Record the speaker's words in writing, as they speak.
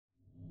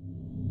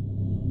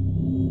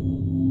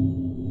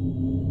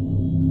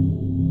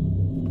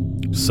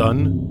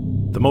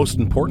Son, the most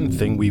important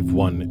thing we've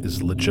won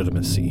is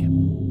legitimacy.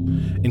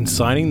 In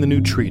signing the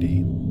new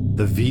treaty,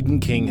 the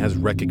Veden King has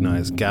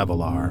recognized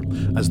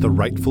Gavilar as the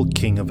rightful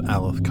king of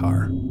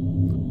Alethkar.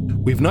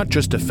 We've not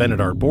just defended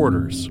our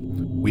borders,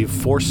 we've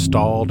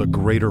forestalled a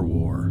greater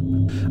war,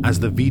 as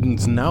the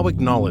Vedens now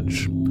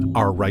acknowledge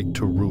our right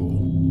to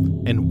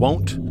rule, and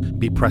won't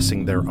be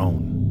pressing their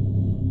own.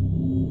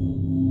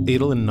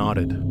 Adolin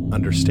nodded,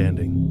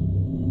 understanding.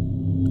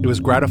 It was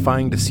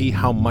gratifying to see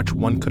how much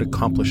one could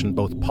accomplish in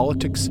both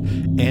politics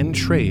and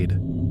trade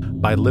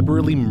by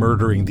liberally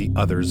murdering the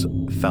other's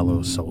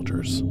fellow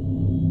soldiers.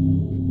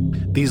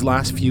 These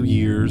last few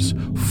years,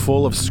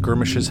 full of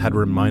skirmishes, had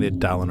reminded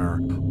Dalinar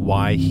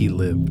why he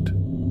lived.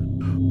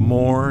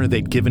 More,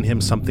 they'd given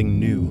him something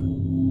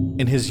new.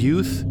 In his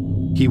youth,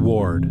 he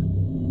warred,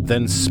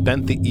 then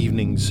spent the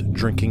evenings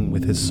drinking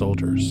with his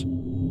soldiers.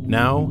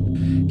 Now,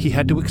 he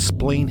had to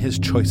explain his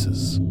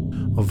choices,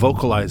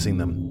 vocalizing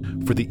them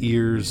for the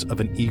ears of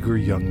an eager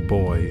young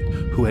boy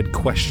who had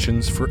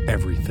questions for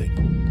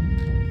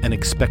everything and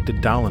expected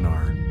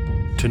Dalinar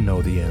to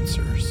know the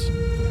answers.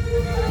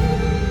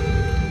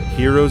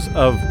 Heroes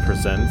of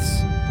presents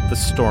The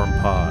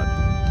Stormpod,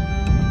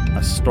 a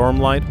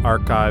Stormlight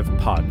Archive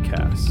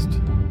podcast.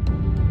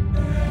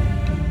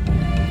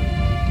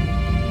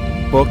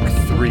 Book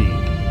 3,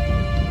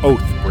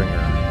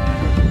 Oathbringer.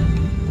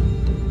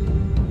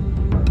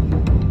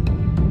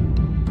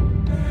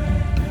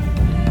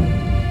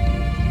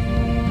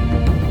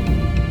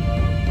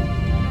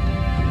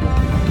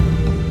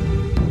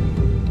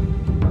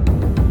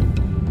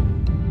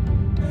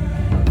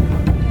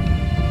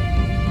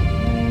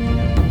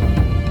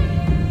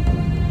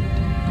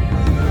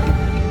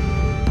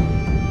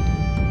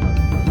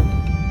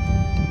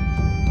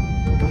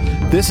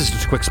 This is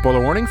just a quick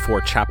spoiler warning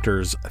for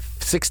chapters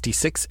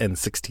 66 and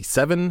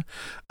 67.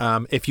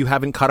 If you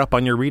haven't caught up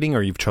on your reading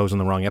or you've chosen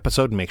the wrong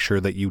episode, make sure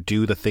that you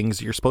do the things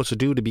that you're supposed to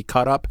do to be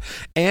caught up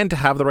and to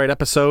have the right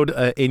episode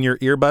in your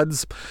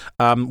earbuds.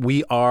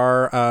 We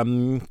are a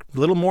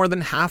little more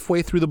than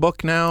halfway through the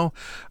book now,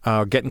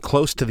 getting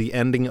close to the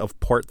ending of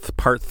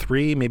part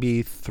 3,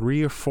 maybe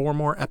 3 or 4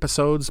 more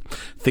episodes.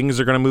 Things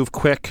are going to move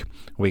quick.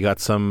 We got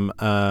some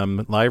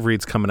live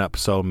reads coming up,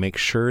 so make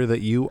sure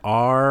that you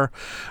are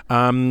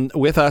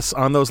with us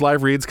on those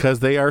live reads because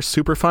they are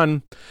super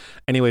fun.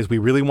 Anyways, we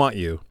really want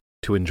you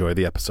to enjoy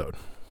the episode.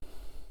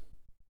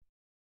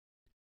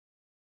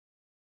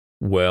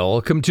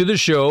 Welcome to the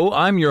show.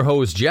 I'm your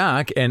host,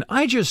 Jack, and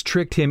I just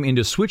tricked him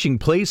into switching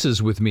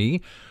places with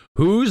me.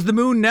 Who's the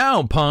moon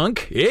now,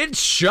 punk? It's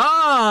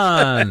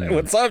Sean!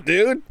 What's up,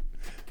 dude?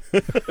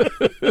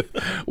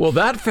 Well,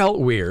 that felt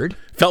weird.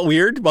 Felt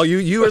weird? Well,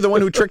 you are the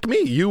one who tricked me.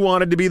 You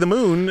wanted to be the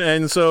moon,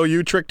 and so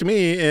you tricked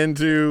me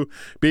into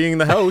being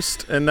the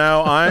host, and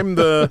now I'm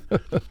the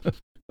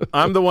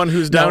one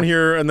who's down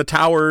here in the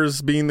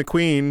towers being the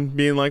queen,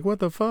 being like, what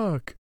the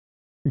fuck?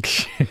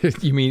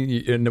 You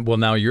mean, well,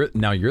 now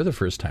you're the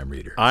first time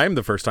reader. I'm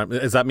the first time.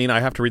 Does that mean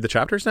I have to read the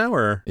chapters now,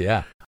 or?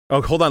 Yeah.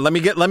 Oh, hold on. Let me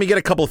get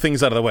a couple of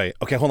things out of the way.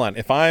 Okay, hold on.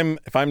 If I'm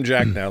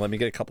Jack now, let me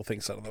get a couple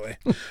things out of the way.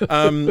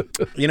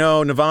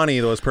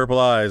 Navani, those purple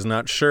eyes.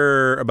 Not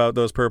sure about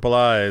those purple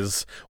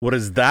eyes. What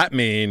does that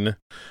mean?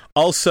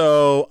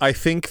 Also, I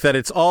think that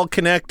it's all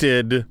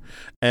connected,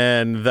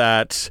 and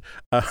that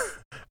I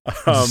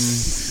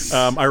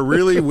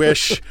really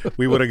wish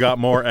we would have got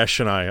more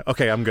Eshonai.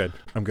 Okay, I'm good.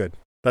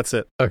 That's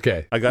it.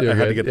 Okay, I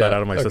had to get that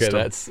out of my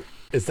system.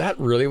 Is that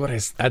really what I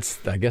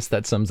guess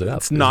that sums it up.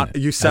 It's not.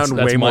 You sound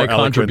that's way more my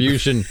eloquent.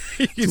 Contribution.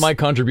 It's my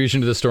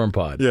contribution to the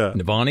Stormpod. Yeah.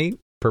 Navani,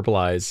 purple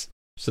eyes,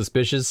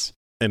 suspicious.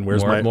 And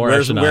where's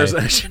where's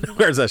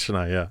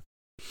Eshonai? Yeah.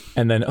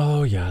 And then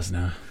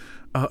Yasna.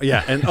 Oh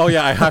yeah, and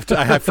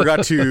I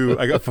forgot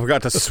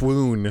to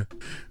swoon.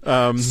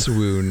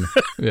 Swoon.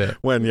 Yeah.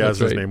 When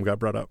Yasna's name got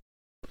brought up.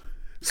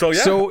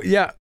 So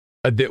yeah.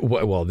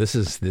 Well, this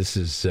is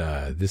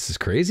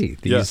crazy.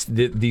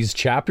 These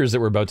chapters that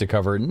we're about to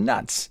cover,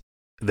 nuts.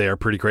 They are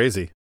pretty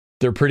crazy.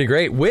 They're pretty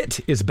great.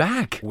 Wit is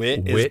back.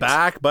 Wit is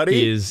back,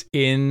 buddy. Is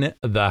in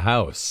the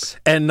house.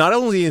 And not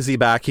only is he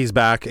back, he's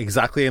back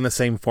exactly in the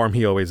same form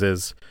he always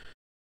is.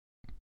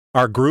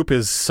 Our group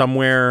is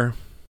somewhere,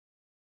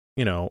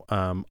 in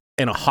a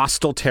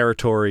hostile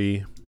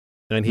territory,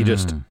 and he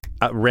just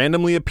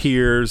randomly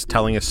appears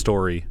telling a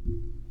story.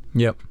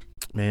 Yep.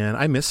 Man,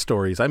 I miss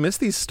stories. I miss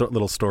these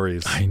little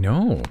stories. I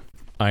know.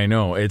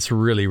 It's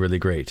really, really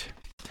great.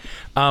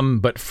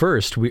 But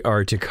first, we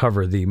are to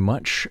cover the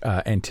much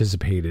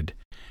anticipated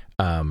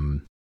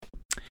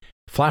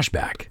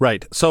flashback.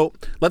 Right. So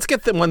let's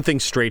get one thing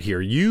straight here.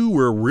 You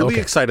were really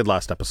excited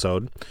last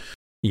episode.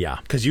 Yeah.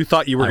 Because you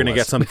thought you were going to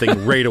get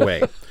something right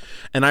away.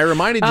 And I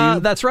reminded you.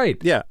 That's right.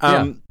 Yeah.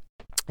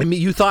 I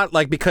mean, you thought,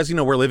 like, because,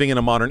 we're living in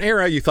a modern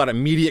era, you thought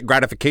immediate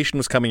gratification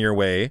was coming your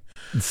way.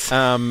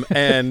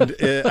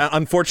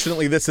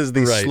 Unfortunately, this is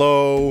the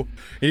slow,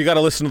 you got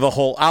to listen to the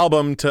whole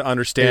album to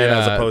understand,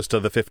 as opposed to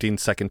the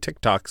 15-second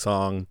TikTok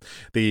song,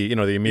 the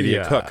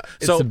immediate hook.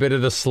 So, it's a bit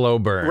of the slow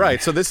burn.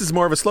 Right. So this is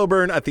more of a slow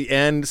burn. At the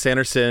end,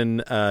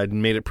 Sanderson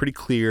made it pretty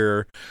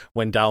clear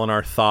when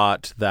Dalinar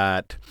thought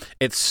that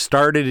it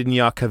started in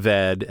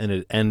Yakaved and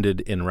it ended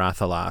in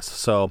Rathalas.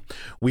 So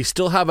we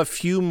still have a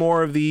few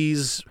more of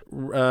these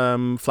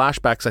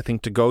flashbacks, I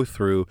think, to go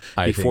through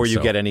before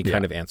you get any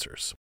kind of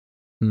answers.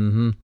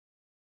 Mm-hmm.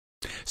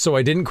 So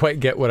I didn't quite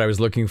get what I was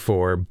looking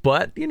for,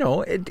 but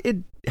it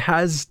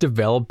has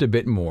developed a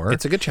bit more.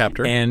 It's a good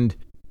chapter, and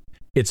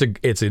it's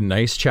a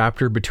nice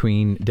chapter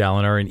between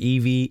Dalinar and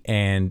Evie,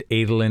 and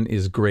Adolin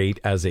is great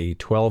as a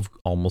 12,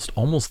 almost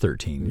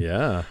 13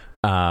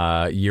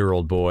 year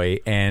old boy,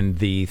 and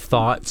the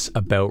thoughts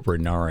about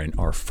Renarin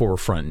are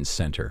forefront and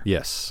center.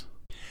 Yes.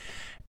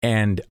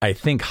 And I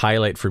think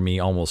highlight for me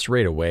almost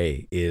right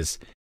away is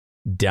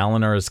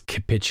Dalinar's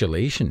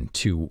capitulation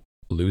to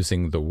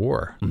losing the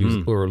war,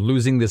 or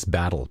losing this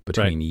battle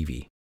between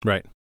Evie.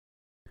 Right.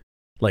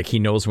 Like, he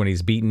knows when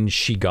he's beaten,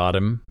 she got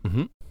him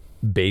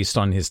based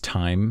on his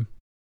time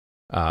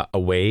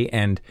away,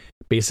 and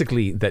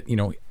basically that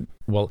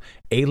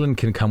Adolin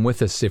can come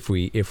with us if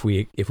we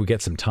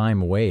get some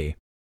time away.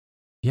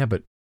 Yeah,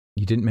 but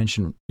you didn't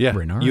mention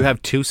Renarin. You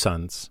have 2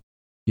 sons.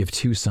 You have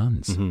 2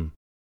 sons. Mm-hmm.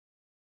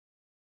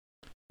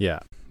 Yeah.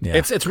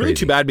 It's really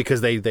too bad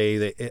because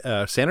they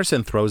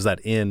Sanderson throws that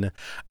in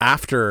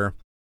after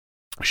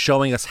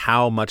showing us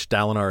how much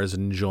Dalinar is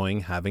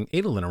enjoying having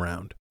Adolin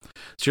around.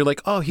 So you're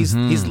like, oh, he's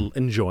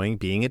enjoying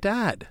being a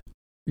dad.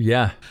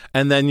 Yeah.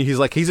 And then he's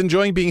like, he's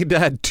enjoying being a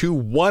dad to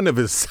one of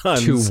his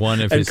sons.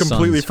 And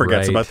completely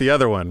forgets about the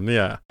other one.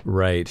 Yeah.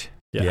 Right.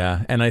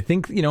 Yeah. And I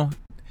think,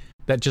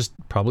 that just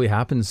probably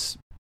happens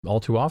all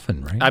too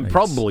often, right? It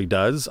probably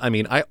does. I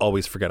mean, I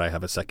always forget I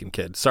have a second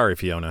kid. Sorry,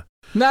 Fiona.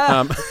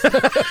 Nah.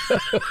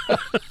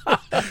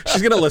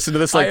 She's going to listen to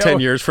this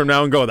 10 years from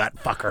now and go, that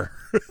fucker.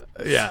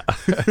 Yeah.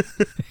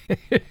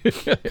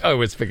 I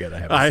always forget I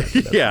have a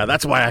second.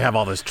 That's why I have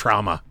all this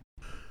trauma.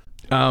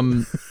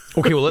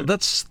 Okay, well,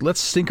 let's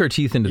sink our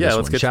teeth into this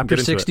one. Chapter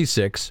get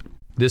 66.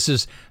 This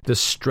is The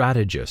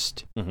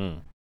Strategist. Mm-hmm.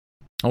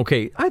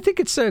 Okay, I think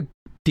it's a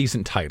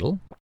decent title.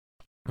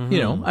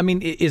 Mm-hmm. I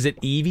mean, is it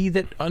Evie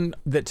that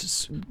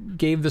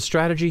gave the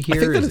strategy here? I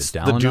think that is it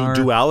Dalinar?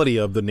 The duality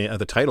of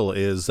the title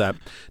is that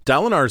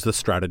Dalinar is the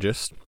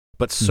strategist,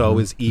 but so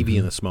is Evie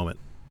in this moment.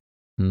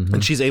 Mm-hmm.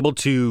 And she's able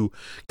to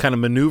kind of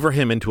maneuver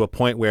him into a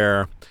point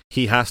where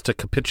he has to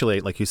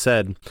capitulate, like you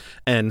said,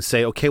 and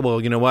say, okay,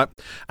 well, you know what?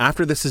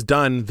 After this is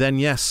done, then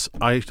yes,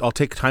 I'll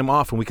take time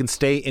off and we can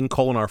stay in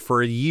Kholinar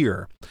for a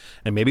year.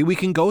 And maybe we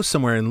can go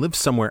somewhere and live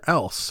somewhere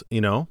else,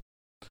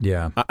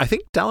 Yeah. I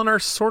think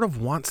Dalinar sort of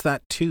wants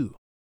that too.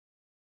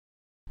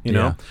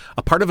 A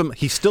part of him,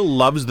 he still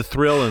loves the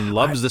thrill and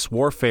loves this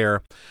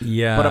warfare.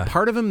 Yeah. But a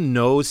part of him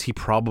knows he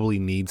probably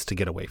needs to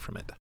get away from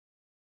it.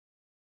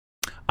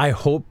 I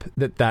hope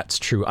that that's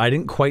true. I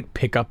didn't quite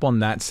pick up on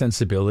that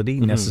sensibility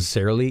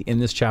necessarily in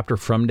this chapter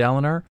from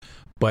Dalinar,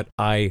 but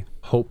I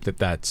hope that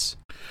that's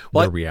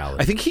the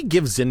reality. I think he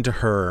gives in to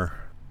her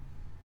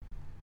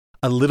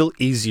a little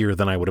easier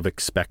than I would have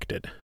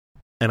expected.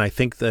 And I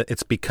think that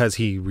it's because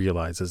he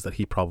realizes that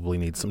he probably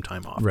needs some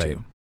time off,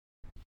 too.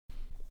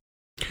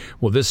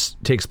 Well, this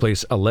takes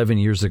place 11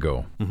 years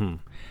ago.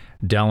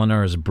 Mm-hmm.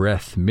 Dalinar's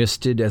breath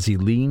misted as he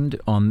leaned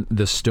on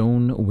the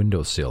stone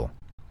windowsill.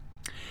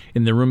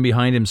 In the room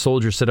behind him,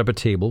 soldiers set up a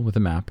table with a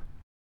map.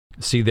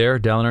 See there,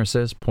 Dalinar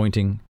says,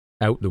 pointing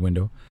out the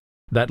window.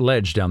 That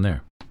ledge down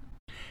there.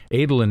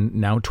 Adolin,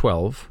 now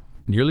 12,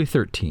 nearly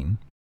 13,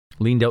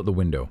 leaned out the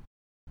window.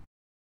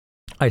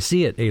 I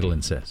see it,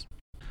 Adolin says.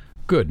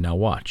 Good, now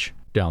watch,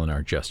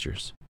 Dalinar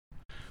gestures.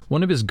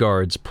 One of his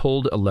guards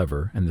pulled a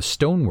lever, and the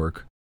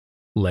stonework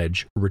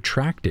ledge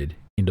retracted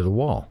into the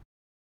wall.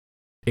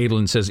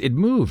 Adolin says, it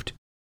moved.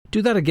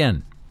 Do that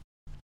again.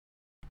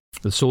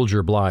 The soldier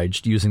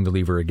obliged, using the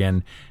lever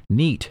again.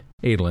 Neat,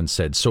 Adolin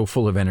said, so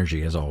full of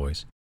energy as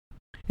always.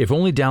 If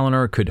only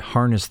Dalinar could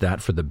harness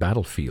that for the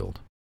battlefield.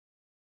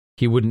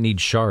 He wouldn't need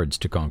shards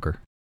to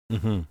conquer.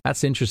 Mm-hmm.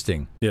 That's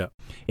interesting. Yeah.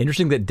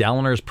 Interesting that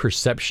Dalinar's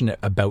perception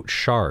about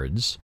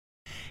shards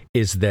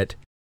is that,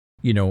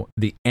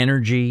 the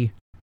energy,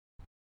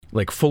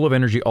 like full of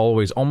energy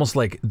always, almost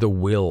like the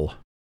will.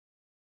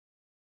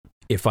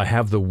 If I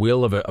have the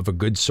will of a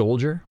good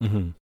soldier,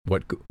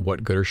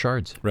 what good are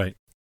shards? Right.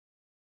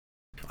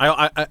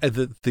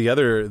 The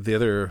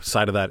other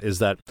side of that is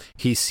that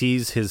he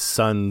sees his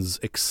son's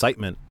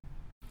excitement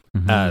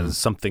as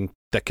something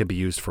that could be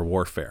used for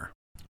warfare.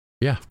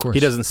 Yeah, of course. He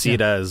doesn't see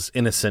it as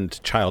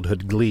innocent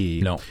childhood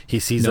glee. No. He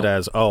sees it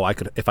as,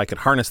 if I could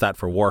harness that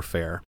for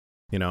warfare,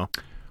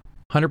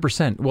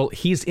 100%. Well,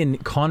 he's in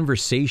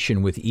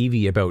conversation with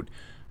Evie about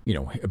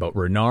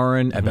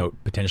Renarin, about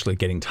potentially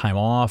getting time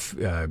off,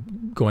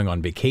 going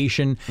on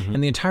vacation,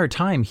 and the entire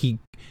time he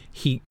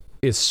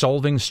is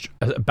solving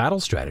a battle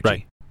strategy.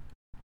 Right.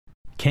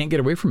 Can't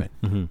get away from it.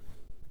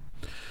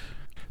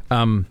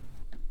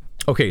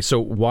 Okay, so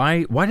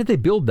why did they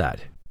build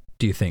that,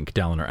 do you think?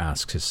 Dalinar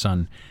asks his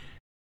son.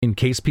 In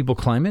case people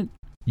climb it,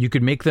 you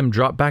could make them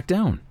drop back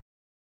down.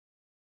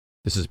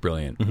 This is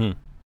brilliant. Mm-hmm.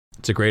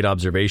 It's a great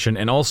observation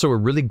and also a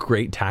really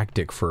great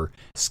tactic for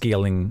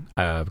scaling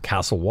a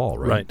castle wall,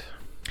 right?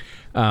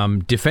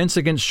 Right. Defense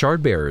against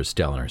shard bearers,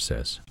 Dalinar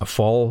says. A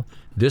fall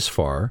this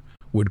far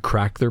would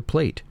crack their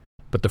plate,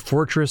 but the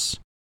fortress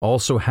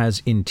also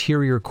has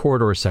interior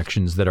corridor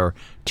sections that are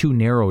too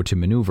narrow to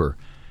maneuver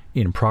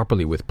in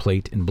properly with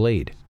plate and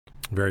blade.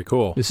 Very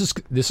cool. This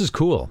is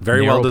cool.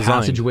 Very narrow well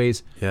designed.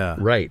 Passageways. Yeah.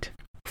 Right.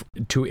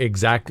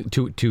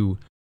 To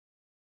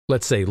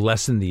let's say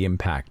lessen the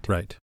impact.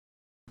 Right.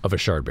 Of a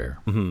shard bearer.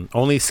 Mm-hmm.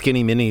 Only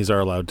skinny minis are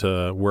allowed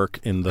to work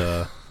in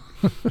the.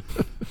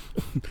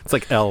 It's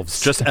like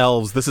elves, just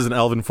elves. This is an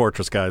elven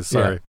fortress, guys.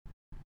 Sorry. Yeah.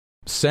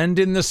 Send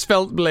in the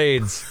svelte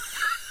blades.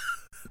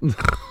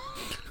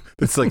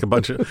 It's like a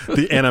bunch of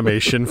the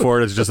animation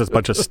for it is just a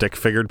bunch of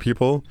stick-figured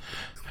people.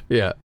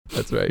 Yeah,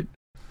 that's right.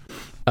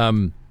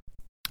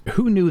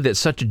 Who knew that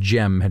such a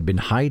gem had been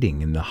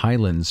hiding in the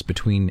highlands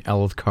between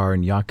Elfkar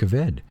and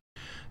Yakaved?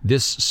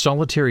 This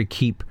solitary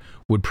keep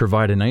would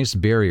provide a nice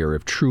barrier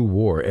if true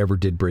war ever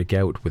did break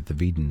out with the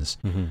Vedans.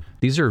 Mm-hmm.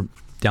 These are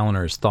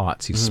Dalinar's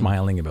thoughts. He's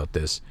smiling about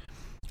this.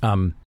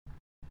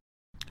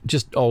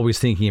 Just always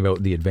thinking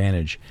about the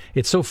advantage.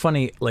 It's so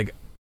funny, like,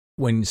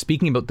 when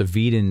speaking about the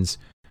Vedans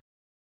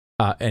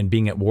and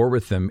being at war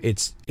with them,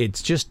 it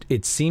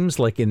seems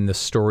like in the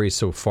story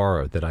so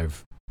far that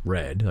I've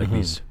read, like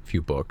these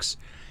few books,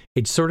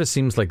 it sort of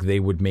seems like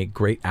they would make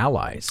great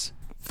allies.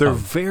 They're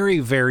very,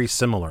 very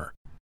similar.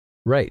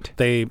 Right.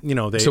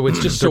 So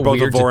it's just so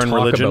weird to talk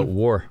about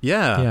war.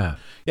 Yeah.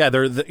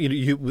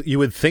 You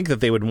would think that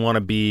they would want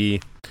to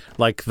be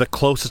like the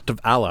closest of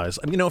allies.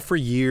 I mean, for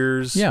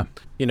years,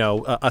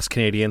 us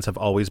Canadians have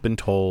always been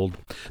told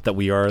that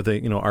we are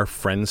our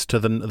friends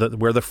to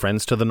we're the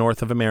friends to the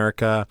north of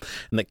America,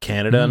 and that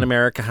Canada and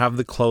America have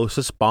the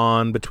closest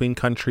bond between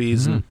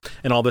countries and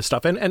all this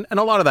stuff. And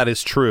a lot of that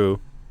is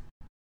true.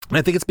 And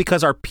I think it's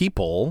because our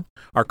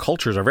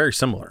cultures are very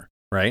similar,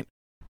 right?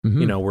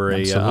 Mm-hmm. We're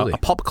a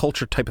pop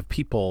culture type of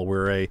people.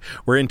 We're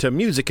into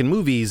music and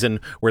movies,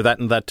 and we're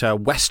that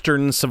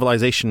Western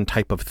civilization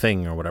type of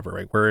thing or whatever,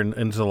 right? We're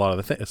into a lot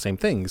of the same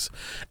things.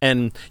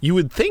 And you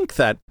would think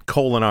that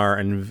Kholinar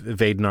and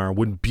Vedenar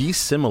would be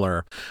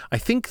similar. I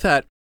think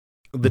that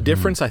the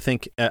difference,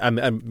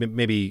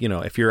 maybe,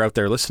 if you're out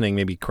there listening,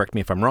 maybe correct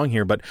me if I'm wrong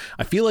here, but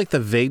I feel like the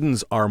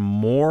Vedans are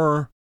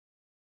more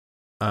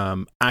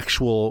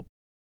actually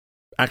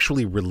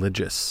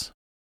religious.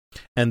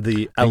 And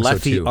the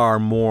Alethi are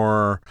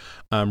more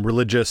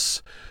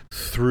religious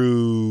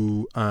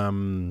through,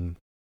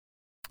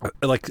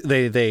 like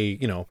they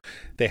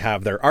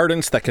have their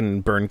ardents that can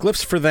burn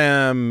glyphs for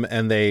them,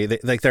 and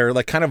they're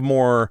like kind of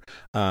more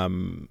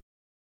on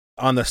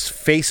the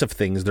face of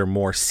things. They're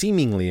more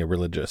seemingly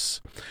religious,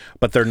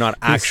 but they're not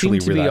actually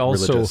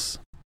religious.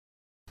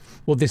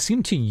 Well, they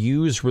seem to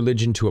use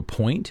religion to a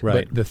point,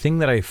 right? But the thing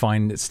that I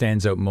find that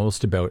stands out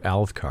most about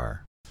Alethkar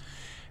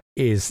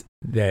is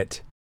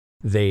that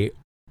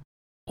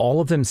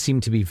all of them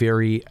seem to be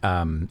very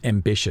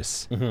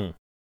ambitious,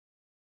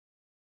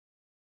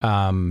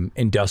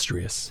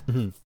 industrious.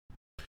 Mm-hmm.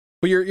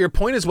 Well, your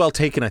point is well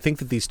taken. I think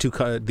that these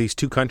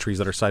two countries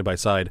that are side by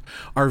side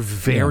are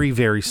very,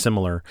 very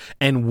similar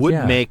and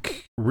would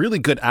make really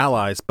good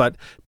allies. But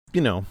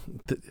you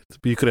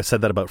could have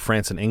said that about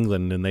France and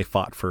England, and they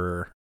fought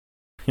for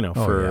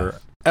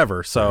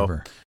forever.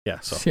 So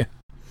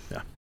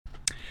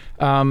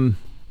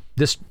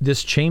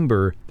This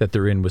chamber that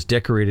they're in was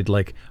decorated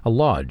like a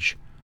lodge.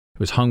 It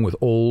was hung with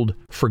old,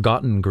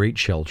 forgotten great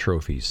shell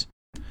trophies.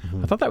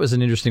 I thought that was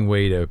an interesting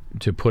way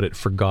to put it,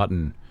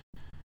 forgotten.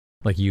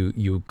 Like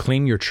you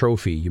claim your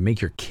trophy, you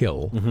make your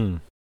kill,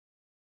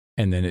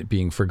 and then it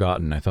being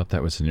forgotten. I thought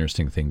that was an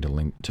interesting thing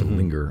to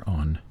linger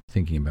on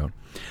thinking about.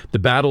 The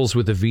battles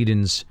with the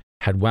Vedans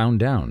had wound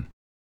down,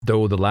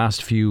 though the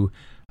last few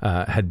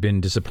had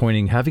been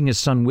disappointing. Having his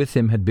son with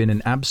him had been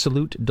an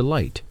absolute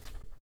delight.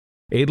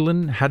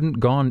 Adolin hadn't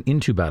gone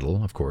into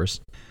battle, of course,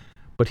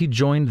 but he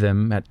joined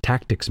them at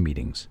tactics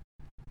meetings.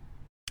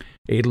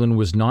 Adolin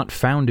was not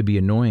found to be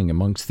annoying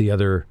amongst the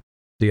other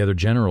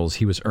generals.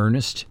 He was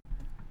earnest,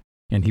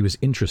 and he was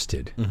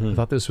interested. I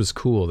thought this was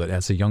cool that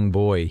as a young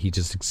boy, he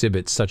just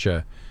exhibits such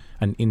an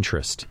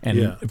interest.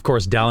 And, of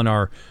course,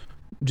 Dalinar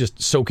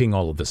just soaking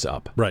all of this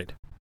up. Right.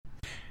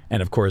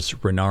 And, of course,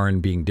 Renarin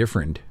being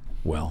different,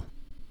 well,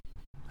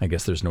 I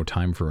guess there's no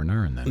time for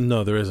Renarin then.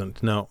 No, there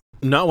isn't. No.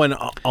 Not when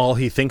all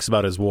he thinks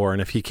about is war,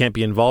 and if he can't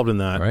be involved in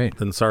that,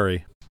 then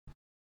sorry.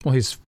 Well,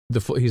 he's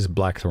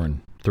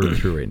Blackthorn through and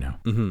through right now.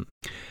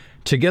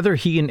 Together,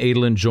 he and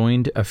Adolin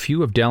joined a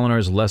few of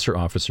Dalinar's lesser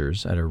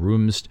officers at a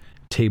room's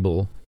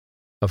table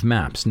of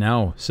maps.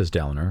 Now, says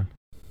Dalinar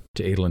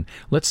to Adolin,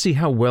 let's see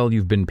how well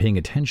you've been paying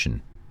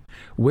attention.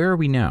 Where are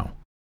we now?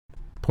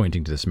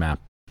 Pointing to this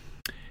map.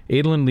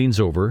 Adolin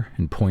leans over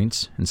and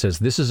points and says,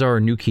 this is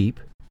our new keep,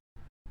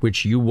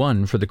 which you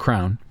won for the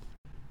crown.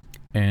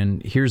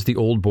 And here's the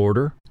old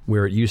border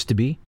where it used to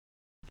be.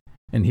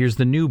 And here's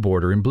the new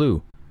border in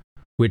blue,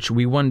 which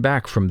we won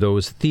back from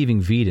those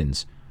thieving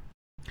Vedans.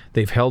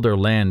 They've held our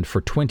land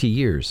for 20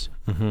 years.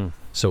 Mm-hmm.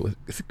 So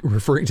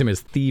referring to them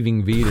as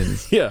thieving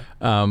Vedans. Yeah.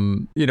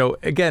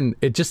 Again,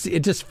 it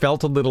just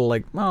felt a little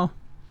like, well,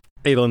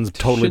 Adolin's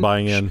totally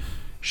buying in.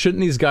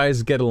 Shouldn't these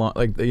guys get along?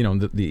 Like, the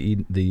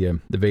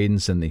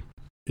Vedans and the...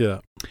 Yeah.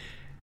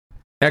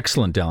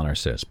 Excellent, Dalinar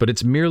says, but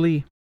it's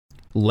merely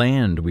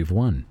land we've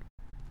won.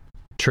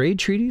 Trade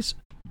treaties?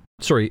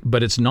 Sorry,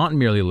 but it's not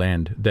merely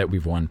land that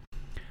we've won.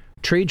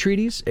 Trade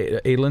treaties,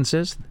 Adolin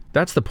says,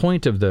 that's the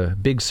point of the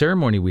big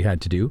ceremony we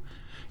had to do.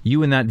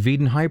 You and that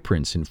Vedan High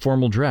Prince in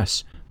formal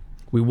dress.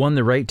 We won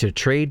the right to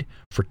trade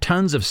for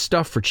tons of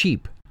stuff for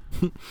cheap.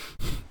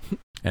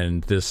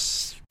 And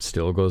this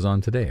still goes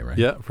on today, right?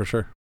 Yeah, for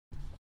sure.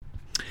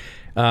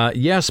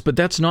 Yes, but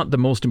that's not the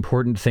most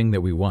important thing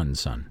that we won,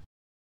 son.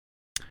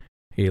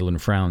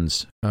 Adolin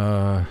frowns.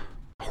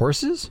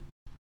 Horses?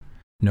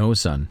 No,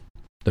 son.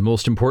 The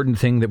most important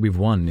thing that we've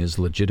won is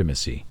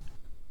legitimacy.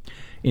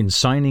 In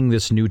signing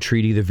this new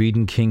treaty, the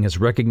Vedan king has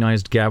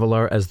recognized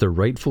Gavilar as the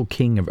rightful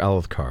king of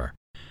Alethkar.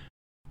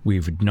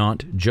 We've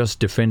not just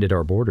defended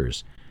our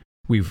borders.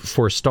 We've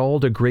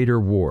forestalled a greater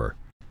war,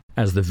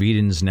 as the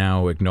Vedans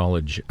now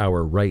acknowledge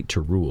our right to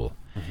rule,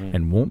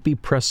 and won't be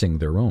pressing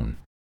their own.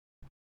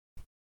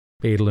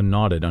 Adolin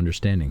nodded,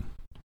 understanding.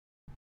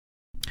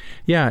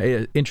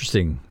 Yeah,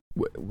 interesting.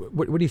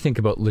 What do you think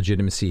about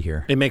legitimacy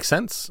here? It makes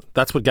sense.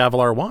 That's what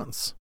Gavilar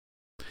wants.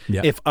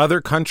 Yeah. If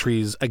other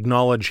countries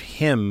acknowledge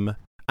him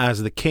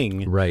as the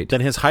king, right,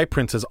 then his high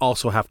princes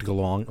also have to go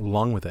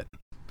along with it.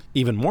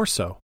 Even more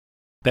so.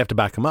 They have to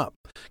back him up.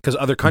 Because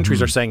other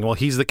countries are saying, well,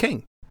 he's the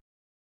king.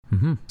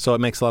 Mm-hmm. So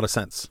it makes a lot of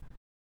sense.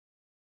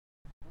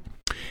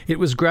 It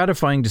was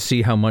gratifying to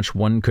see how much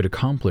one could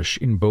accomplish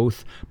in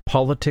both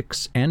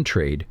politics and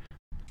trade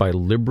by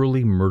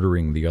liberally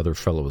murdering the other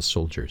fellow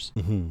soldiers.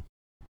 Mm-hmm.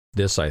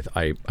 This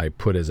I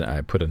put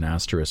an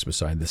asterisk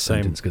beside this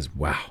sentence because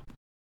wow,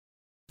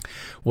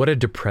 what a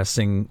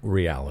depressing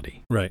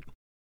reality. Right.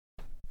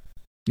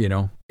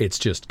 It's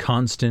just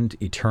constant,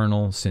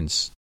 eternal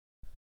since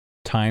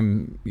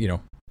time.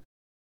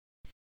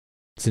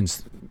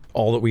 Since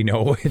all that we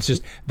know,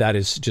 that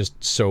is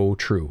just so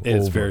true.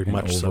 It's very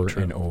much so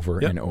true. And over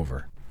and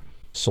over.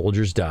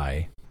 Soldiers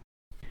die,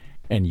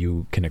 and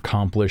you can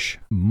accomplish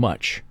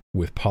much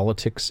with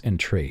politics and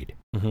trade.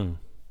 Mm-hmm.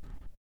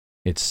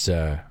 It's,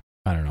 I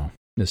don't know,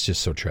 it's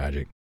just so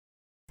tragic.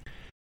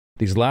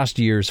 These last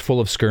years, full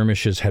of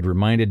skirmishes, had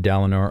reminded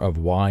Dalinar of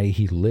why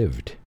he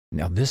lived.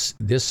 Now,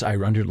 this I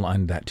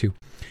underlined that too.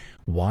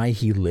 Why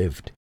he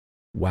lived.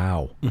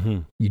 Wow.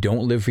 Mm-hmm. You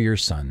don't live for your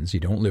sons. You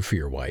don't live for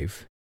your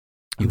wife.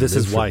 This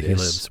is why he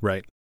lives,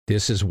 right?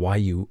 This is why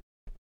you...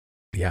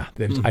 Yeah.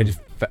 Mm-hmm.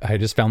 I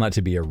just found that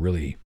to be a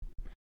really,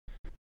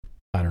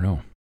 I don't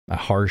know, a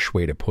harsh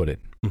way to put it.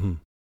 Mm-hmm.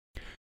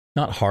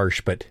 Not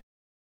harsh, but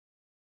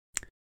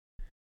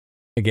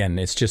again,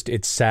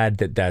 it's sad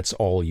that that's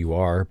all you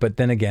are. But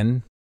then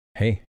again,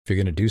 hey, if you're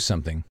going to do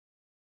something,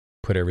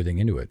 put everything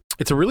into it.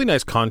 It's a really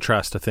nice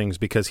contrast to things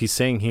because he's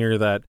saying here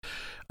that,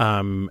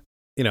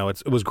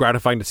 it was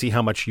gratifying to see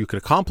how much you could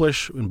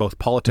accomplish in both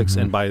politics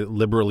and by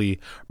liberally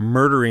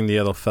murdering the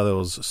other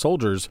fellow's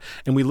soldiers.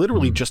 And we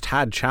literally just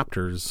had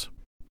chapters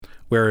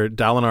where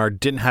Dalinar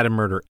didn't have to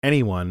murder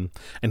anyone,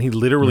 and he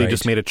literally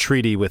just made a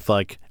treaty with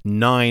like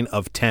 9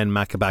 of 10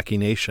 Makabaki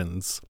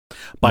nations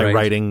by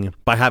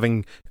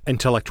having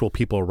intellectual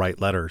people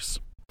write letters.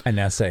 An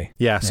essay.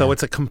 Yeah, so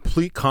it's a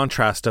complete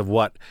contrast of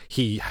what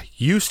he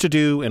used to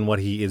do and what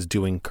he is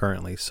doing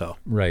currently. So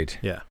right.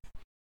 Yeah.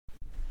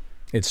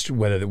 It's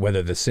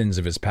whether the sins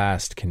of his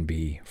past can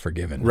be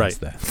forgiven. Right.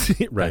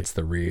 That's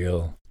the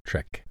real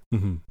trick.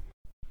 Mm-hmm.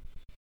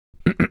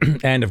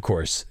 And of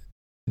course,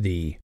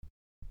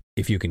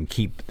 if you can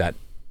keep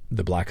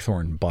the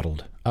blackthorn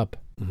bottled up.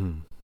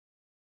 Mm-hmm.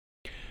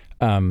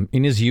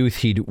 In his youth,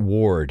 he'd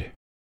warred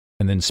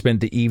and then spent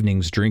the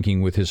evenings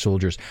drinking with his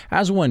soldiers,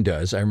 as one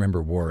does. I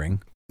remember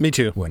warring. Me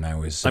too. When I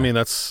was... I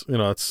just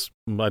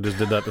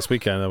did that this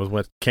weekend. I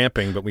went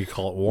camping, but we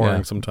call it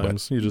warring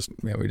sometimes. We just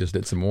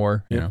did some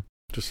war, you know.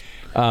 Just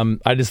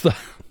I just thought,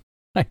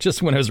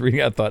 when I was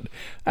reading, I thought,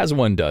 as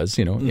one does,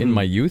 in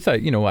my youth, I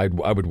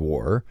would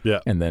war. Yeah.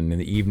 And then in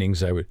the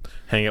evenings, I would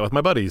hang out with my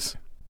buddies.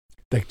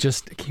 Like,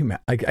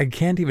 I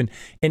can't even,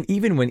 and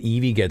even when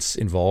Evie gets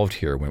involved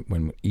here,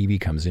 when Evie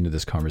comes into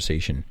this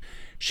conversation,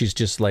 she's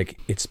just like,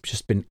 it's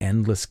just been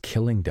endless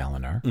killing,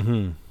 Dalinar.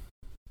 Mm-hmm.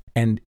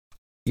 And,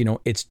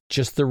 it's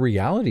just the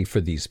reality for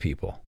these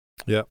people.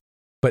 Yeah.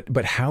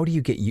 But how do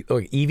you get you?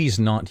 Like, Evie's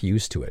not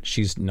used to it.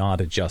 She's not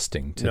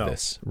adjusting to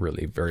this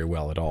really very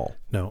well at all.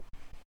 No.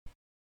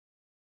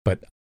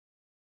 But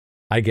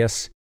I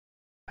guess,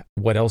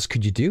 what else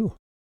could you do?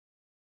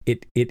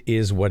 It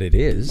is what it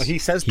is. Well, he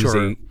says to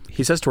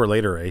her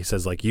later, he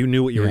says, like, you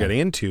knew what you were getting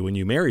into when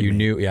you married me. You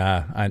knew,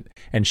 yeah.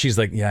 And she's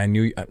like, yeah, I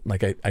knew,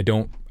 like, I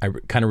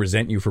kind of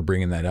resent you for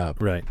bringing that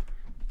up. Right.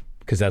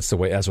 Because that's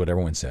what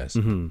everyone says.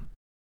 Mm-hmm.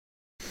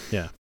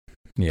 Yeah.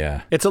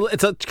 Yeah. It's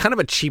a kind of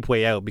a cheap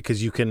way out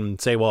because you can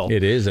say, well,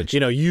 it is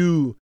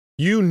you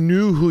you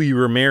knew who you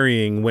were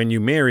marrying when you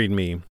married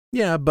me.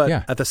 Yeah, but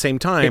at the same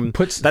time,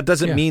 that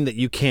doesn't mean that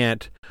you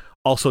can't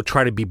also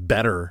try to be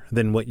better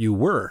than what you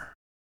were.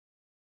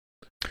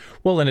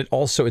 Well, and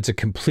it's a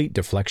complete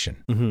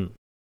deflection. Mm-hmm.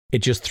 It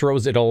just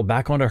throws it all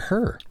back onto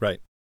her. Right.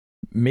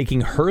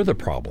 Making her the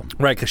problem.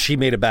 Right, because she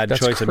made a bad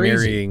choice of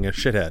marrying a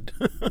shithead.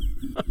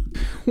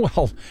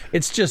 Well,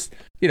 it's just,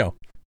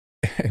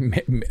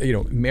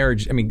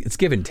 marriage, I mean, it's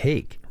give and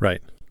take.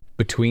 Right.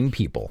 Between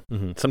people.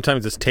 Mm-hmm.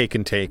 Sometimes it's take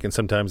and take, and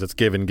sometimes it's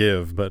give and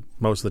give, but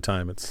most of the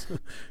time it's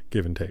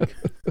give and take.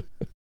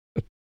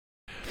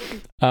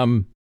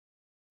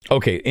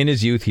 Okay, in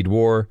his youth, he'd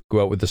go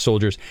out with the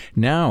soldiers.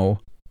 Now,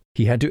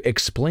 he had to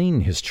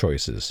explain his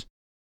choices,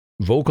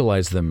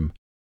 vocalize them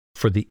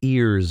for the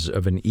ears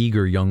of an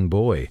eager young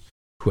boy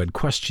who had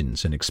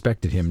questions and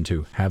expected him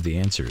to have the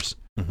answers.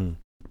 Mm-hmm.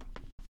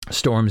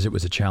 Storms, it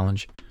was a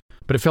challenge,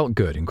 but it felt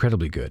good,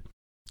 incredibly good.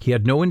 He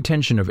had no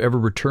intention of ever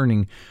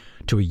returning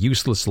to a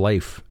useless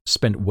life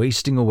spent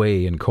wasting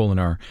away in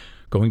Kholinar,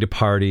 going to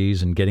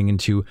parties and getting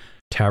into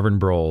tavern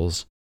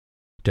brawls.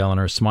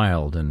 Dalinar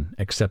smiled and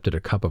accepted a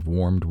cup of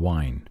warmed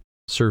wine,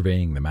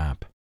 surveying the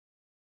map.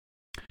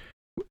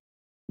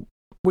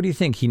 What do you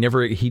think?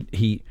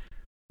 He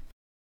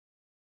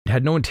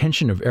had no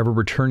intention of ever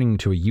returning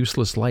to a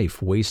useless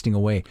life, wasting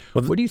away.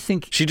 Well, what do you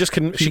think? She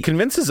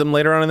convinces him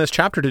later on in this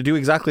chapter to do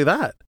exactly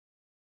that.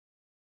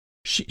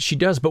 She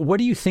does, but what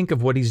do you think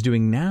of what he's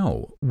doing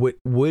now?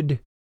 Would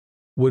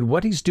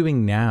what he's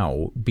doing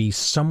now be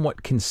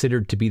somewhat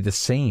considered to be the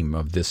same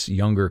of this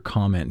younger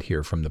comment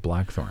here from the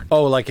Blackthorn?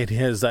 Oh, like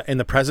in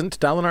the present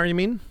Dalinar, you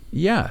mean?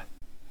 Yeah.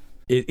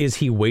 Is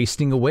he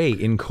wasting away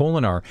in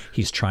Kholinar?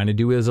 He's trying to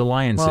do his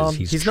alliances. Well,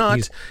 he's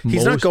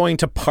not going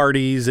to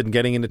parties and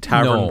getting into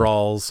tavern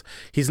brawls.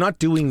 He's not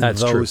doing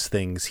those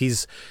things. He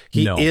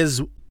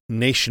is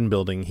nation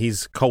building.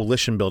 He's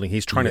coalition building.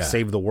 He's trying to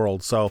save the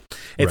world. So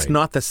it's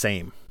not the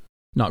same.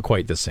 Not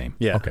quite the same.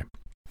 Yeah. Okay.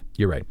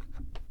 You're right.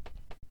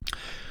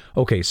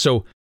 Okay,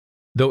 so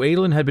though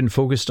Adolin had been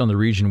focused on the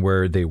region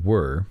where they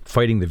were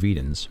fighting the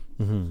Vedans,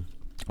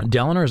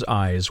 Dalinar's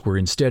eyes were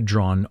instead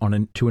drawn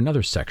to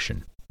another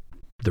section,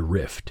 the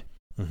Rift.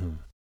 Mm-hmm.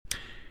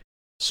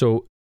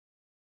 So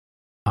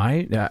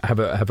I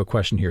have a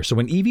question here. So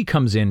when Evie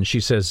comes in, she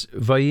says,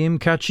 "Vayim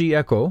kachi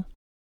echo."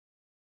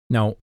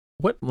 Now,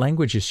 what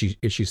language is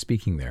she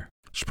speaking there?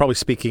 She's probably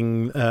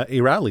speaking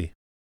Irali,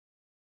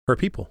 her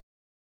people.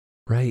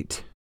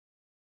 Right.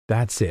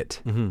 That's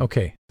it. Mm-hmm.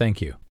 Okay,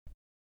 thank you.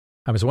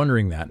 I was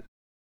wondering that.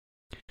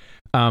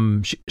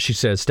 She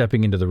says,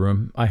 stepping into the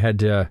room, I had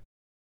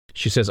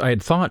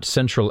thought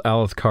Central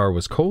Alethkar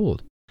was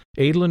cold.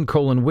 Adolin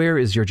Colin, where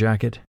is your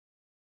jacket?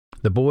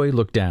 The boy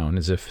looked down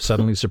as if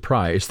suddenly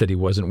surprised that he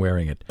wasn't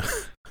wearing it.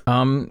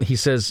 He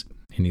says,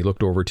 and he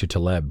looked over to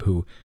Taleb,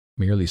 who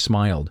merely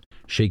smiled,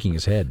 shaking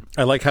his head.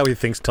 I like how he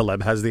thinks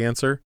Taleb has the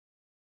answer.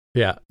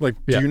 Yeah. Like,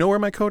 do you know where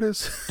my coat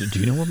is? Do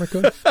you know where my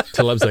coat is?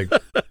 Taleb's like,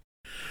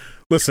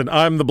 listen,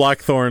 I'm the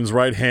Blackthorn's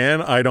right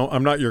hand.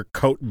 I'm not your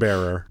coat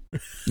bearer.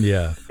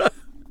 Yeah.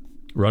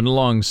 Run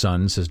along,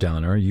 son, says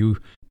Dalinar.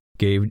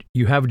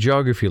 You have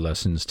geography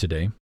lessons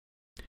today.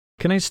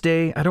 Can I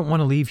stay? I don't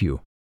want to leave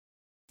you.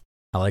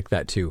 I like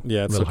that too.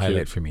 Yeah, it's a little so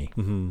highlight cute. for me.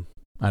 Mm-hmm.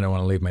 I don't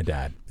want to leave my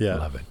dad. Yeah. I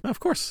love it. Of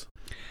course.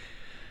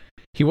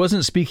 He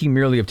wasn't speaking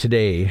merely of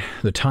today.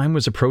 The time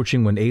was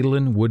approaching when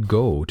Adolin would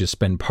go to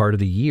spend part of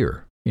the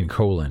year in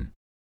Kholinar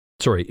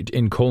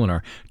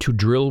to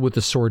drill with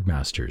the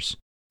swordmasters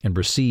and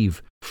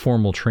receive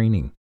formal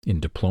training in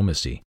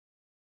diplomacy.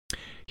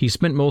 He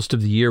spent most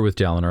of the year with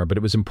Dalinar, but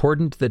it was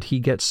important that he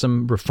get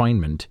some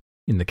refinement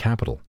in the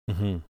capital.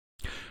 Mm-hmm.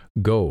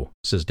 Go,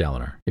 says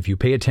Dalinar. If you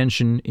pay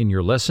attention in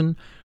your lesson,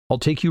 I'll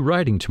take you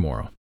riding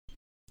tomorrow.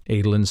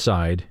 Adolin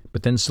sighed,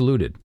 but then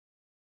saluted.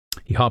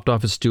 He hopped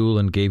off his stool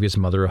and gave his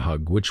mother a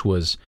hug, which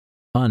was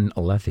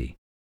un-Alethi.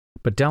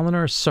 But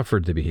Dalinar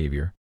suffered the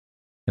behavior,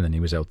 and then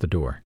he was out the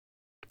door.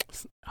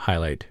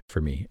 Highlight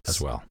for me as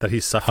well. That he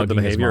suffered the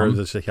behavior, or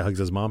that he hugs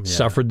his mom? Yeah.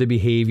 Suffered the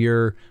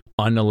behavior,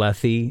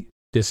 un-Alethi.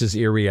 This is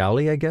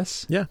Iriali, I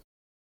guess? Yeah.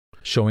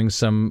 Showing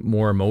some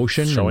more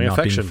emotion, showing and not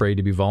affection. being afraid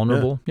to be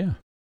vulnerable. Yeah.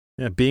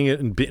 Yeah, being a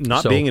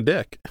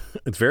dick.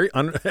 It's very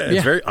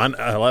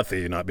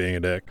un-Alethi not being a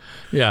dick.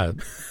 Yeah,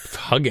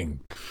 hugging.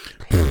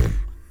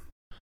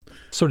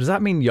 So does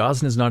that mean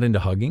Yasna is not into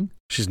hugging?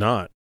 She's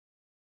not.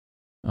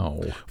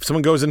 Oh. If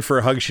someone goes in for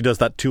a hug, she does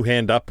that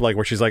 2-hand up, like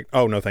where she's like,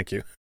 "Oh no, thank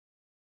you."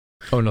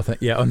 Oh no,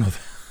 yeah. Oh no.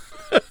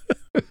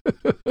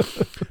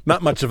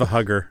 Not much of a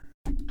hugger.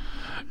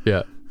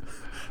 Yeah.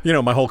 You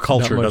know, my whole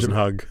culture doesn't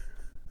hug.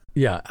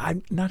 Yeah,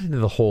 I'm not into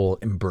the whole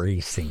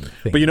embracing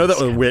thing. But you know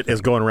that Wit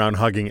is going around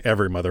hugging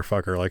every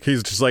motherfucker. Like,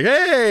 he's just like,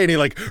 "Hey," and he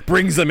like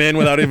brings them in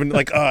without even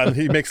like,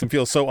 he makes them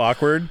feel so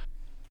awkward.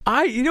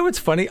 You know what's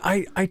funny?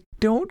 I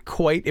don't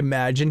quite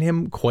imagine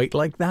him quite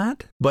like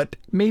that, but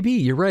maybe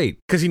you're right.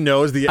 Because he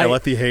knows the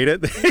Alethi hate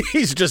it.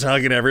 He's just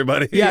hugging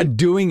everybody. Yeah,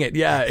 doing it.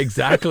 Yeah,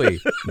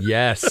 exactly.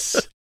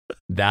 Yes.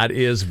 That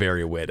is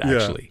very wit,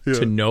 actually. Yeah.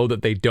 To know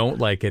that they don't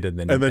like it and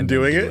then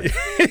doing it.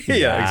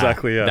 Yeah,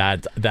 exactly. Yeah,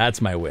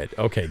 that's my wit.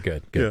 Okay,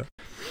 good. Yeah.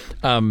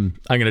 I'm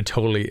gonna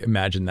totally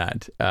imagine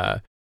that.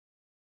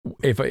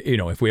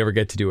 If we ever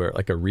get to do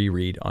a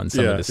reread on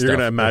some of this stuff, you're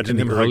gonna imagine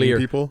him hugging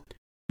people.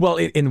 Well,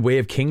 in Way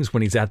of Kings,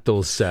 when he's at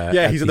those, he's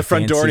at the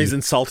front door and he's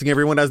insulting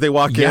everyone as they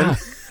walk in,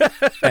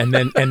 and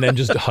then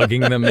just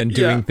hugging them and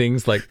doing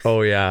things like,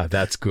 oh yeah,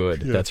 that's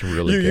good, that's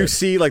really good. You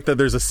see like that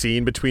there's a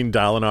scene between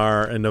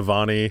Dalinar and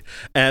Navani,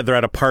 and they're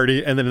at a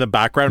party, and then in the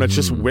background it's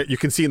just Wit. You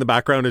can see in the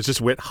background it's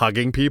just Wit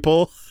hugging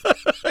people,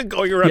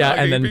 going around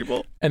hugging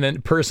people, and then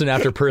person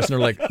after person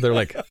they're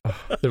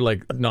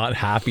like not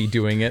happy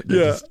doing it.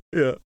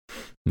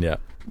 Yeah,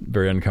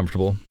 very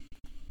uncomfortable.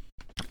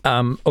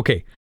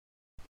 Okay.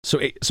 So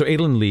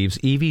Adolin leaves.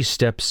 Evie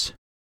steps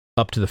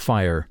up to the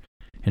fire,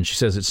 and she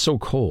says, "It's so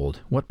cold.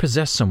 What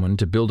possessed someone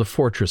to build a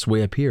fortress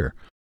way up here?"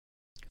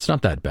 "It's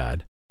not that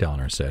bad,"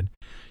 Dalinar said.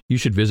 "You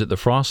should visit the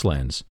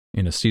Frostlands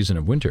in a season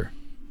of winter."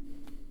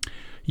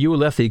 "You,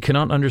 Alethi,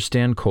 cannot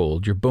understand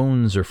cold. Your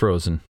bones are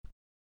frozen."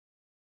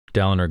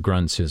 Dalinar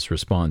grunts his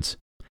response.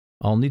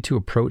 "I'll need to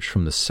approach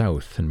from the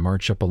south and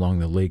march up along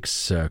the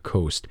lake's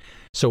coast."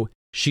 So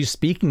she's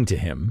speaking to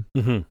him,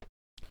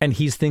 and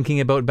he's thinking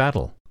about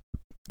battle.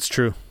 It's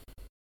true.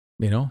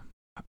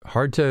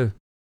 Hard to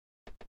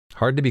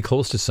be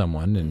close to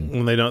someone and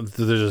when they're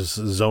just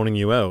zoning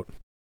you out.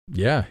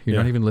 Yeah, you're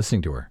not even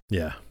listening to her.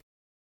 Yeah.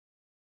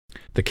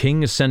 "The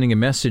king is sending a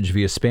message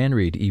via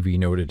spanreed," Evie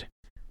noted.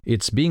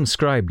 "It's being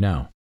scribed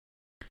now."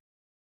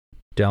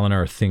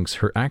 Dalinar thinks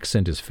her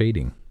accent is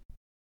fading.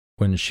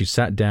 When she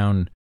sat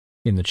down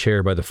in the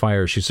chair by the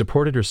fire, she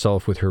supported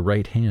herself with her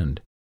right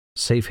hand,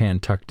 safe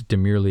hand tucked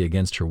demurely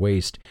against her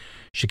waist.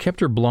 She kept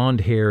her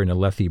blonde hair in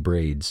Alethi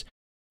braids,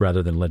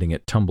 rather than letting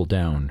it tumble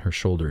down her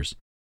shoulders.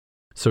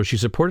 So she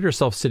supported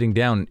herself sitting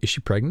down. Is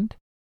she pregnant?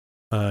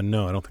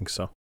 No, I don't think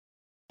so.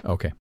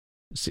 Okay.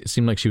 It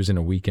seemed like she was in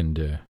a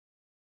weakened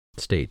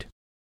state.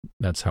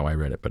 That's how I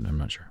read it, but I'm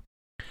not sure.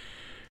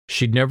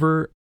 She'd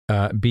never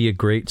be a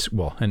great...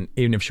 Well, and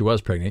even if she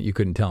was pregnant, you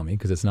couldn't tell me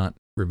because it's not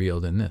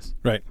revealed in this.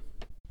 Right.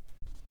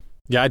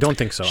 Yeah, I don't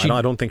think so.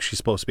 I don't think she's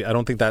supposed to be. I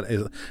don't think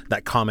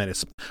that comment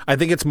is... I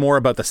think it's more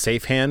about the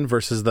safe hand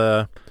versus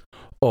the...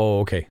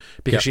 Oh, okay.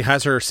 Because she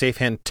has her safe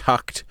hand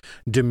tucked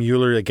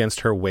demurely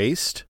against her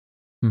waist.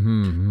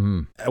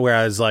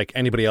 Whereas like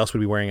anybody else would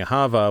be wearing a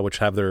hava, which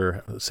have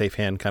their safe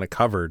hand kind of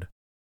covered.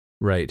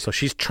 Right. So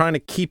she's trying to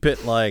keep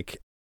it like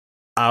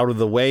out of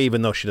the way,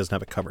 even though she doesn't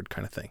have it covered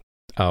kind of thing.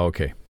 Oh,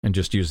 okay. And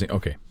just using...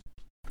 Okay.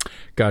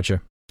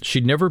 Gotcha.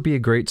 She'd never be a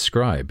great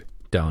scribe,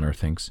 Dalinar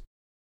thinks.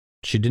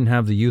 She didn't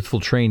have the youthful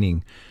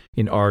training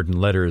in art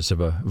and letters of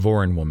a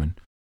Vorin woman.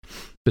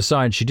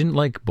 Besides, she didn't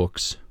like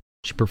books.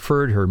 She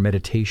preferred her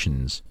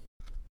meditations.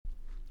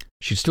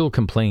 She still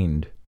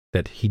complained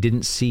that he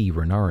didn't see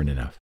Renarin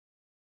enough.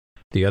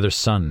 The other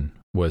son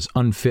was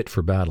unfit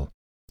for battle,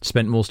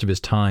 spent most of his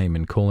time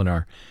in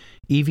Kholinar.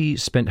 Evie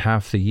spent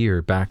half the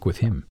year back with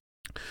him.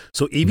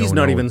 So Evie's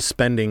not even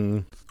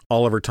spending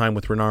all of her time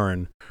with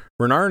Renarin.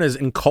 Renarin is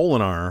in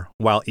Kholinar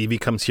while Evie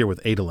comes here with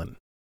Adolin.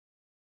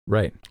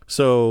 Right.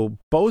 So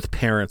both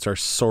parents are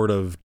sort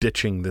of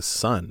ditching this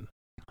son.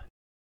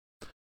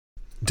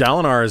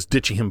 Dalinar is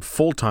ditching him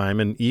full time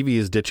and Evie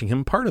is ditching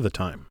him part of the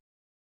time.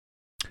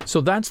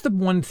 So that's the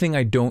one thing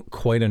I don't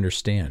quite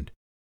understand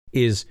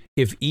is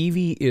if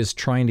Evie is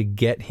trying to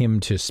get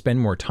him to spend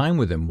more time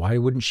with him, why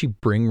wouldn't she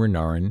bring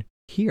Renarin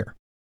here?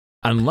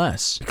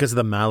 Because of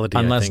the malady.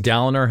 Unless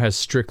Dalinar has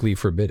strictly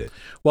forbid it.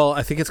 Well,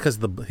 I think it's because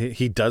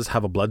he does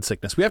have a blood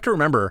sickness. We have to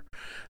remember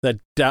that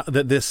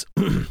this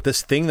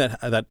thing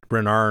that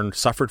Renarin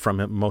suffered from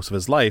him most of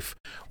his life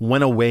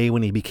went away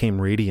when he became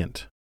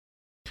radiant.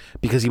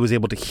 Because he was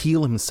able to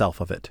heal himself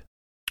of it.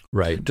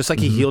 Right. Just like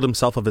he healed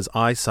himself of his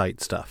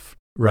eyesight stuff.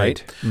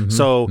 Right.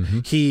 So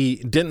he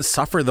didn't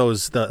suffer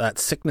that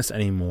sickness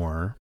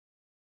anymore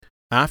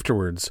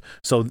afterwards.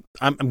 So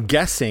I'm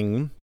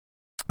guessing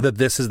that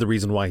this is the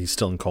reason why he's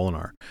still in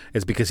Kholinar.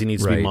 It's because he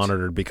needs to be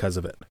monitored because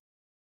of it.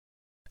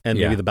 And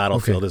maybe the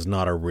battlefield is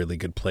not a really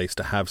good place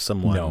to have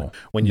someone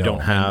when you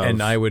don't have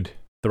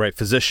the right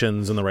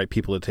physicians and the right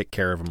people to take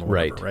care of him or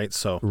whatever, right?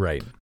 So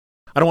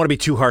I don't want to be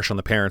too harsh on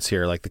the parents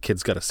here. Like the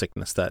kid's got a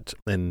sickness that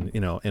in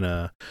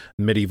a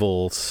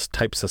medieval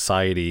type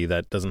society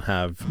that doesn't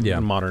have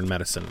modern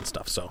medicine and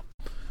stuff. So,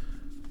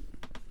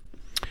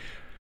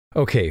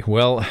 okay,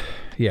 well,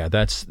 yeah,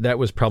 that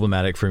was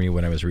problematic for me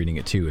when I was reading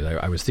it too.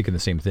 I was thinking the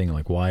same thing.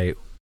 Like,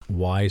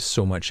 why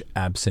so much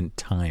absent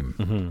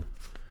time?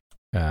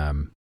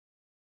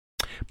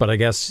 But I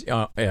guess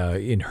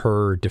in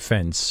her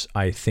defense,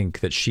 I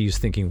think that she's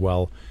thinking,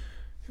 well,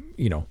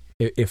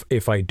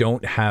 If I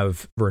don't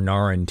have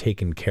Renarin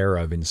taken care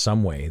of in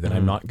some way, then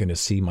I'm not going to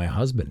see my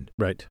husband.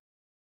 Right.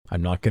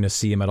 I'm not going to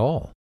see him at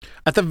all.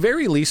 At the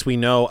very least, we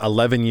know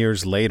 11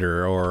 years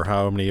later, or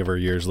how many ever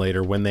years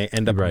later, when they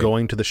end up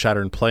going to the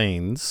Shattered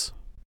Plains,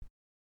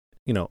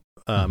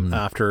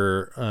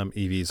 after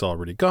Evie's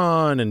already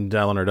gone and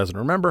Dalinar doesn't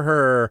remember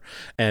her,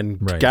 and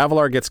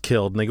Gavilar gets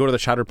killed, and they go to the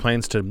Shattered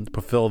Plains to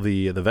fulfill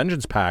the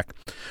Vengeance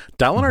Pact.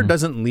 Dalinar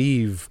doesn't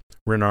leave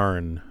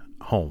Renarin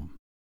home.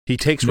 He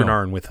takes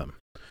Renarin with him.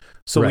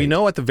 So we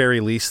know at the very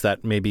least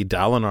that maybe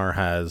Dalinar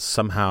has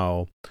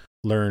somehow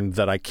learned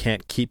that I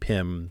can't keep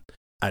him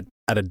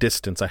at a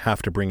distance. I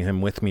have to bring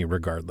him with me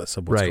regardless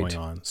of what's going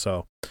on.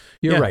 So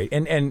you're right.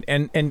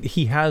 And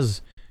he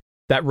has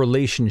that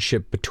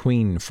relationship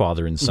between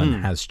father and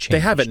son has changed. They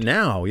have it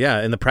now.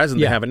 Yeah. In the present,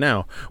 they have it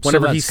now.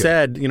 Whenever he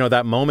said,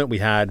 that moment we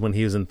had when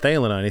he was in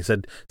Thalanon, he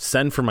said,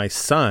 "Send for my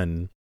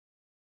son,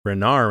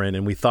 Renarin."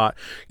 And we thought,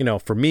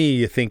 for me,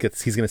 you think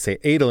he's going to say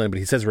Adolin, but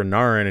he says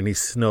Renarin, and he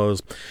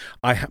knows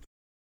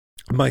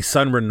my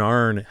son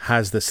Renarin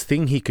has this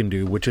thing he can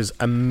do, which is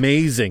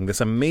amazing.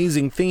 This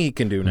amazing thing he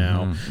can do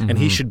now, and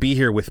he should be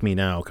here with me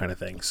now, kind of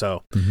thing.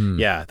 So,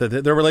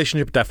 the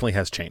relationship definitely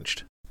has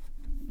changed.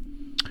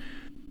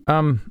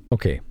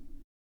 Okay.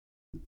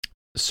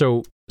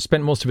 So,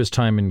 spent most of his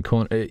time in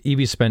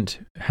Evie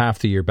spent half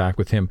the year back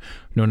with him.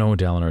 No,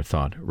 Dalinar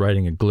thought,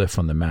 writing a glyph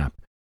on the map.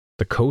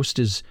 The coast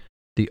is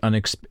the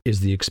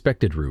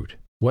expected route.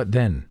 What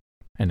then?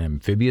 An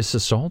amphibious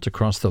assault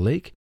across the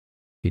lake?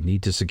 He'd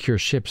need to secure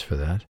ships for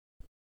that.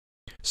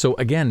 So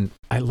again,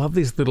 I love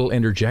these little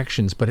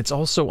interjections, but it's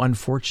also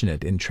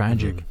unfortunate and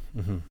tragic.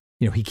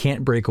 He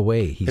can't break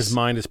away. His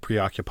mind is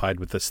preoccupied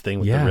with this thing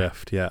with the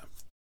rift. Yeah.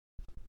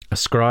 A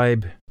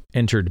scribe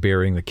entered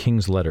bearing the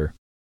king's letter.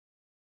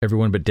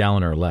 Everyone but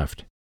Dalinar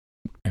left,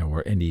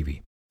 and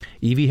Evie.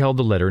 Evie held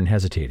the letter and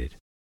hesitated.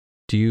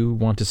 "Do you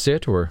want to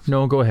sit, or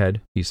no? Go ahead,"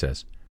 he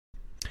says.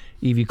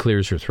 Evie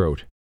clears her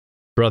throat.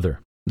 "Brother,"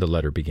 the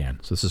letter began.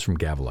 So this is from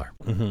Gavilar.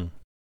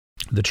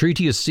 "The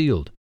treaty is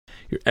sealed.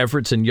 Your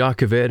efforts in Jah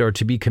Keved are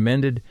to be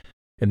commended,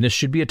 and this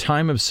should be a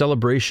time of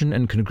celebration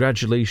and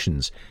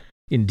congratulations.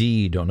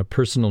 Indeed, on a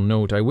personal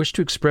note, I wish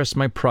to express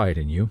my pride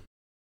in you.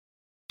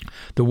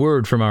 The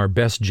word from our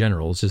best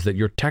generals is that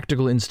your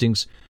tactical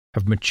instincts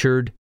have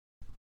matured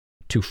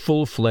to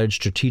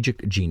full-fledged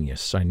strategic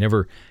genius. I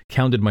never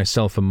counted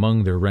myself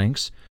among their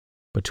ranks,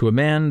 but to a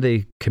man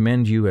they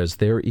commend you as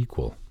their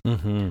equal.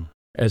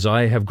 As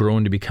I have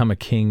grown to become a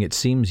king, it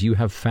seems you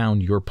have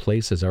found your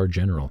place as our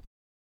general.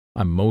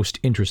 I'm most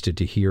interested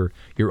to hear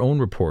your own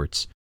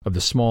reports of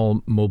the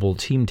small mobile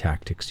team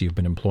tactics you've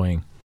been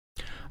employing.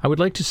 I would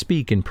like to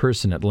speak in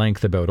person at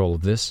length about all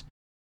of this.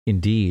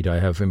 Indeed, I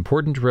have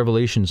important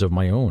revelations of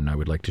my own I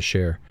would like to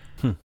share.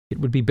 It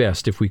would be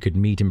best if we could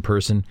meet in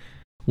person.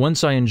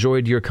 Once I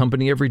enjoyed your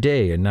company every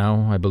day, and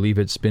now I believe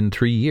it's been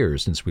 3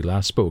 years since we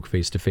last spoke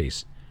face to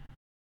face."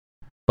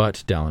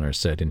 But, Dalinar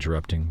said,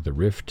 interrupting, "the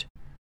rift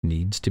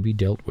needs to be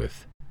dealt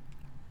with."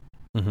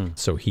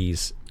 So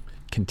he's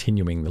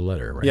continuing the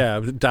letter, right? Yeah,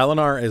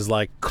 Dalinar is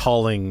like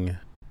calling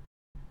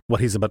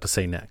what he's about to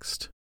say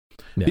next.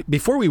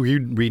 Before we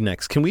read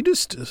next, can we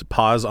just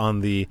pause on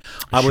the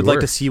I would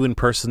like to see you in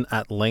person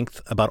at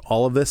length about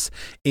all of this.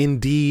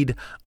 Indeed,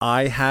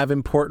 I have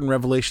important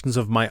revelations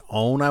of my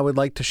own I would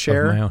like to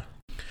share.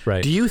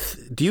 Right. Do you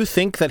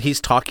think that he's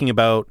talking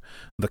about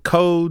the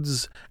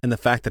codes and the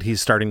fact that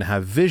he's starting to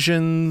have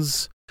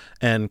visions?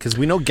 And because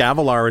we know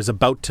Gavilar is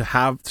about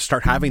to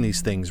start having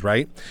these things,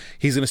 right?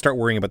 He's going to start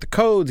worrying about the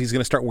codes. He's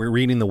going to start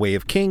reading the Way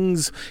of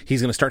Kings.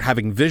 He's going to start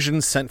having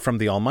visions sent from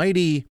the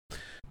Almighty.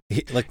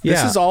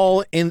 This is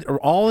all in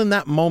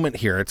that moment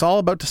here. It's all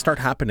about to start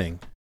happening.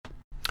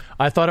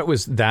 I thought it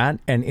was that,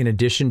 and in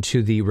addition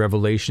to the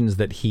revelations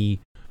that he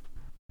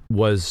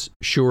was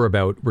sure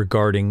about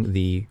regarding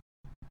the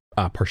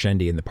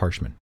Parshendi and the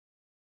Parchment.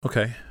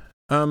 Okay.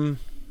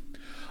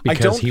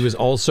 Because he was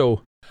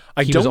also.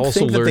 I don't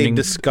think that they've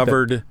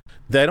discovered.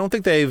 I don't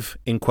think they've,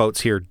 in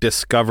quotes here,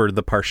 discovered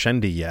the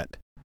Parshendi yet.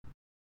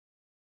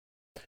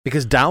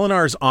 Because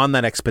Dalinar's on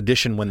that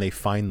expedition when they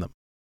find them.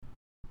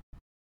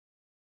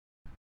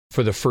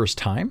 For the first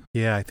time?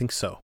 Yeah, I think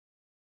so.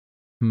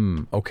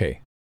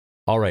 Okay.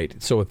 All right.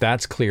 So if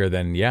that's clear,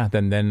 then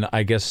then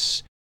I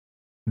guess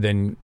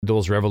then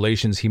those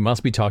revelations he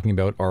must be talking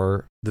about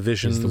are the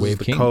visions, the Way of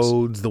Kings.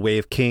 Codes, the Way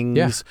of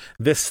Kings.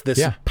 This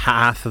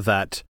path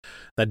that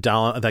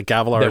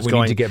Gavilar is we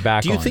going need to get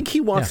back. Do you think he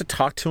wants to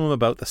talk to him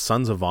about the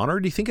Sons of Honor?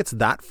 Do you think it's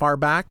that far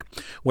back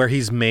where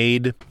he's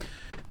made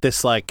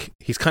this,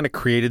 he's kind of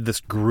created this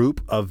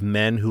group of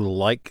men who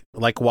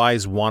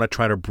likewise want to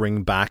try to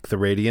bring back the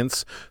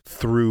Radiance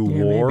through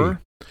war? Maybe.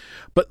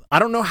 But I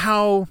don't know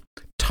how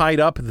tied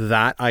up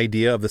that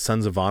idea of the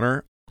Sons of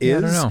Honor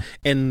is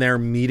in their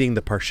meeting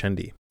the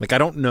Parshendi. I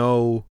don't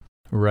know.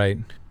 Right.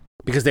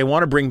 Because they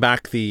want to bring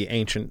back the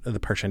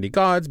Parshendi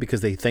gods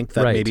because they think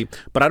that maybe,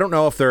 but I don't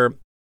know if they're,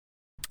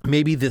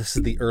 maybe this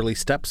is the early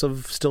steps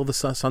of still the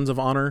Sons of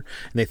Honor,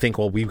 and they think,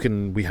 well,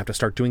 we have to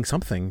start doing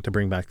something to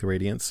bring back the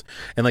Radiance,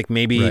 and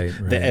maybe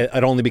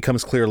it only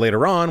becomes clear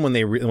later on when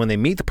they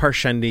meet the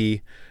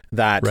Parshendi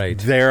that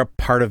they're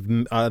part of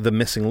the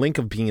missing link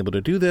of being able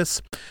to do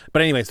this.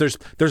 But anyways,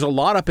 there's a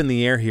lot up in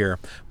the air here,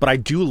 but I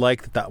do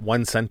like that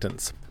one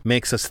sentence.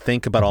 makes us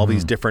think about all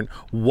these different,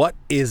 what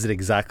is it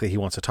exactly he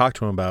wants to talk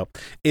to him about?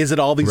 Is it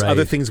all these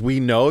other things we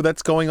know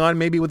that's going on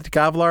maybe with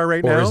Gavilar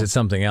right now? Or is it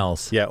something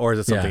else? Yeah, or is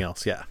it something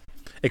else? Yeah.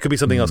 It could be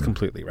something else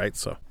completely, right?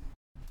 So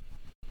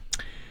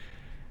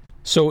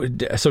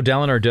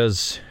Dalinar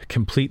does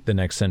complete the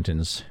next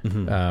sentence,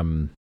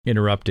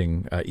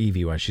 interrupting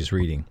Evie while she's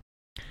reading.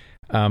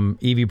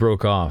 Evie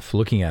broke off,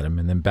 looking at him,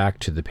 and then back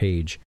to the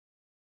page.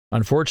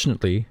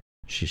 Unfortunately,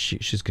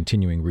 she's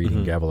continuing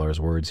reading Gavilar's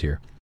words here.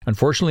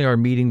 Unfortunately, our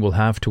meeting will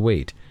have to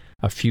wait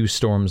a few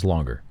storms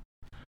longer.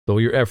 Though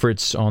your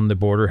efforts on the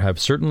border have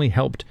certainly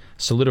helped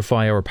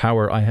solidify our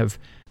power, I have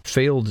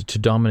failed to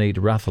dominate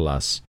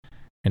Rathalas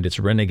and its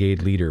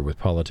renegade leader with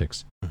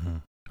politics.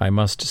 I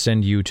must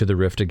send you to the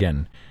Rift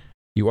again.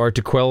 You are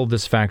to quell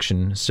this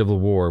faction. Civil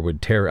war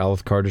would tear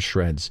Alethkar to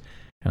shreds,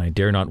 and I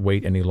dare not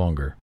wait any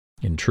longer.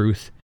 In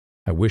truth,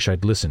 I wish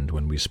I'd listened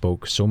when we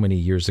spoke so many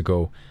years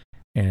ago,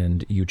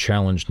 and you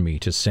challenged me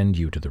to send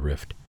you to the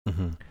Rift.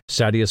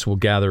 Sadeas will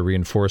gather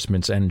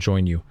reinforcements and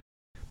join you.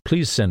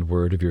 Please send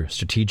word of your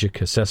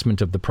strategic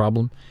assessment of the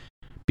problem.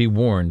 Be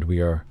warned,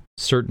 we are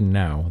certain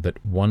now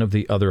that one of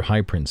the other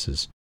High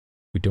Princes,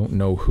 we don't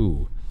know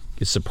who,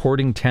 is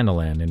supporting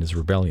Tanalan in his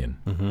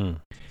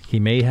rebellion. He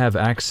may have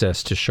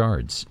access to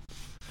shards.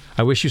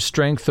 I wish you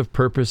strength of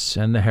purpose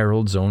and the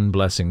Herald's own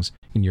blessings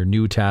in your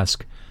new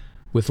task.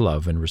 With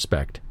love and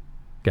respect,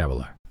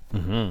 Gavilar.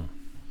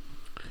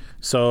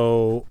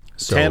 So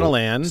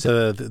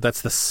Tanalan,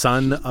 that's the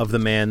son of the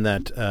man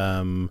that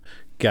that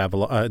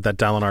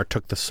Dalinar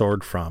took the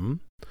sword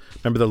from.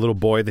 Remember the little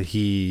boy that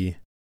he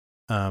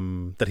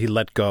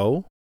let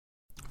go?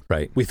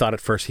 Right. We thought at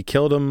first he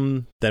killed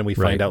him. Then we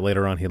find out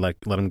later on he let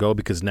him go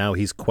because now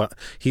he's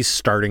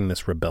starting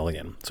this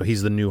rebellion. So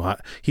he's the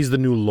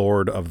new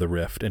Lord of the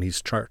Rift, and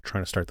he's trying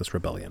to start this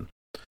rebellion.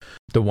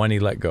 The one he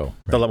let go.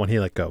 Right? The one he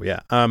let go. Yeah.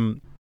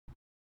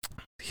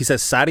 He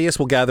says Sadeas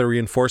will gather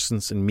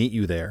reinforcements and meet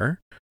you there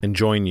and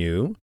join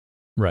you.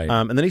 Right.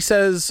 And then he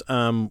says,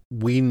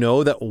 we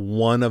know that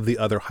one of the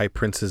other High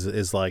Princes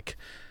is like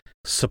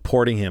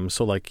supporting him.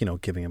 So like,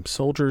 giving him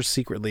soldiers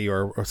secretly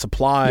or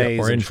supplies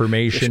or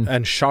information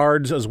and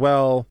shards as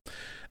well.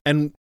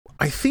 And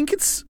I think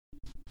it's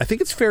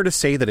fair to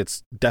say that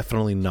it's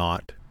definitely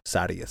not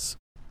Sadeas.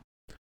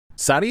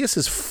 Sadeas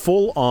is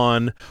full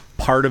on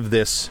part of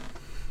this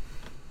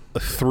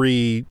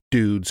 3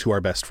 dudes who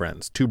are best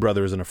friends, 2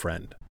 brothers and a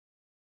friend.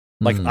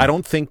 Like, I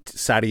don't think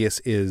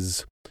Sadeas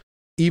is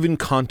even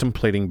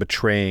contemplating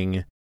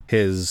betraying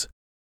his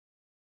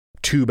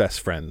 2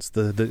 best friends,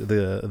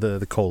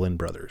 the Colin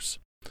brothers.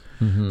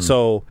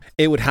 So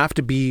it would have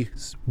to be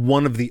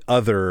one of the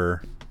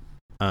other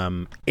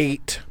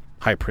 8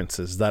 High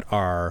Princes that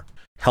are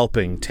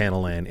helping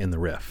Tanalan in the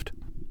Rift.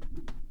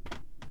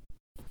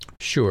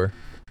 Sure. Do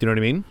you know what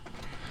I mean?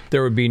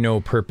 There would be no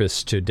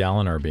purpose to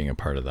Dalinar being a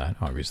part of that,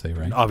 obviously,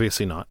 right?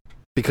 Obviously not.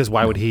 Because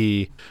why would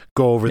he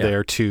go over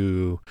there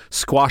to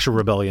squash a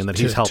rebellion that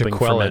he's helping to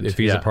quell ferment? it if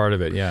he's a part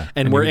of it, yeah.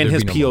 And we're in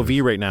his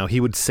POV right now. He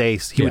would say,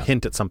 would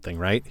hint at something,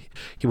 right?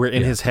 We're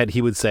in his head.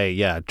 He would say,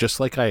 yeah, just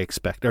like I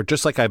expect, or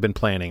just like I've been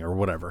planning, or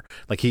whatever.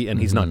 Like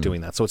he's not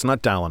doing that. So it's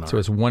not Dalinar. So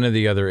it's one of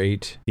the other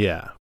 8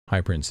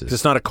 High Princes.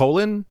 It's not a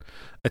Colin.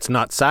 It's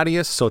not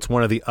Sadeas. So it's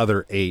one of the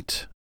other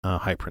 8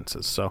 High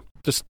Princes. So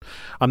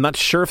I'm not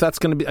sure if that's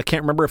going to be, I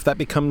can't remember if that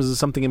becomes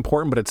something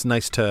important, but it's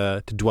nice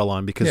to dwell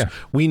on because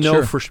we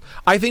know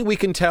I think we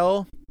can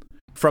tell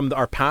from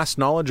our past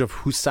knowledge of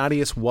who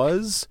Sadeas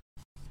was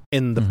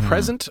in the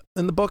present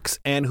in the books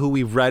and who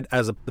we've read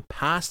as the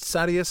past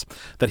Sadeas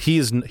that he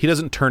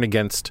doesn't turn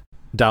against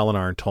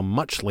Dalinar until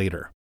much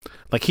later.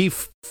 Like he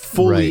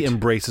fully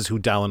embraces who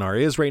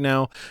Dalinar is right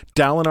now.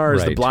 Dalinar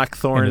is the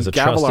Blackthorn,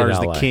 Gavilar is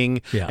the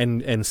king,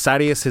 and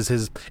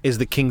Sadeas is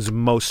the king's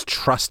most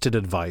trusted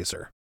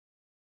advisor.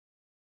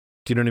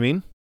 Do you know what I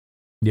mean?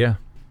 Yeah.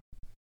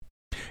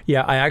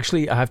 Yeah, I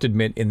have to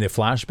admit, in the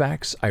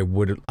flashbacks, I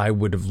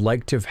would have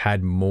liked to have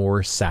had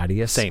more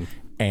Sadeas. Same.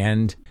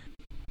 And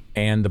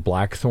the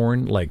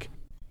Blackthorn, like,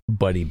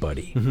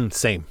 buddy.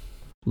 Same.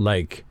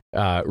 Like,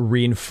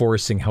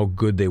 reinforcing how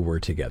good they were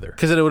together.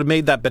 Because it would have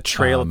made that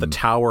betrayal at the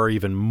tower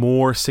even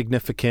more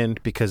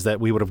significant because that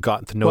we would have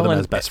gotten to know them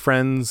as best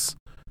friends,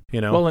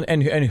 Well,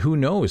 and who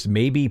knows?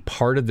 Maybe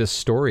part of this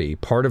story,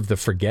 part of the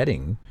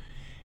forgetting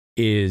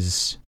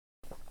is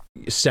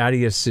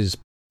Sadeas's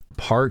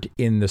part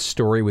in the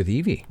story with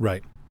Evie.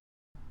 Right.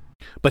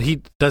 But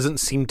he doesn't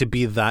seem to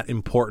be that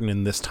important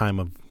in this time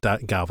of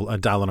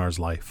Dalinar's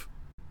life.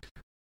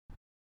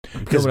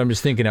 Because I'm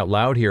just thinking out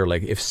loud here,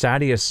 like if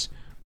Sadeas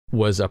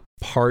was a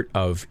part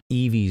of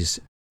Evie's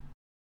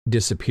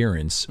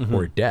disappearance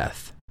or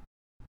death,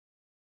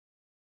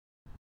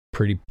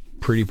 pretty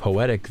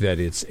poetic that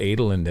it's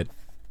Adolin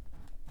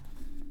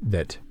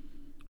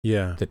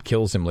that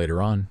kills him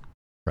later on,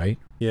 right?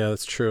 Yeah,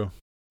 that's true.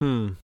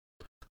 I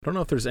don't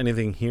know if there's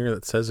anything here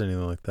that says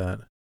anything like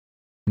that.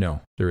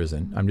 No, there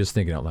isn't. I'm just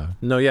thinking out loud.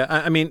 No, yeah.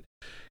 I mean,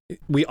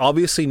 we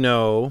obviously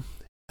know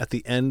at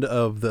the end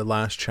of the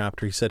last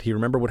chapter, he said he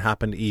remembered what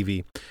happened to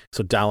Evie.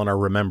 So Dalinar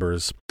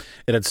remembers.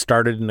 It had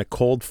started in a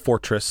cold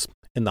fortress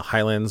in the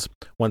Highlands,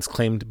 once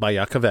claimed by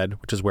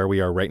Yaakoved, which is where we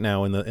are right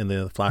now in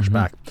the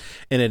flashback,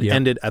 and it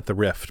ended at the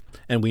Rift.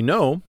 And we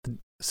know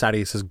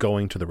Sadeas is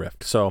going to the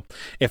Rift. So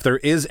if there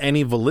is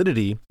any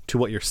validity to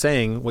what you're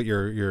saying, what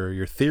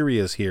your theory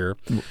is here,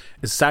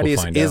 is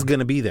Sadeas is going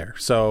to be there.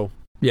 So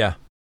yeah.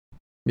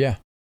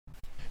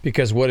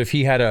 Because what if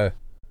he had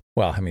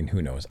well, I mean,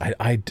 who knows?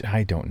 I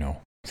don't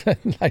know.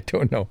 I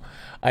don't know.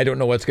 I don't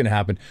know what's going to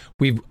happen.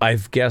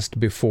 I've guessed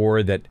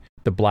before that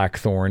the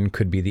Blackthorn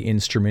could be the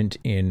instrument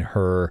in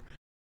her.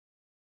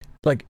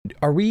 Like,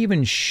 are we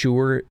even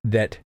sure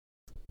that?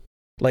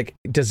 Like,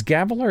 does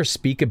Gavilar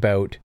speak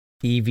about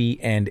Evie,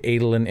 and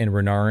Adolin and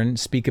Renarin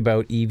speak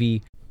about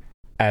Evie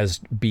as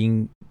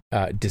being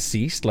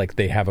deceased? Like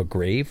they have a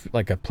grave,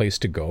 like a place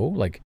to go.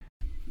 Like,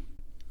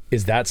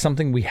 is that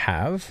something we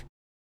have?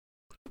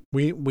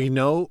 We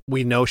know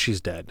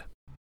she's dead.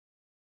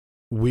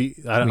 I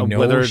don't know know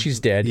whether she's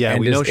dead. Yeah,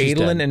 and we know does she's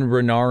Adolin dead. and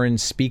Renarin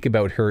speak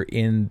about her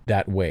in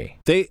that way?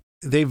 They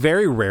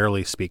very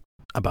rarely speak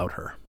about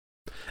her,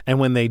 and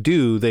when they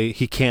do,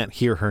 he can't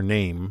hear her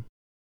name,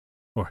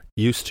 or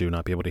used to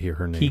not be able to hear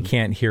her name. He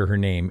can't hear her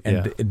name,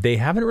 and they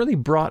haven't really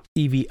brought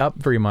Evie up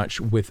very much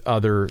with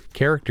other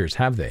characters,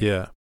 have they?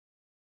 Yeah.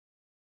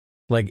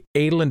 Like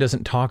Adolin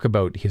doesn't talk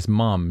about his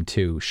mom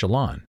to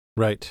Shallan.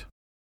 Right.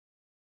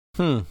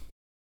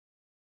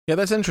 Yeah,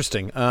 that's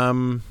interesting.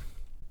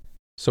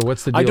 So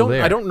what's the deal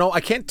there? I don't know. I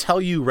can't tell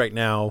you right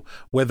now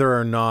whether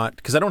or not,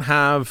 because I don't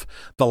have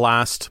the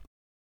last,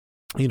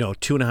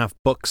 2.5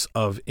 books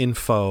of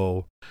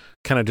info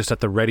kind of just at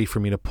the ready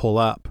for me to pull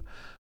up.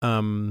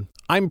 I'm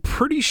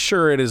pretty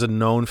sure it is a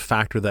known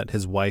factor that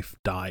his wife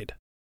died.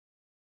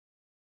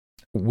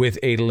 With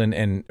Adolin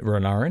and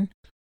Renarin?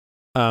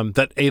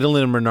 That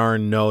Adolin and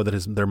Renarin know that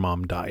their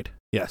mom died.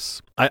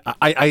 Yes,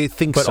 I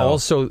think so. But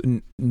also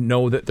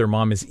know that their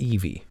mom is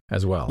Evie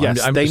as well.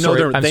 Yes, I'm they know sorry,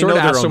 their. I'm They sorry know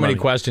to their ask own so many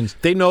mommy. questions.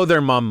 They know their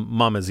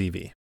mom is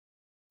Evie.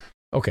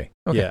 Okay.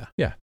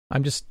 Yeah.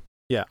 I'm just.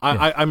 Yeah,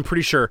 I'm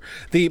pretty sure.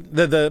 The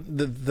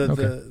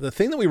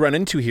thing that we run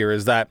into here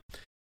is that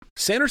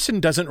Sanderson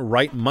doesn't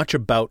write much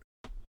about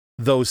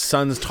those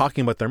sons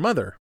talking about their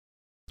mother.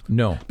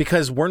 No.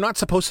 Because we're not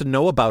supposed to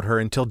know about her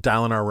until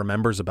Dalinar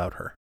remembers about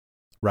her.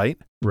 Right?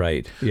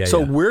 Right. Yeah. So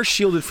we're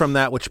shielded from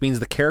that, which means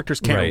the characters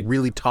can't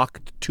really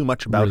talk too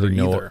much about her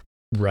either.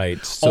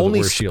 Right. So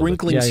only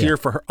sprinklings here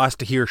for us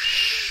to hear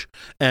shh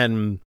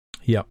and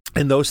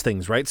those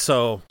things, right?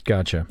 So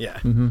gotcha. Yeah.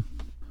 Mm-hmm.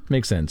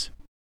 Makes sense.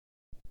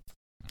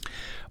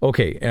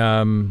 Okay.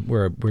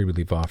 Where did we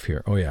leave off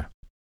here? Oh yeah.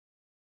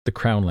 The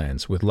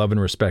Crownlands. With love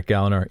and respect,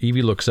 Dalinar.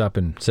 Evie looks up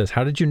and says,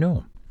 "How did you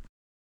know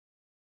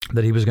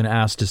that he was going to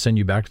ask to send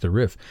you back to the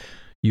Rift?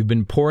 You've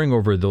been poring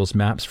over those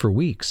maps for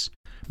weeks.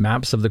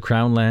 Maps of the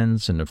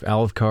Crownlands and of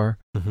Alethkar.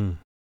 Mm-hmm.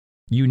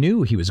 You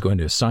knew he was going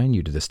to assign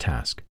you to this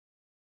task.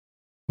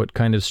 What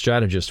kind of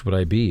strategist would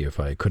I be if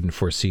I couldn't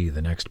foresee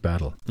the next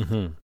battle?"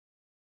 Mm-hmm.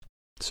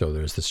 So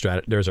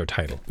there's our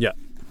title. Yeah.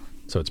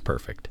 So it's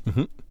perfect.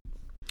 Mm-hmm.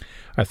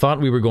 "I thought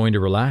we were going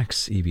to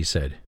relax," Evie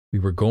said. "We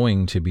were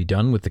going to be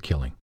done with the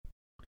killing.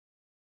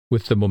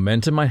 With the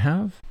momentum I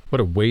have,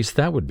 what a waste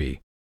that would be.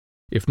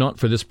 If not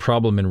for this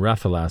problem in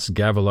Rathalas,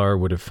 Gavilar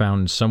would have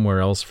found somewhere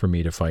else for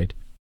me to fight.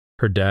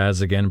 Her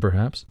Daz again,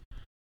 perhaps.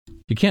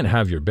 You can't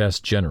have your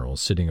best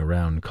generals sitting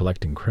around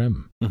collecting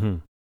creme. Mm-hmm.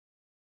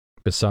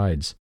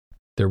 Besides,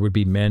 there would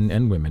be men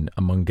and women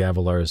among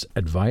Gavilar's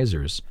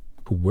advisors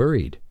who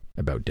worried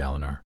about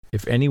Dalinar.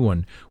 If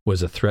anyone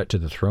was a threat to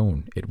the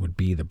throne, it would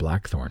be the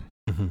Blackthorn.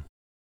 Mm-hmm.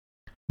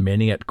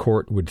 Many at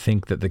court would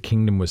think that the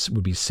kingdom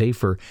would be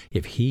safer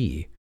if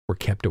he were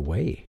kept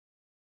away."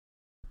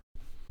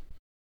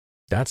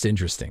 That's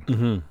interesting.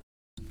 Mm-hmm.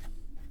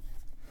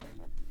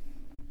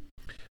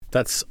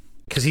 That's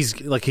because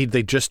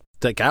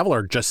that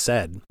Gavilar just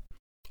said,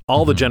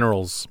 all the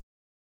generals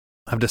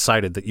have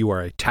decided that you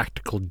are a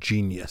tactical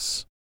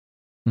genius.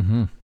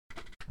 Mm-hmm.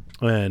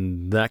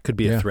 And that could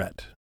be a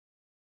threat.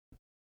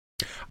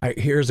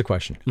 Here's a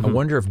question. Mm-hmm. I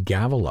wonder if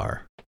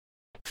Gavilar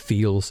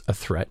feels a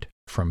threat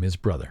from his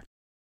brother.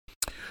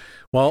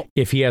 Well,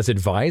 if he has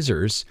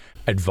advisors,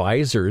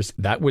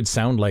 that would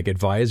sound like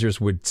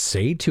advisors would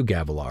say to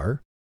Gavilar,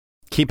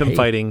 keep him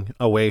fighting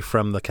away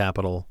from the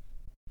capital.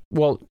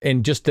 Well,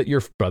 and just that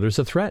your brother's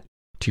a threat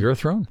to your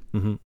throne.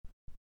 Mm-hmm.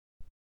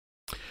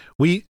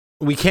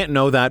 We can't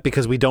know that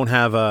because we don't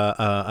have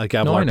a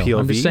Gavilar POV.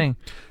 I'm just saying.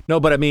 No,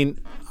 but I mean,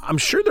 I'm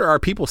sure there are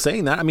people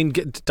saying that. I mean,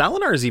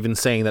 Dalinar is even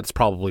saying that's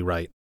probably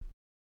right.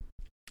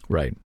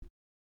 Right.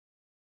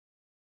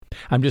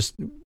 I'm just,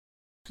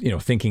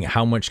 thinking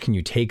how much can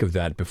you take of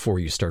that before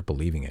you start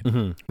believing it?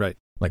 Mm-hmm. Right.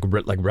 Like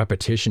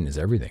repetition is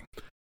everything.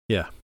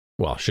 Yeah.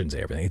 Well, I shouldn't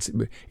say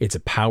everything. It's a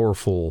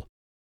powerful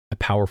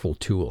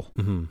tool.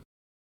 Mm-hmm.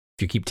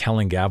 If you keep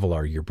telling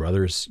Gavilar your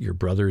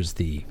brother's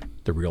the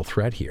real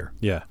threat here.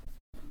 Yeah.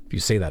 If you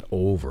say that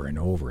over and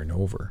over and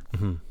over.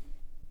 Mm-hmm.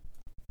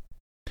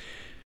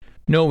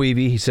 "No,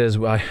 Evie," he says,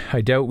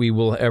 I doubt we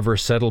will ever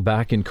settle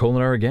back in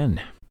Kholinar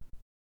again."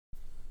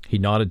 He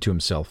nodded to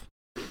himself.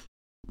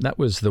 "That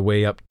was the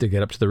way up to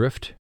get up to the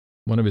Rift.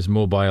 One of his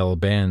mobile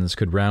bands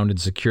could round and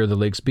secure the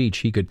lake's beach.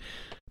 He could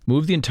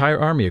move the entire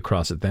army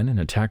across it then and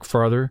attack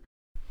far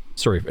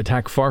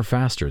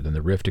faster than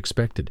the Rift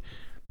expected.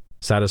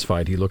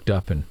 Satisfied, he looked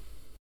up and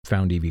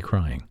found Evie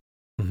crying.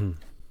 Mm-hmm.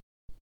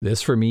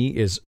 This for me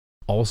is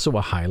also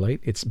a highlight.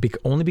 It's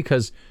only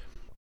because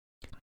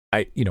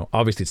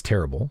obviously it's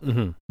terrible,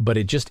 mm-hmm. but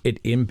it just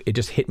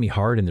hit me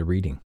hard in the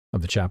reading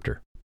of the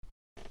chapter.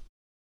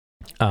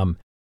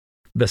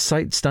 The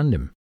sight stunned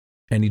him,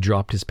 and he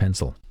dropped his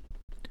pencil.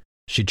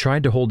 She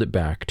tried to hold it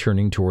back,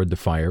 turning toward the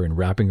fire and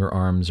wrapping her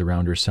arms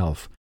around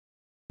herself.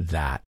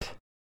 That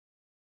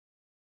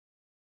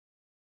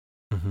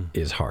mm-hmm.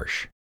 is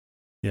harsh.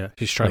 Yeah,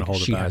 she's trying to hold it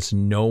back. She has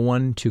no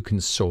one to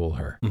console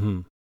her.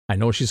 Mm-hmm. I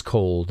know she's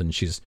cold,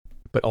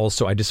 but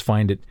also I just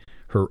find it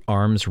her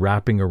arms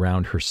wrapping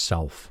around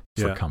herself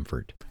for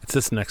comfort. It's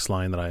this next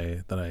line that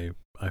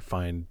I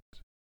find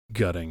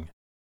gutting.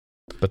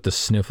 But the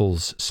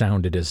sniffles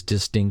sounded as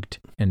distinct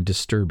and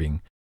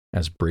disturbing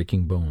as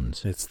breaking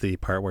bones. It's the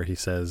part where he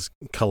says,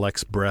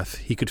 collects breath.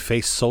 He could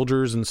face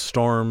soldiers and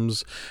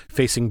storms,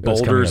 facing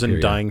boulders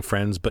and dying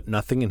friends, but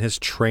nothing in his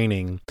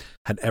training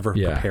had ever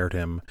prepared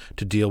him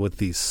to deal with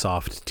these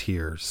soft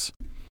tears.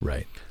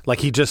 Right. Like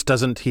he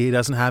doesn't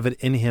have it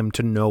in him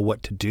to know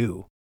what to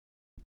do.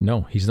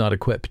 No, he's not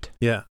equipped.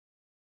 Yeah.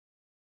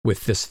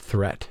 With this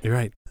threat. You're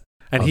right.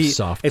 And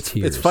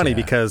it's funny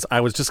because I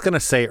was just going to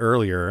say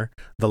earlier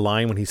the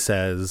line when he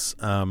says,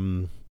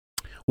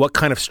 what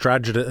kind of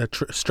strategist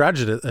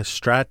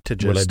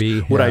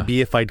would I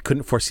be if I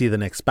couldn't foresee the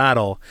next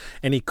battle?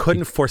 And he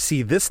couldn't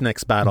foresee this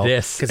next battle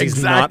because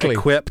he's not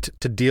equipped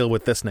to deal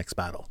with this next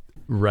battle.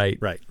 Right.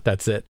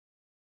 That's it.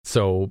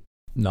 So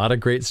not a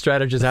great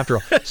strategist after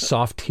all.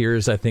 Soft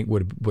Tears, I think,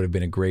 would have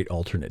been a great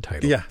alternate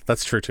title. Yeah,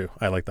 that's true too.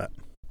 I like that.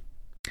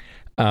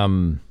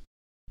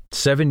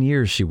 7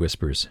 years, she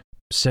whispers.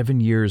 7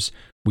 years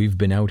we've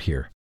been out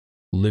here,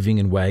 living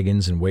in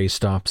wagons and way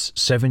stops.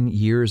 7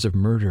 years of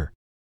murder,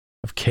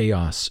 of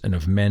chaos, and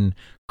of men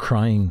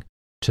crying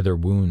to their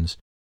wounds.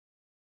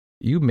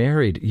 You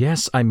married.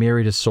 Yes, I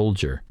married a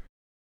soldier.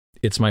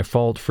 It's my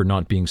fault for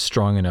not being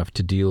strong enough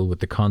to deal with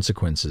the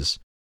consequences.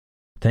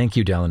 Thank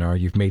you, Dalinar.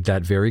 You've made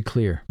that very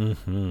clear.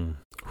 Mm-hmm.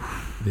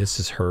 This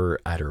is her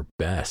at her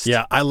best.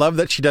 Yeah, I love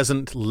that she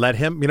doesn't let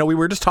him. We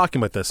were just talking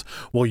about this.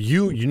 Well,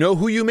 you know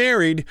who you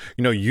married.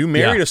 You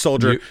married a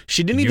soldier.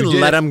 She didn't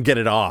even let him get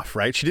it off,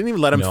 right? She didn't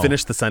even let him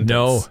finish the sentence.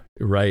 No,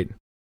 right.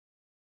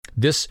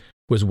 This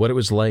was what it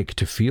was like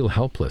to feel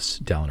helpless,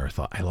 Dalinar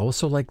thought. I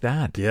also like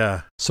that.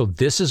 Yeah. So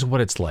this is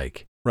what it's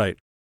like. Right.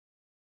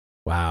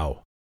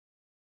 Wow.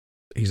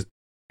 He's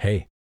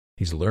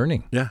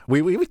learning. Yeah.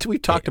 We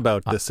talked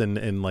about this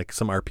in like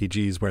some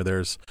RPGs where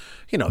there's,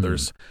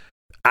 there's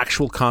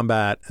actual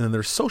combat and then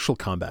there's social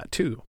combat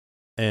too.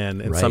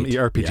 And in some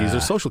RPGs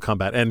there's social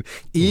combat. And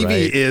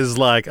Evie is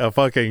like a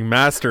fucking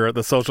master at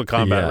the social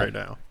combat right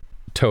now.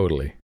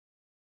 Totally.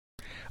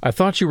 I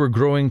thought you were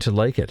growing to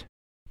like it.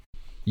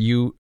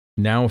 You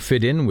now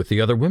fit in with the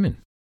other women.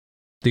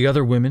 The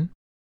other women?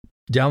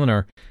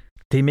 Dalinar,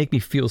 they make me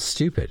feel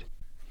stupid.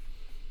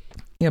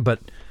 Yeah, but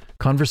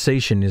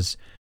conversation is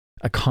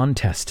a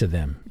contest to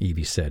them,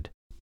 Evie said.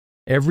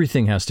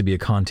 Everything has to be a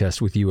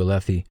contest with you,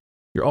 Alethi.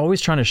 You're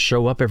always trying to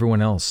show up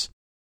everyone else.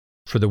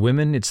 For the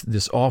women, it's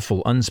this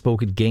awful,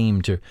 unspoken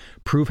game to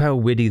prove how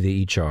witty they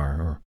each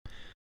are.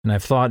 And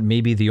I've thought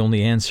maybe the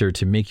only answer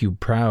to make you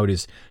proud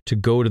is to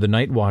go to the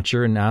Night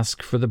Watcher and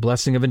ask for the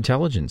blessing of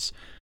intelligence.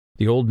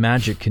 The old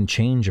magic can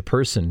change a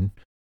person,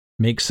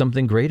 make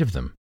something great of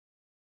them.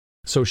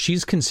 So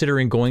she's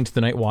considering going to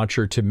the Night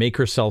Watcher to make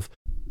herself,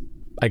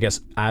 I guess,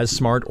 as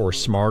smart or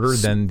smarter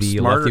than the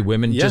Alethi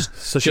women, just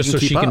so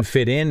she can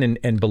fit in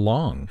and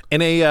belong.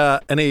 In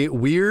a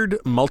weird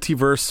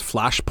multiverse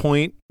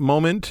flashpoint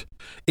moment,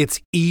 it's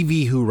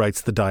Evie who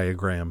writes the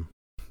diagram.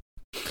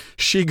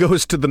 She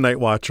goes to the Night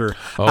Watcher,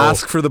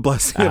 asks for the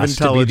blessing of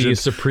intelligence. To be the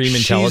supreme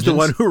intelligence. She's the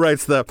one who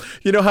writes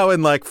how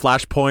in like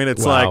Flashpoint,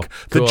 it's like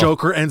the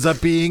Joker ends up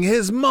being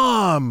his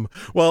mom.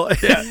 Well,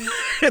 this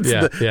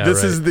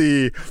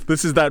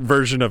is that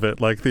version of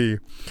it. Like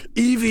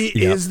Evie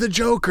is the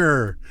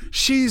Joker.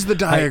 She's the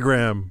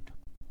diagram.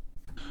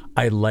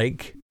 I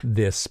like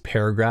this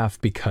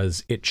paragraph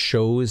because it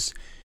shows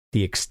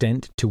the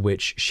extent to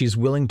which she's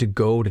willing to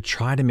go to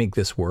try to make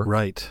this work.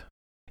 Right.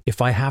 If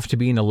I have to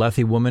be an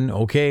Alethi woman,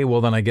 okay,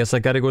 well then I guess I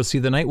got to go see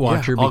the Night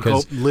Watcher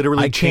because I'll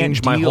literally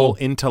change my whole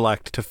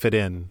intellect to fit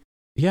in.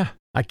 Yeah,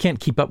 I can't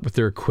keep up with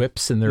their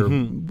quips and their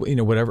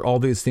whatever, all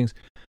these things.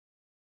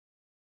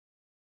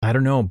 I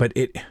don't know, but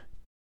it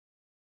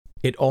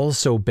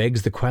also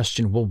begs the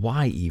question, well,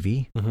 why,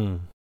 Evie?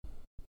 Mm-hmm.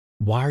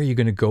 Why are you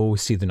going to go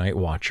see the Night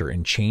Watcher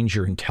and change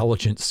your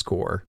intelligence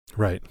score?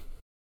 Right.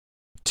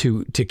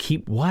 To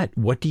keep what?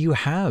 What do you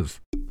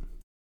have?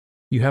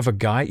 You have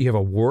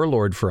a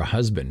warlord for a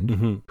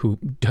husband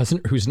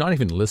who's not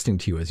even listening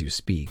to you as you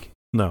speak.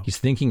 No. He's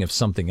thinking of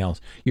something else.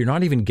 You're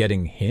not even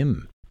getting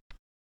him.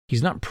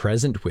 He's not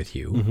present with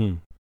you.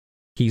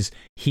 Mm-hmm.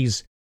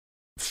 He's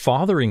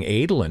fathering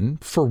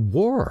Adolin for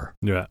war.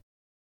 Yeah.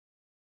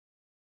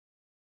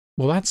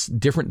 Well, that's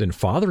different than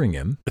fathering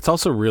him. It's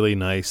also really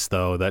nice,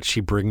 though, that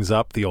she brings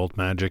up the old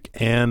magic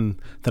and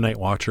the Night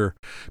Watcher,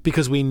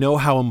 because we know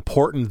how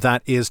important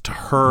that is to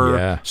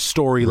her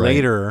story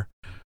later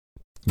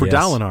for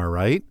Dalinar,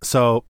 right?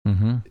 So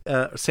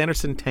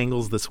Sanderson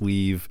tangles this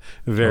weave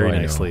very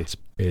nicely.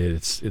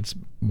 It's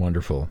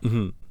wonderful.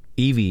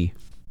 Evie,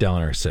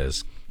 Dalinar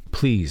says,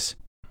 please,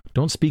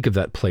 don't speak of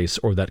that place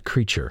or that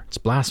creature. It's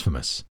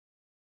blasphemous.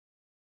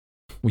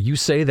 Well, you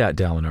say that,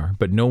 Dalinar,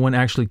 but no one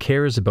actually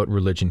cares about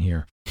religion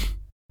here.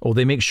 Oh,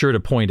 they make sure to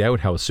point out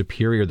how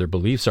superior their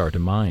beliefs are to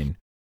mine.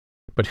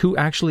 But who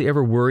actually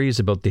ever worries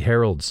about the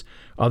heralds,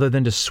 other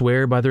than to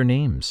swear by their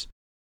names?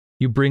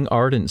 You bring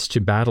ardents to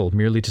battle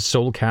merely to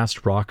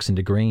soul-cast rocks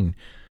into grain.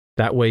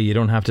 That way you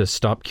don't have to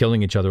stop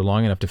killing each other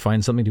long enough to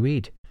find something to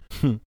eat.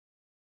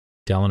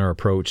 Dalinar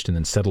approached and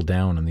then settled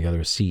down on the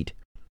other seat,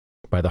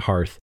 by the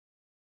hearth.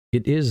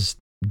 It is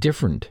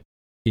different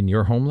in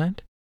your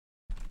homeland?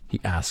 He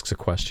asks a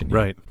question.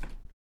 Right.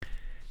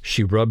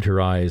 She rubbed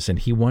her eyes, and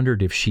he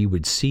wondered if she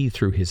would see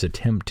through his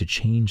attempt to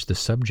change the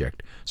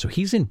subject. So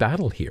he's in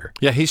battle here.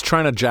 Yeah, he's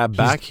trying to jab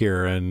back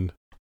here and...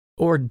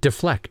 Or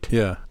deflect.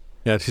 Yeah.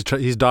 Yeah,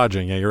 he's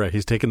dodging. Yeah, you're right.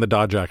 He's taking the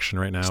dodge action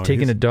right now. He's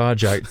taking a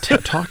dodge act.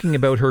 Talking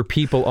about her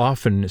people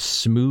often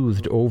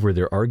smoothed over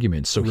their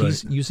arguments. So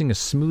he's using a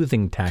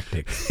smoothing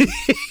tactic.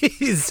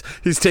 He's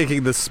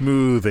taking the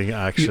smoothing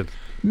action.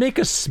 Make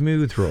a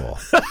smooth roll.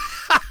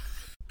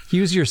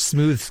 Use your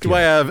smooth skill. Do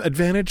I have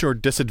advantage or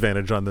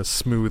disadvantage on this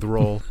smooth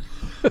roll?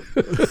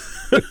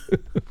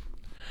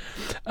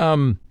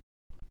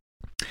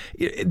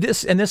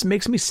 This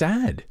makes me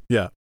sad.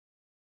 Yeah.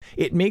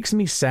 It makes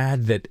me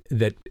sad that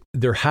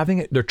they're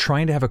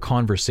trying to have a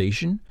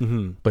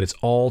conversation, but it's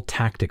all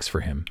tactics for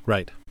him.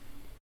 Right.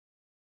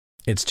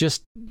 It's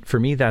just, for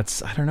me,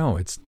 that's, I don't know,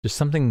 it's just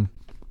something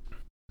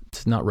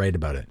that's not right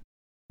about it.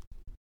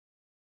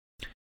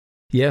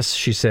 Yes,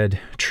 she said,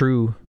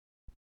 true.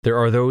 There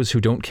are those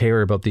who don't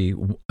care about the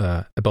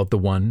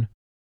One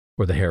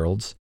or the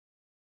heralds.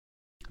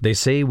 They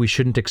say we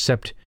shouldn't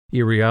accept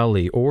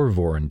Iriali or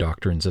Vorin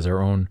doctrines as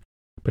our own,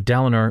 but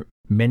Dalinar,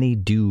 many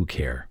do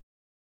care.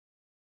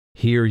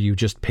 Here you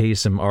just pay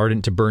some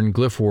ardent to burn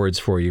glyph wards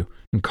for you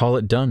and call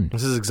it done.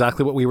 This is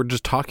exactly what we were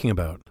just talking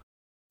about.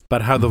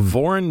 But how the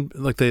Vorin,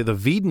 like the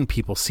Veden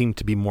people seem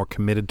to be more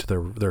committed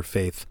to their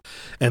faith,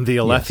 and the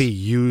Alethi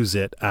use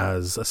it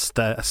as a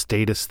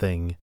status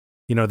thing.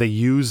 You know, they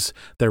use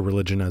their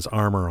religion as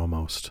armor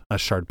almost, as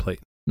shard plate.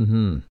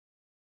 Mm-hmm.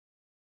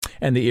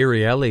 And the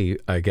Iriali,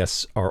 I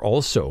guess, are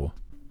also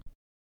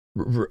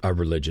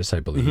religious,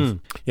 I believe. Mm-hmm.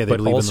 Yeah, they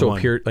believe also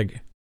in the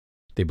One.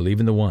 They believe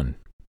in the One.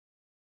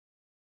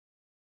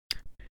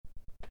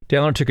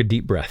 Dalinar took a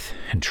deep breath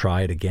and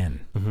tried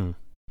again. Mm-hmm.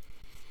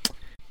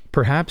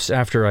 Perhaps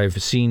after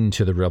I've seen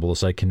to the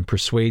rebels, I can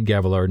persuade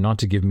Gavilar not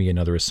to give me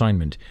another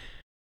assignment.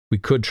 We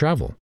could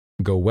travel,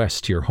 go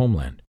west to your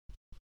homeland.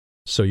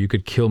 So you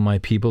could kill my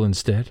people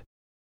instead?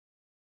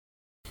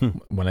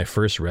 When I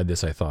first read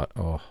this, I thought,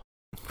 oh.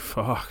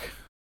 Fuck.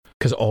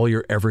 Because all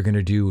you're ever going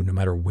to do, no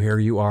matter where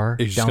you are,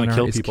 you're just going to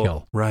kill people.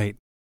 Kill. Right.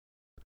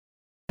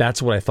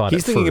 That's what I thought.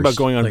 He's thinking about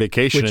going on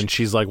vacation, and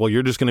she's like, well,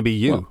 you're just going to be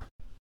you. Well,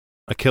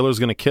 a killer's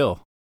going to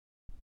kill.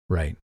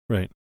 Right.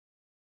 Right.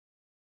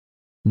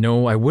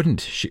 No, I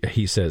wouldn't,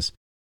 he says.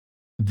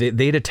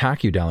 They'd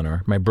attack you,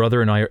 Dalinar. My brother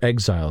and I are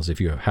exiles,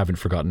 if you haven't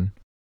forgotten.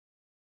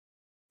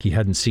 He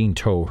hadn't seen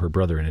Toh, her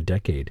brother, in a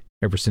decade,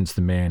 ever since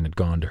the man had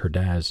gone to her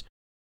Daz.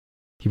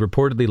 He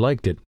reportedly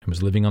liked it and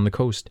was living on the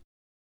coast,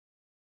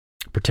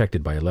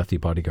 protected by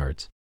Alethi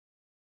bodyguards.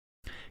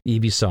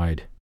 Evie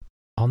sighed.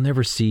 I'll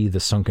never see the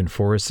sunken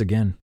forests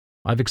again.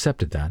 I've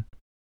accepted that.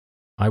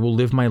 I will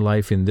live my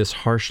life in this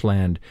harsh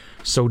land,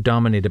 so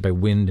dominated by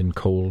wind and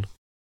cold.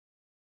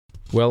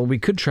 Well, we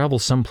could travel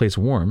someplace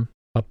warm,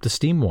 up the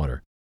steam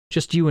water.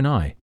 Just you and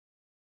I.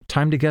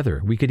 Time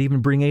together. We could even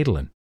bring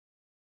Adolin.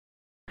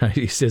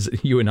 He says,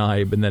 you and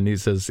I, but then he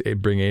says,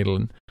 bring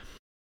Adolin.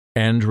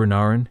 And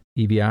Renarin,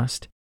 Evie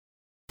asked.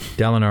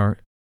 Dalinar,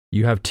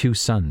 you have 2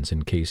 sons,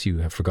 in case you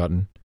have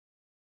forgotten.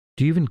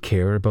 Do you even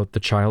care about the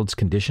child's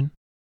condition?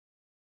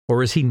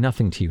 Or is he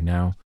nothing to you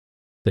now,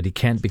 that he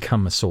can't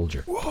become a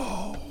soldier?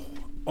 Whoa.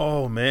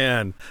 Oh,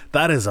 man.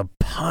 That is a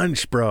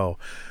punch, bro.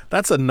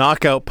 That's a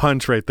knockout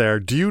punch right there.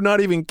 Do you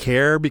not even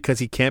care because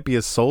he can't be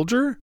a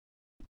soldier?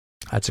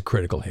 That's a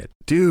critical hit.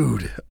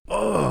 Dude.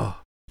 Oh,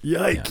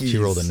 yikes. Yeah, she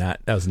rolled a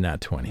nat. That was a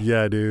nat 20.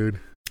 Yeah, dude.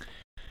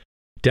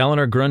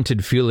 Dalinar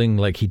grunted, feeling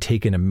like he'd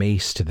taken a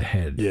mace to the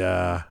head.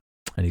 Yeah.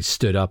 And he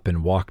stood up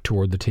and walked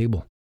toward the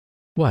table.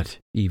 What?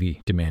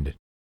 Evie demanded.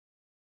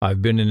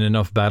 I've been in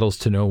enough battles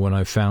to know when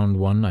I've found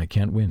one I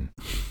can't win.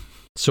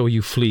 So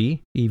you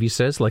flee, Evie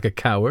says, like a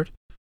coward?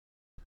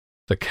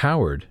 The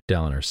coward,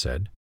 Dalinar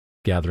said,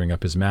 gathering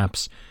up his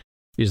maps,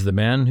 is the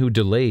man who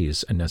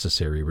delays a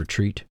necessary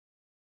retreat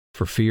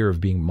for fear of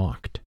being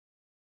mocked.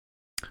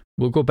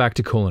 We'll go back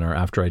to Kholinar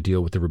after I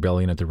deal with the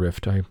rebellion at the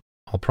Rift.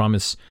 I'll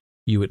promise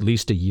you at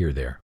least a year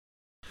there.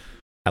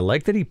 I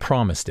like that he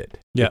promised it,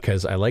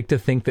 because I like to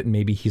think that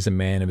maybe he's a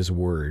man of his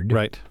word.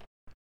 Right.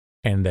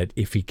 And that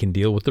if he can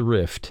deal with the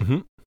Rift,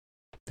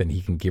 then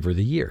he can give her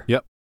the year.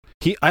 Yep.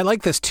 I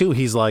like this too.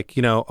 He's like,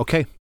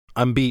 okay,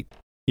 I'm beat.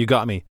 You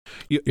got me.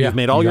 You've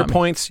made all your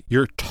points.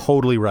 You're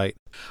totally right.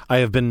 I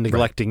have been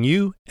neglecting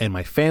you and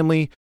my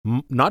family,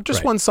 not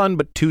just one son,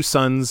 but 2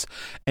 sons.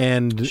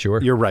 And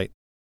you're right.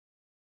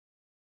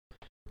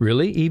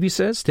 Really? Evie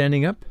says,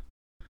 standing up.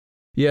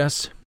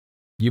 Yes,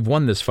 you've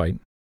won this fight.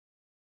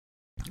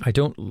 I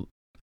don't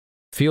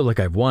feel like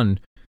I've won.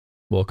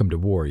 Welcome to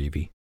war,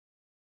 Evie.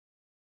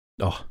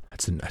 Oh,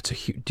 that's a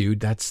huge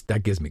dude.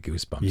 That gives me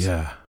goosebumps.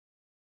 Yeah.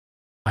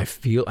 I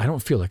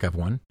don't feel like I've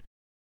won.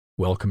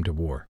 Welcome to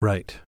war.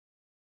 Right.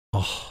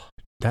 Oh,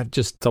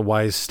 it's a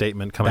wise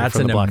statement coming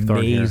from the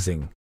Blackthorn here.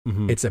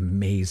 Mm-hmm. It's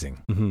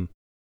amazing. Mm-hmm.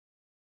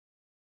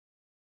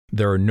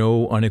 There are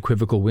no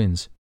unequivocal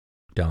wins,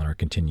 Dalinar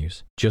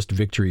continues. Just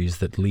victories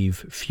that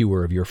leave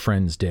fewer of your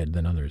friends dead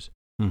than others.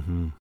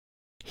 Mm-hmm.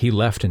 He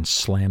left and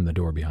slammed the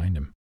door behind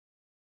him.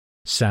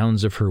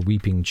 Sounds of her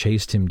weeping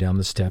chased him down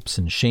the steps,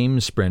 and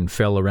shame-spren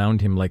fell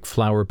around him like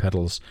flower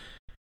petals.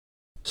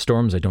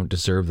 Storms, I don't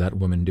deserve that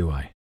woman, do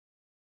I?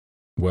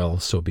 Well,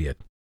 so be it.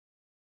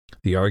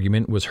 The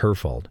argument was her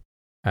fault,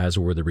 as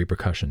were the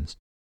repercussions.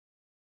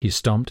 He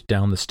stomped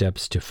down the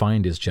steps to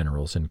find his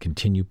generals and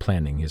continue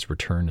planning his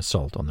return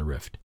assault on the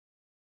rift.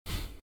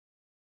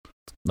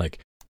 Like,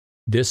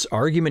 this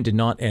argument did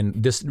not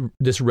end,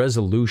 this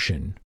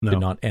resolution did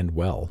not end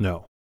well.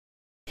 No.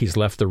 He's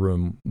left the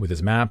room with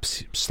his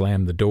maps,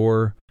 slammed the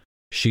door.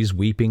 She's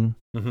weeping.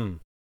 Mm-hmm.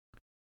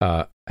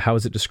 How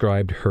is it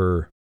described?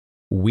 Her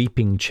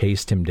weeping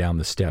chased him down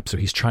the steps. So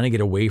he's trying to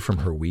get away from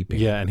her weeping.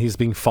 Yeah, and he's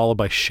being followed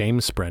by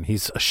shame-spren.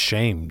 He's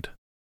ashamed.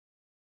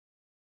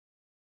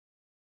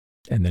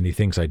 And then he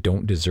thinks, I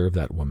don't deserve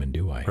that woman,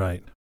 do I?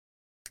 Right.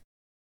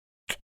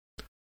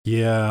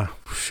 Yeah.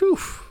 Whew.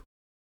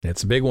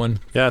 It's a big one.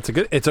 Yeah,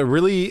 it's a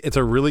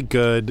really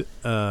good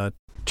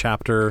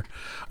chapter.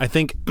 I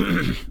think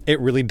it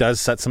really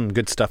does set some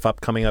good stuff up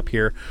coming up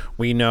here.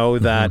 We know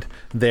that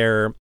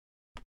the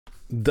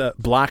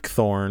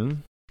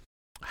Blackthorn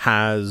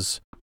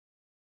has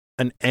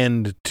an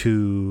end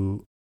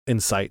in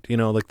sight.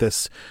 Like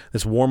this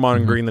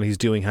warmongering that he's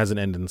doing has an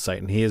end in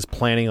sight, and he is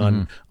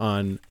planning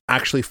on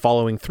actually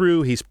following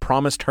through. He's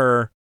promised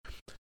her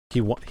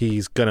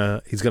he's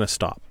gonna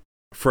stop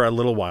for a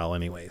little while,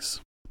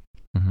 anyways.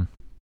 Mm-hmm.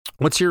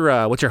 What's your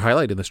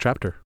highlight in this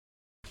chapter?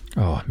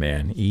 Oh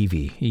man,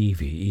 Evie.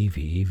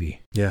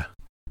 Yeah.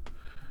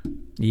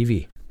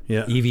 Evie.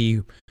 Yeah.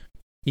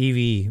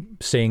 Evie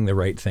saying the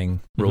right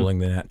thing, rolling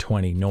the nat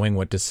 20, knowing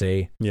what to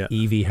say. Yeah.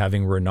 Evie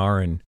having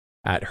Renarin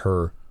at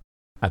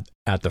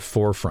the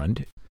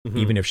forefront,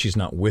 even if she's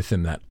not with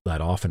him that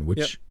often,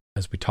 which,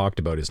 as we talked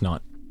about, is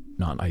not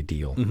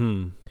ideal.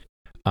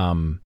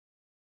 Mm-hmm.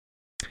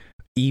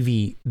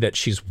 Evie, that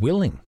she's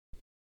willing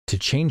to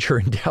change her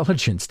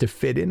intelligence to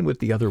fit in with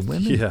the other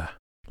women. Yeah.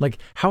 Like,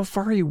 how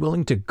far are you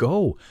willing to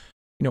go?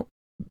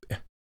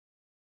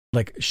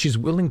 Like, she's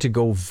willing to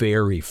go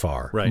very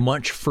far,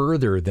 much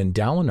further than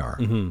Dalinar.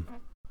 Mm-hmm.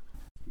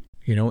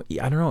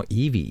 I don't know,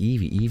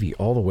 Evie,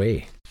 all the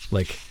way.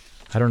 Like,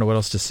 I don't know what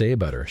else to say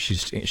about her.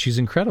 She's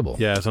incredible.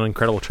 Yeah, it's an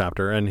incredible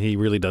chapter, and he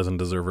really doesn't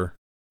deserve her.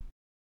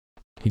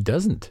 He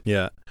doesn't.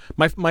 Yeah.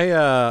 My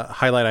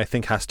highlight, I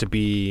think, has to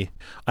be,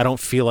 I don't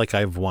feel like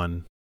I've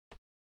won.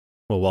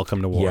 Well,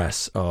 welcome to war.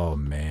 Yes. Oh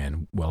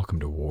man, welcome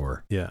to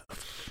war. Yeah.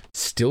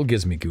 Still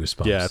gives me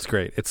goosebumps. Yeah, it's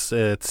great.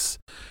 It's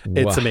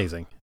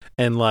amazing.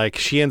 And like,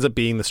 she ends up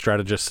being the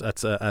strategist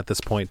at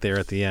this point there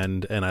at the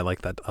end, and I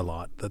like that a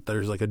lot. That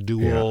there's like a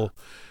dual,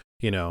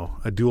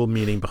 a dual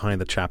meaning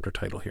behind the chapter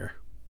title here.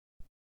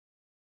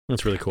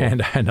 That's really cool.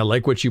 And I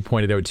like what you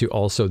pointed out too,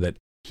 also, that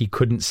he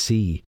couldn't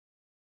see,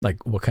 like,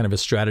 what kind of a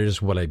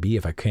strategist would I be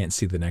if I can't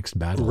see the next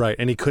battle? Right,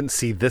 and he couldn't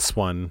see this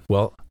one.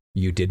 Well,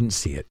 you didn't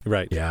see it.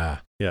 Right.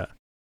 Yeah. Yeah.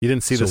 You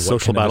didn't see the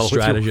social battle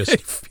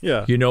strategist.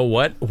 Yeah. You know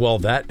what?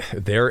 Well,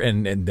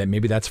 and then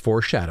maybe that's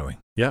foreshadowing.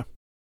 Yeah.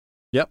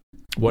 Yep.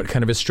 What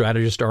kind of a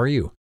strategist are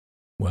you?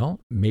 Well,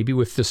 maybe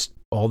with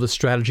all the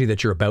strategy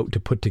that you're about to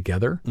put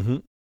together,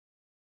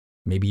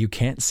 maybe you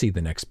can't see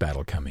the next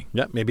battle coming.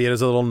 Yeah. Maybe it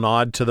is a little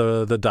nod to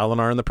the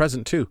Dalinar in the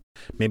present too.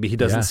 Maybe he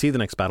doesn't see the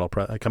next battle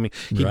coming.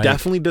 He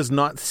definitely does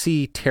not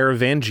see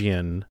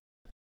Taravangian.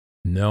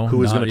 No,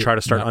 who is going to try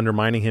to start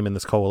undermining him in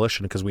this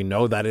coalition, because we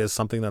know that is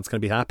something that's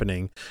going to be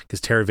happening, because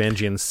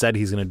Taravangian said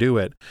he's going to do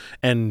it,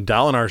 and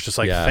Dalinar's just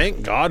like,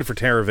 thank God for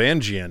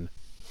Taravangian.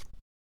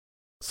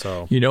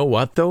 So, you know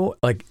what though,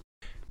 like,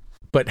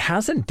 but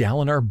hasn't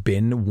Dalinar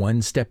been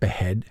one step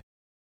ahead?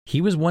 He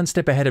was one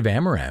step ahead of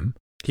Amaram.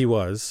 He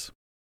was,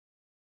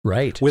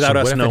 right, without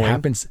us knowing.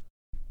 Happens,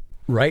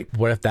 right?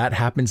 What if that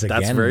happens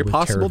again? That's very with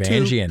possible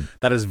Taravangian? Too.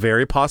 That is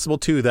very possible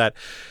too. That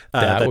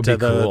would be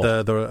cool.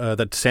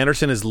 That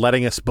Sanderson is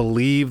letting us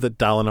believe that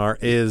Dalinar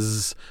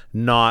is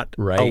not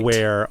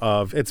aware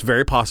of. It's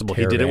very possible.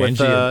 He did it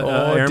with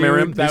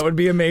Aram. That would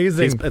be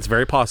amazing. It's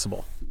very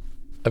possible.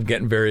 I'm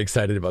getting very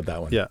excited about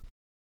that one. Yeah,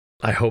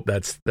 I hope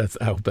that's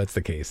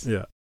the case.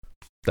 Yeah,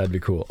 that'd be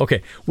cool.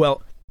 Okay,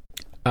 well,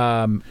 Do you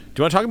want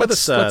to talk about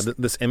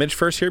this image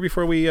first here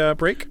before we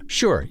break?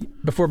 Sure.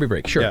 Before we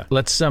break, sure. Yeah.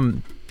 Let's.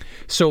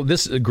 So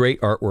this is a great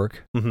artwork.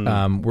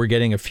 We're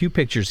getting a few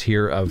pictures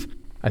here of,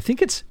 I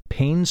think it's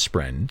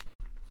Painspren,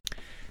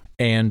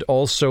 and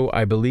also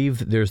I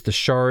believe there's the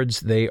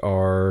shards. They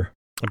are.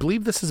 I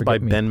believe this is by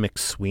Ben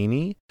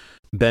McSweeney.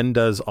 Ben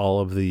does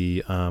all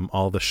the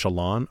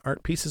Shalon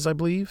art pieces, I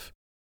believe.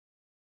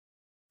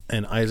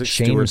 And Isaac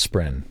Stewart.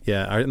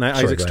 Yeah, and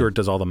Isaac Stewart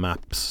does all the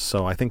maps.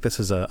 So I think this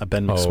is a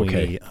Ben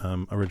McSweeney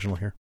original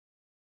here.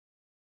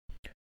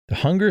 The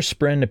Hunger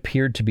Spren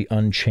appeared to be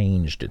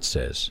unchanged, it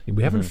says.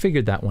 We haven't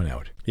figured that one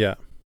out. Yeah.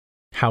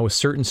 How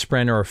certain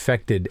Spren are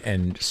affected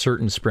and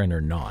certain Spren are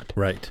not.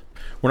 Right.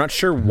 We're not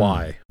sure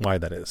why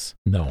that is.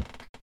 No.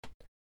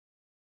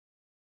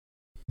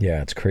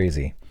 Yeah, it's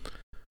crazy.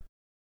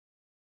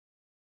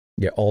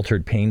 Yeah,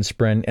 altered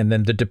Painspren. And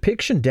then the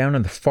depiction down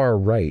on the far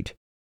right,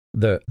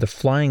 the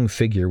flying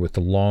figure with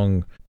the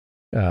long,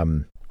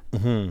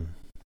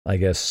 I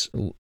guess,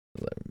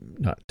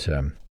 not,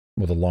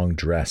 with a long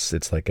dress.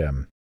 It's like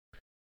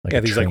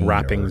these like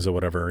wrappings or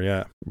whatever.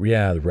 Yeah.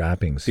 Yeah, the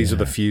wrappings. These are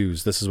the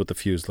fuse. This is what the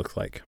fuse looks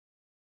like.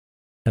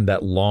 And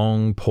that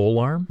long pole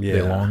arm,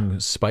 the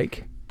long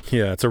spike.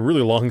 Yeah, it's a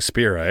really long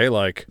spear, eh?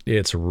 Like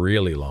it's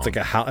really long.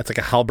 It's like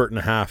a halberd and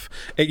a half.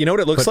 You know what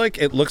it looks like?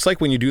 It looks like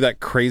when you do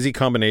that crazy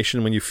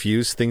combination when you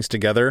fuse things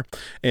together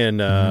in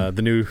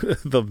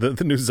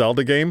the new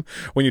Zelda game,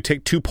 when you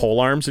take two pole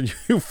arms and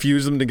you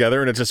fuse them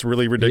together, and it's just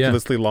really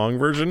ridiculously long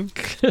version.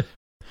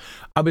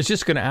 I was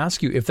just going to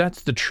ask you if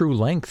that's the true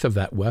length of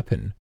that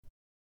weapon.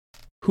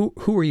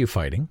 Who are you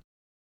fighting?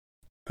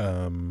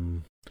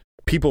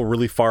 People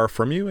really far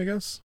from you, I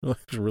guess.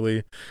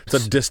 It's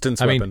a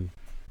distance weapon.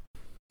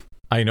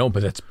 I know,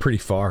 but that's pretty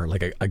far.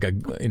 Like a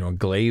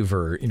glaive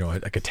or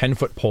like a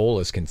 10-foot pole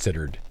is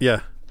considered.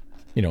 Yeah,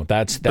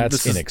 that's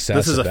in excess.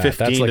 This is of a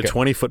 15 to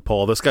 20-foot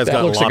pole. This guy's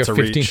got lots of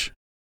reach.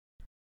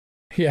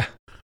 Yeah,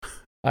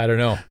 I don't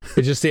know.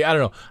 I don't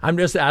know. I'm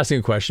just asking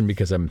a question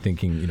because I'm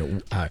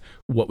thinking,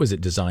 what was it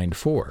designed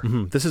for?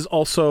 This is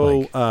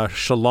also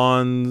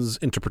Shalon's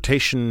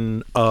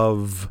interpretation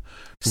of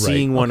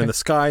seeing one in the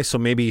sky. So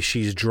maybe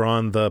she's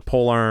drawn the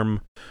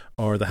polearm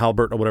or the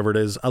halberd or whatever it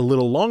is a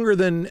little longer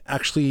than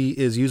actually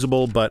is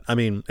usable. But I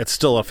mean, it's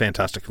still a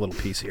fantastic little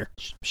piece here.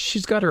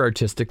 She's got her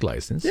artistic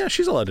license. Yeah,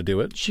 she's allowed to do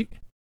it. She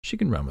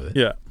can run with it.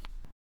 Yeah.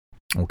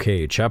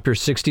 Okay, chapter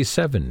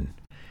 67,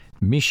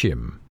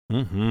 Mishim.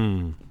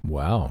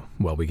 Wow.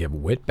 Well, we get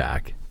Wit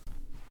back.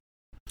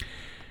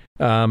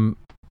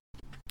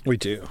 We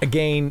do.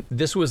 Again,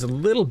 this was a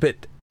little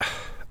bit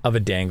of a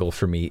dangle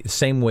for me,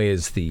 same way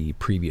as the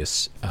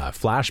previous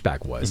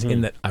flashback was,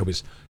 in that I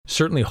was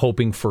certainly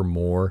hoping for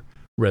more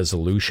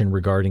resolution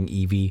regarding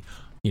Evie.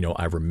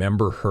 I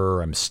remember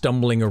her. I'm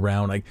stumbling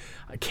around. I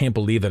can't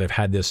believe that I've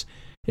had this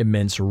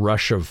immense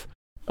rush of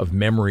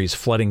memories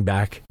flooding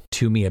back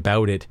to me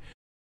about it.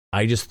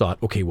 I just thought,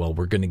 okay, well,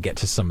 we're going to get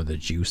to some of the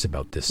juice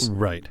about this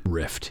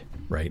rift,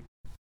 right?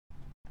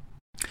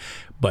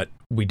 But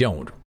we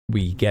don't.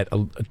 We get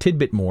a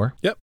tidbit more.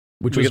 Yep.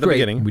 Which was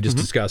great. We just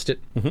discussed it.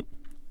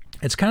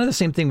 It's kind of the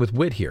same thing with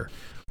Wit here.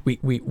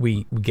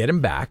 We get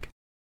him back.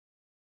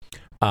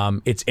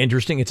 It's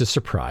interesting. It's a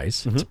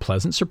surprise. It's a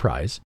pleasant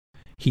surprise.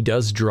 He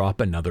does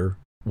drop another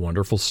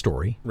wonderful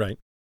story,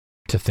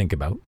 to think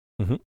about.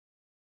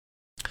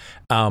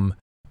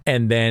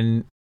 And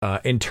then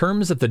in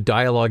terms of the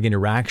dialogue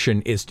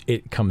interaction,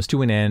 it comes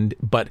to an end,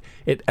 but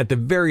at the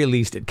very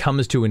least, it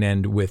comes to an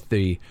end with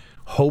the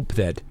hope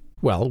that,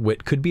 well,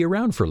 Wit could be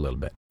around for a little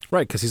bit.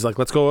 Right, because he's like,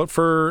 let's go out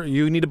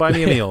you need to buy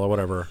me a meal or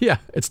whatever. Yeah,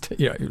 let's go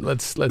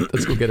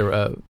get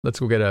a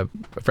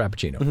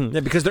frappuccino.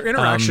 Yeah, because their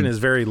interaction is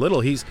very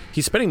little. He's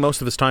spending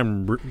most of his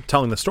time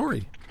telling the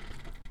story,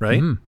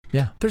 right?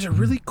 Yeah. There's a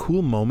really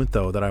cool moment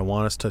though that I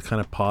want us to kind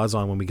of pause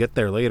on when we get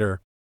there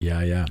later.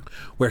 Yeah.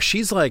 Where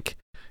she's like,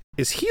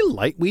 is he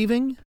light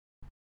weaving?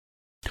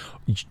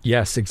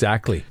 Yes,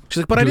 exactly. She's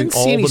like, but I didn't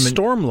see any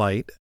storm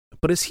light.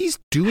 But is he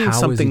doing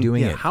something? How is he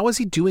doing it? How is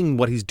he doing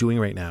what he's doing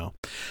right now?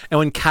 And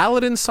when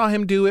Kaladin saw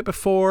him do it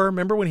before,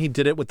 remember when he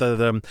did it with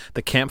the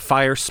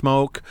campfire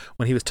smoke,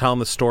 when he was telling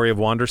the story of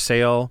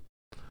Wandersail?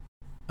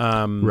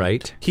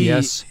 Right.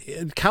 Yes.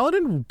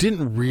 Kaladin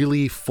didn't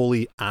really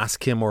fully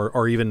ask him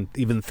or even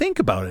think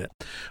about it.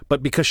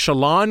 But because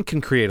Shalon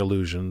can create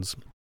illusions,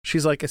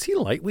 she's like, is he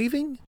light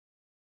weaving?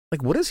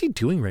 Like, what is he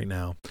doing right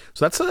now?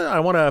 So I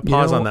want to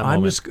pause on that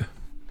moment.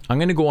 I'm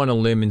going to go on a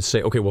limb and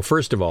say, okay, well,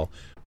 first of all,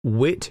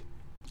 Wit,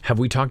 have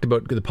we talked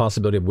about the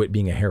possibility of Wit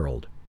being a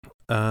herald?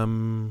 I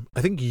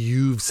think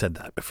you've said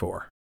that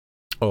before.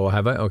 Oh,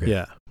 have I? Okay.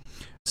 Yeah.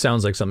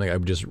 Sounds like something I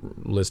would just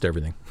list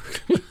everything.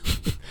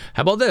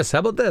 How about this?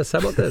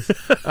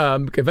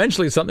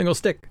 Eventually something will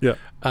stick. Yeah.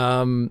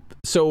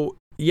 So,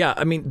 yeah,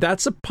 I mean,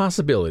 that's a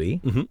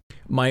possibility.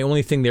 My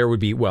only thing there would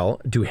be,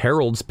 well, do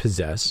heralds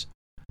possess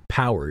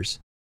powers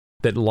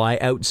that lie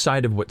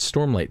outside of what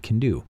Stormlight can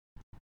do?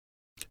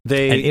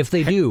 And if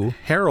they do...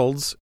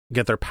 Heralds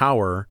get their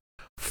power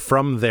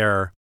from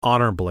their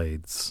honor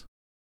blades.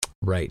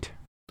 Right.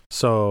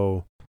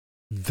 So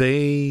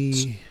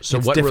So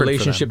what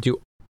relationship do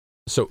you...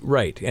 So,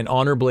 right. And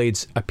honor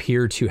blades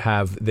appear to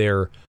have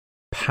their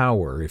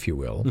power, if you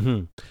will.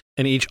 Mm-hmm.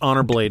 And each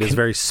honor blade is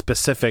very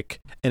specific,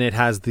 and it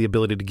has the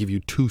ability to give you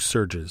 2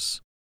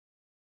 surges.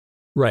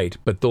 Right.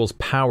 But those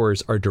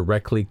powers are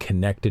directly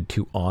connected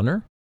to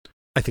honor?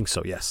 I think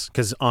so, yes.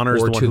 Because honor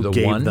is the one who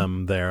gave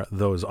them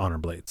those honor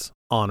blades.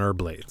 Honor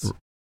blades.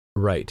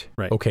 Right.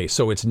 Okay,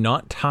 so it's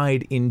not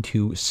tied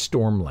into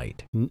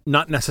Stormlight.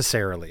 Not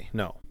necessarily,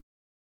 no.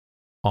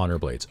 Honor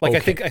blades. Like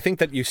okay. I think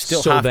that you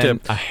still have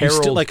to. A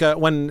herald,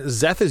 when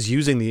Szeth is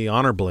using the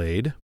honor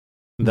blade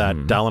that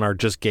Dalinar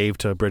just gave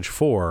to Bridge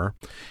 4,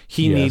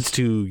 he needs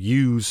to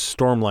use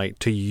Stormlight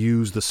to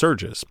use the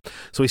surges.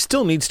 So he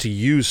still needs to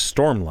use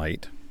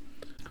Stormlight.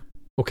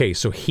 Okay,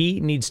 so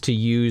he needs to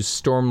use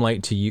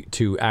Stormlight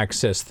to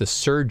access the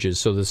surges.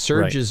 So the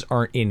surges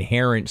aren't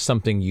inherent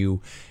something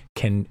you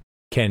can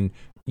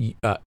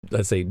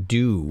let's say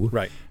do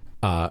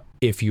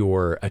if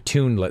you're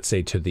attuned, let's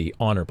say, to the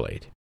honor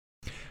blade.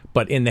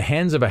 But in the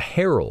hands of a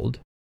herald,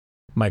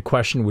 my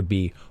question would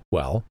be,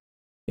 well,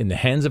 in the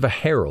hands of a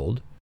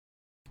herald,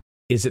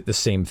 is it the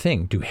same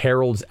thing? Do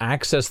heralds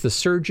access the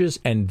surges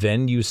and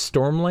then use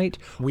Stormlight?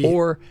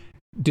 Or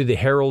do the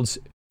heralds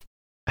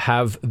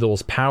have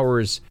those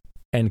powers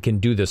and can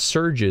do the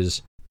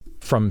surges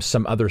from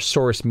some other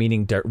source,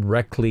 meaning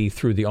directly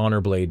through the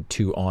honor blade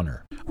to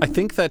honor? I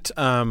think that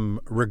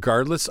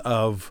regardless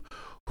of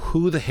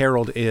who the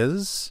herald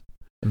is,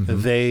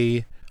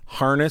 they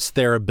harness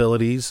their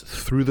abilities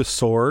through the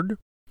sword.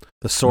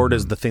 The sword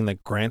is the thing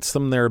that grants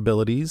them their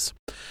abilities,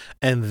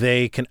 and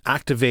they can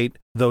activate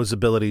those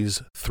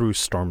abilities through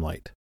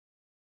Stormlight.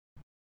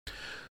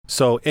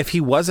 So if he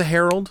was a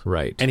herald,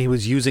 and he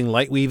was using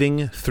light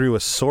weaving through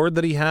a sword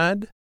that he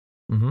had,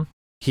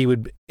 it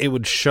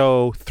would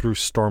show through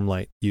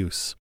Stormlight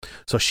use.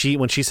 So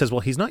when she says, well,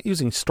 he's not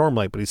using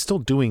Stormlight, but he's still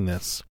doing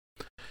this,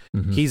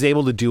 he's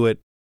able to do it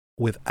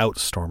without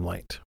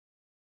Stormlight.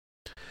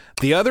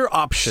 The other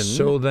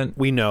option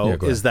we know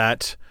is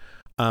that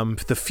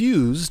the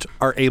fused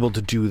are able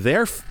to do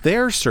their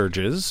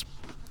surges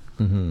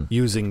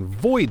using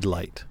Void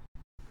Light,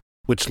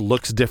 which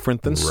looks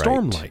different than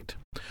Stormlight.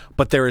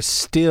 But there is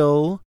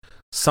still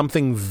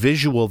something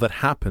visual that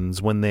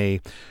happens when they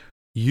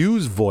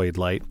use Void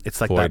Light. It's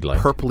like that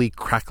purpley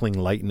crackling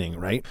lightning,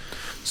 right?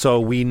 So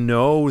we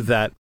know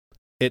that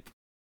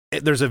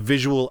there's a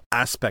visual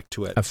aspect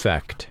to it.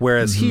 Effect.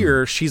 Whereas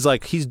here, she's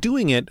like, he's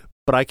doing it,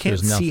 but I can't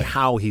see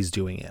how he's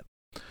doing it.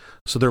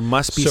 So there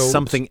must be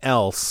something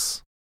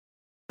else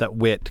that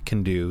Wit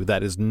can do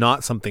that is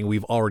not something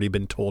we've already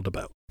been told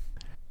about.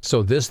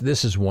 So this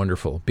is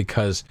wonderful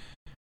because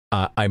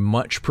I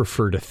much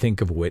prefer to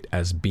think of Wit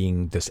as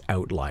being this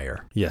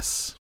outlier.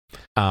 Yes.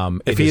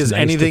 If he is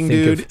anything,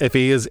 dude, if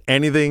he is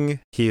anything,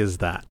 he is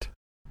that.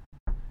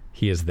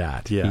 He is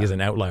that. Yeah. He is an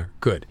outlier.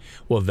 Good.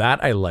 Well,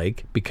 that I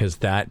like because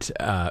that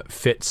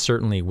fits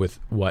certainly with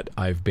what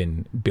I've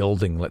been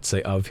building, let's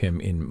say, of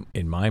him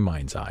in my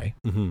mind's eye.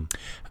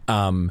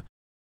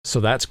 So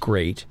that's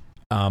great.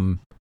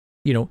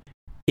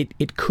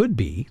 It could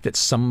be that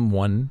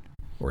someone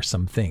or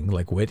something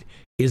like Wit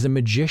is a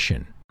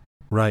magician.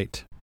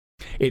 Right.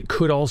 It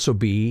could also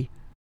be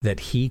that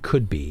he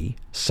could be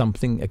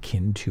something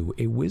akin to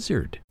a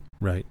wizard.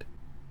 Right.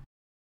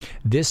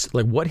 This,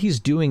 like what he's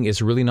doing,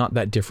 is really not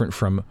that different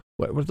from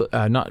is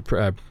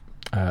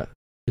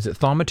it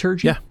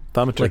thaumaturgy? Yeah,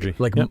 thaumaturgy.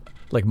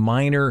 Like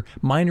minor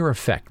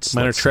effects,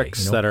 minor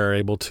tricks that are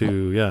able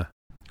to,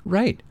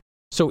 Right.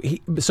 So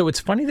it's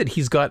funny that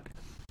he's got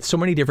so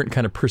many different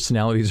kind of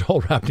personalities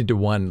all wrapped into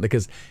one,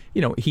 because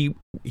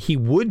he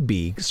would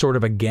be sort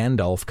of a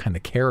Gandalf kind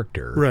of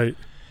character, right,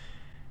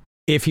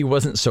 if he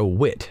wasn't so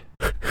Wit.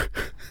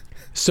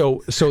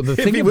 So the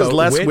thing if he about was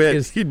less Wit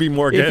is he'd be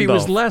more Gandalf. If he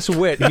was less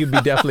Wit, he'd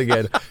be definitely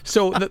good.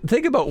 So the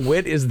thing about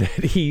Wit is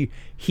that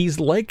he's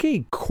like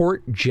a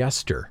court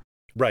jester.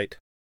 Right.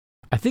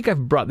 I think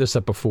I've brought this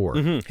up before.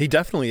 He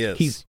definitely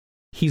is.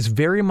 He's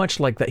very much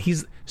like that.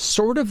 He's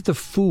sort of the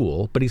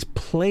fool, but he's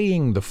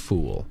playing the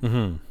fool.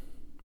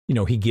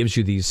 He gives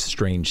you these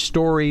strange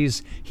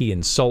stories. He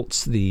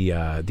insults the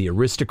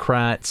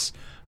aristocrats.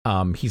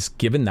 He's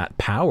given that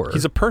power.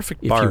 He's a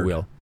perfect bard, if you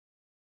will.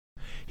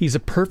 He's a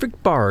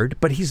perfect bard,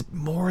 but he's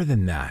more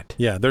than that.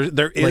 Yeah,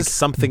 there is like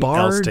something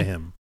else to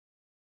him.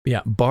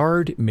 Yeah,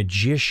 bard,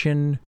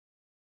 magician,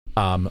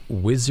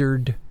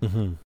 wizard,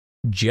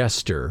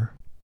 jester,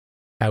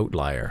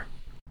 outlier.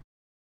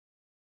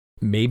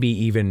 Maybe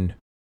even,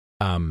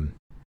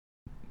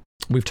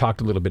 we've talked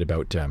a little bit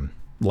about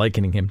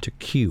likening him to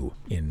Q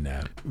in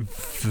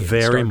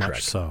very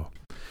much so.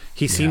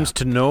 He seems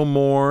to know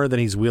more than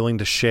he's willing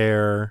to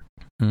share.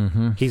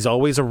 He's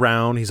always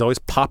around. He's always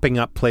popping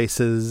up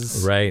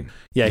places. Right.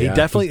 Yeah, he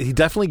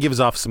definitely gives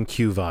off some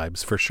Q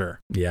vibes for sure.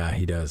 Yeah,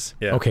 he does.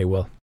 Yeah. Okay,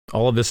 well,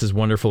 all of this is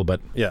wonderful, but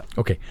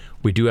okay,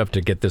 we do have to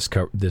get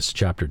this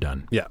chapter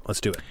done. Yeah, let's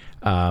do it.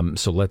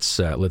 So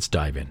let's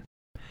dive in.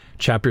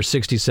 Chapter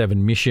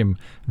 67, Mishim.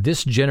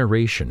 This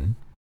generation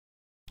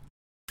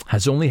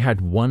has only had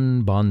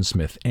one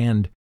bondsmith,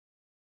 and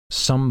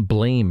some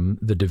blame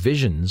the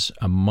divisions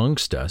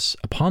amongst us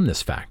upon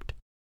this fact.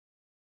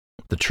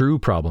 The true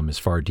problem is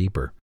far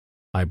deeper.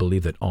 I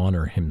believe that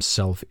Honor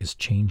himself is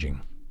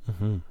changing.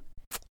 Mm-hmm.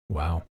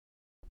 Wow.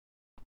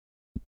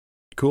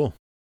 Cool.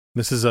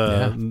 This is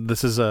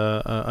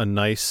a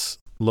nice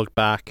look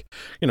back.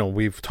 You know,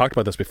 we've talked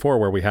about this before,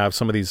 where we have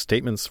some of these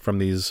statements from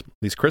these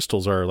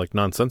crystals are like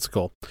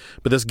nonsensical,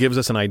 but this gives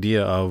us an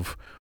idea of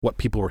what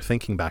people were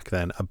thinking back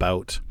then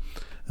about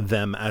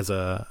them as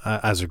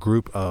a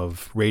group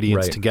of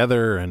Radiants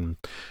together, and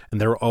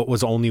there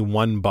was only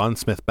one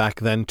bondsmith back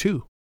then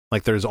too.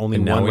 Like there's only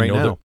one right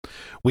now.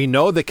 We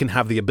know they can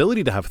have the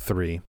ability to have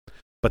three,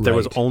 but there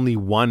was only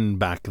one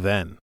back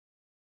then.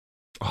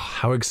 Oh,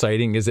 how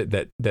exciting is it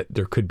that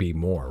there could be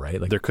more, right?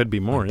 Like there could be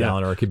more. Like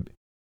Dalinar could.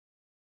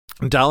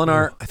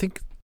 Dalinar, I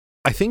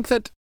think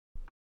that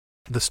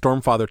the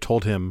Stormfather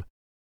told him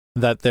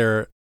that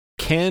there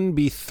can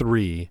be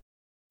three,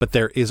 but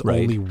there is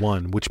only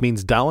one, which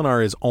means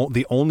Dalinar is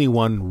the only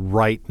one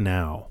right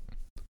now.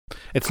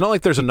 It's not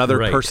like there's another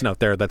person out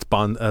there that's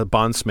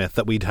bondsmith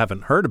that we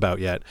haven't heard about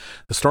yet.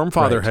 The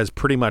Stormfather has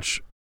pretty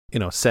much,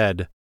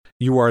 said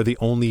you are the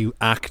only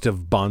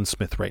active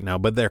bondsmith right now,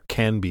 but there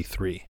can be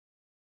three.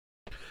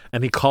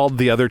 And he called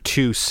the other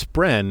two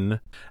Spren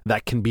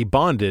that can be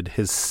bonded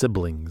his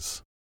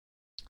siblings.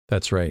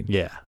 That's right.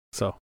 Yeah.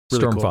 So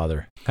really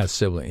Stormfather has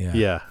siblings. Yeah.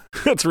 Yeah.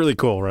 That's really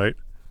cool, right?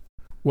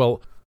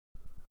 Well,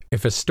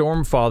 if a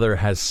Stormfather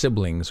has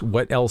siblings,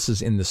 what else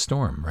is in the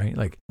storm, right?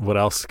 Like what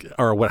else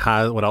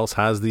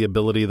has the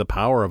ability, the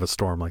power of a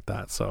storm like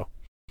that? So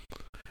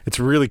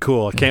it's really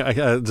cool.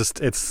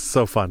 It's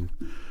so fun.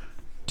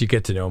 Do you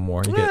get to know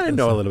more? I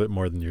know a little bit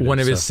more than you do. One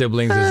of his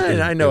siblings is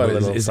I know a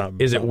little something.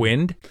 Is it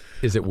wind?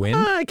 Is it wind?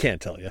 I can't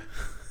tell you.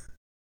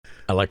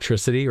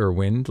 Electricity or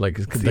wind? Like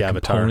the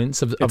Avatar.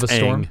 Components of a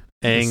storm?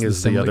 Aang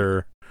is the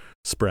other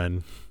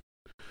Spren.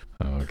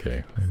 Oh,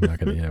 okay. I'm not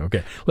gonna.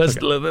 Okay. Let's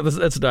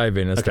dive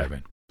in. Let's dive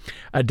in.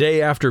 A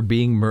day after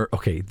being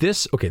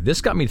this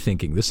got me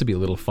thinking. This would be a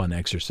little fun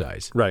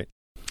exercise. Right.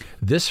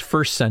 This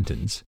first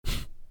sentence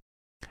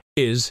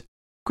is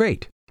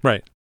great.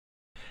 Right.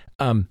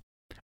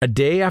 A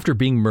day after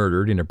being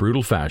murdered in a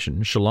brutal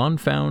fashion, Shallan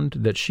found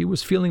that she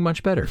was feeling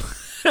much better.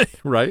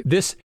 Right.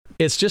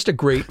 It's just a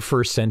great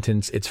first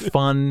sentence. It's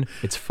fun.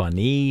 It's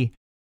funny.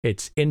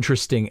 It's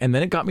interesting. And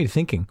then it got me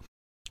thinking,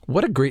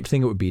 what a great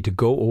thing it would be to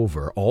go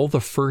over all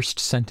the first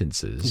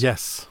sentences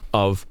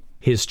of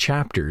his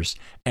chapters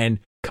and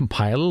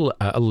compile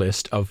a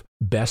list of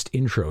best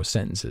intro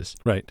sentences.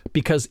 Right.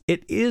 Because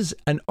it is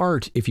an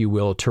art, if you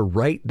will, to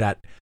write that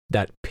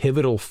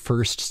pivotal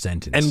first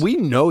sentence. And we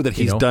know that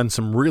he's done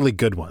some really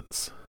good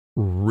ones.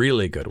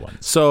 Really good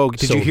ones. So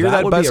did you hear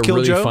that, Buzzkill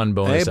really Joe? Fun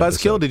bonus hey,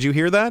 Buzzkill, did you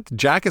hear that?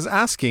 Jack is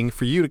asking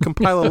for you to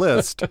compile a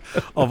list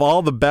of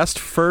all the best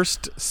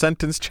first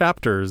sentence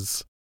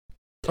chapters,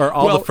 or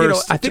all the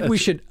first. I think we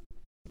should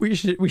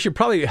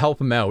probably help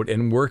him out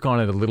and work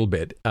on it a little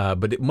bit.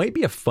 But it might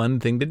be a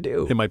fun thing to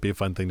do. It might be a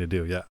fun thing to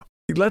do. Yeah.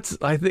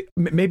 I think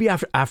maybe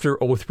after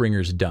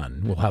Oathbringer's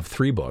done, we'll have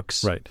 3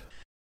 books, right?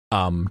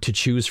 To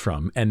choose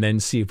from, and then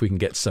see if we can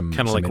get some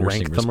kind of like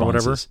rank them or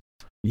whatever.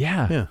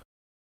 Yeah. Yeah.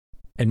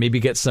 And maybe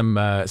get some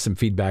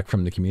feedback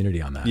from the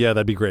community on that. Yeah,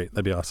 that'd be great.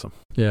 That'd be awesome.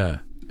 Yeah.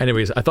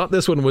 Anyways, I thought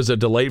this one was a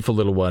delightful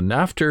little one.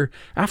 After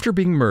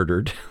being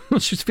murdered,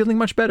 she's feeling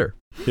much better.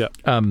 Yeah.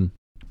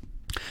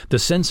 The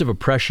sense of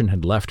oppression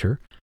had left her,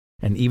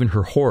 and even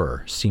her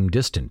horror seemed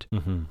distant.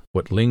 Mm-hmm.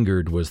 What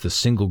lingered was the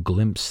single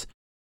glimpse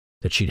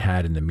that she'd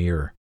had in the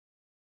mirror,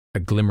 a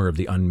glimmer of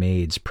the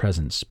unmaid's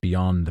presence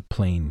beyond the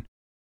plane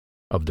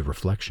of the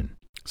reflection.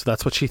 So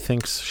that's what she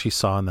thinks she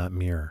saw in that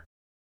mirror.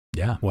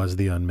 Yeah. Was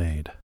the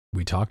unmaid.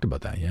 We talked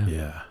about that, yeah.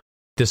 Yeah.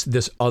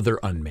 This other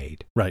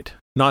unmaid. Right.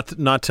 Not Ray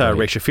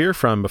Shafir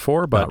from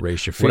before, but not Ray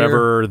Shafir,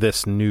 whatever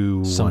this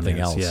new something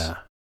one is. else. Yeah.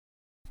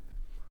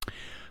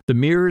 The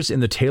mirrors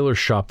in the tailor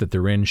shop that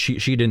they're in,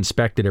 she'd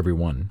inspected every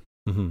one.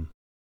 Mm-hmm.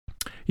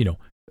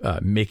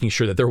 Making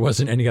sure that there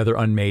wasn't any other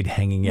unmaid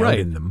hanging out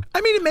in them.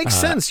 I mean, it makes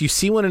sense. You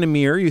see one in a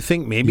mirror, you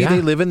think maybe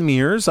they live in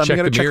mirrors. I'm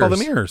going to check all the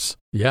mirrors.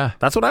 Yeah.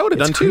 That's what I would have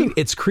done too.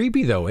 It's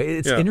creepy though.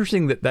 It's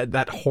interesting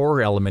that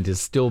horror element is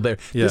still there.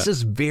 Yeah. This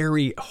is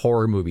very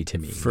horror movie to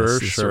me. For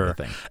sure. Sort of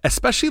thing.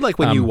 Especially like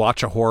when you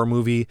watch a horror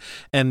movie.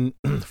 And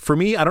for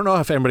me, I don't know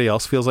if anybody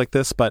else feels like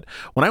this, but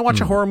when I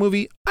watch a horror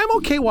movie, I'm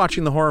okay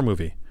watching the horror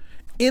movie.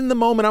 In the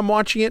moment I'm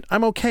watching it,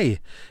 I'm okay.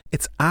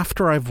 It's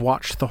after I've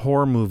watched the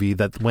horror movie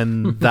that's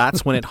when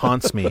it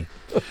haunts me.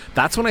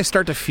 That's when I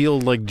start to feel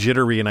like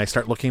jittery and I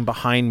start looking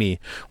behind me.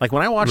 Like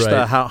when I watched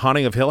the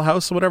Haunting of Hill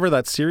House or whatever,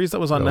 that series that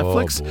was on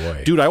Netflix.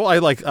 Boy. Dude,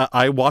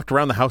 I walked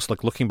around the house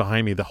like looking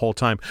behind me the whole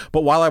time.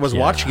 But while I was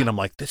watching it, I'm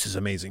like, this is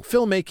amazing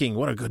filmmaking.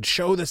 What a good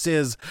show this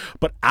is.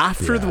 But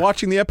after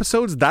watching the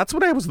episodes, that's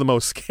when I was the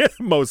most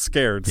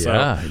scared.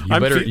 Yeah,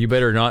 So you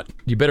better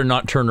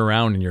not turn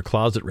around in your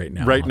closet right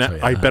now. Right now,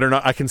 I better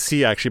not. I can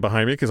see actually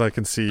behind me because I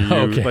can see you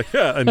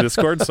in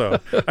Discord. So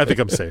I think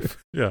I'm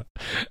safe. Yeah.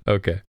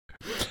 Okay.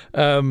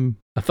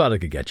 I thought I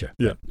could get you.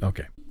 Yeah.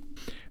 Okay.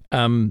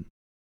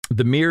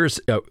 The mirrors,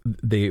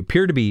 they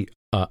appear to be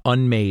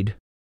unmade,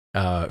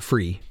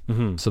 free.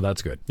 Mm-hmm. So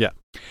that's good. Yeah.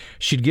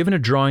 She'd given a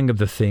drawing of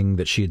the thing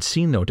that she had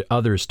seen, though, to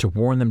others to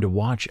warn them to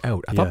watch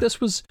out. I thought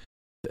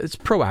it's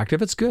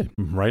proactive. It's good.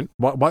 Right.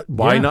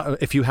 Why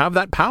not? If you have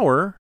that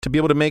power to be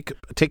able to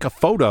take a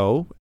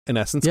photo, in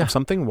essence, of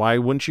something, why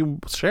wouldn't you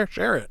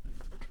share it?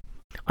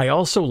 I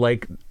also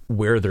like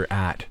where they're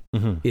at,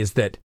 is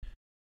that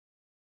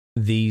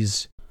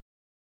these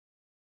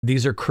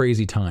are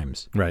crazy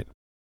times. Right.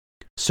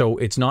 So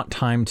it's not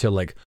time to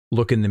like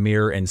look in the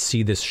mirror and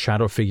see this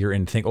shadow figure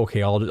and think,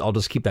 okay, I'll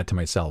just keep that to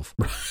myself.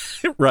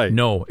 Right.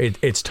 No,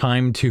 it's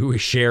time to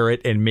share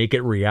it and make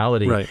it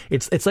reality. Right.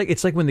 It's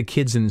like when the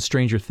kids in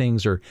Stranger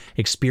Things are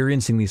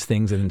experiencing these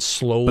things and then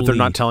slowly, but they're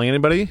not telling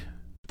anybody.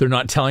 They're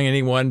not telling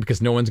anyone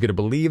because no one's going to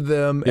believe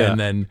them. Yeah. And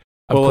then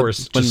of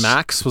course, when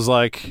Max was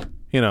like,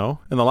 in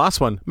the last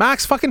one,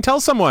 Max, fucking tell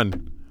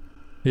someone.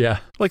 Yeah.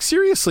 Like,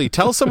 seriously,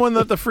 tell someone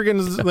that the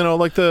friggin',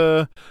 like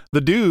the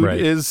dude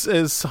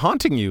is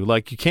haunting you.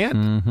 Like, you can't.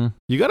 Mm-hmm.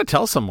 You got to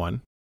tell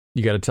someone.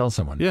 You got to tell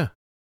someone. Yeah.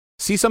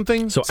 See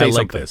something, so say I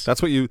like something. This.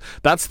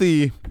 That's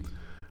the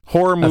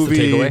horror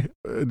movie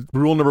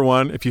rule number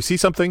 1. If you see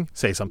something,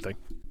 say something.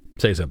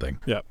 Say something.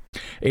 Yeah.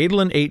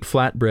 Adolin ate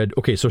flatbread.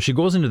 Okay, so she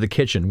goes into the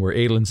kitchen where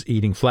Adolin's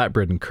eating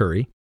flatbread and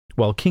curry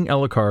while King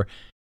Elhokar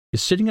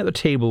is sitting at the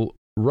table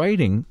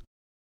writing.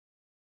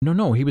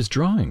 No, he was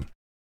drawing.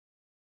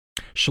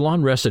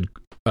 Shallan rested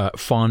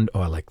fond.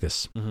 Oh, I like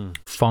this. Mm-hmm.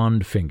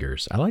 Fond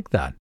fingers. I like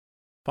that.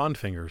 Fond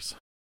fingers.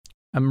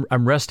 I'm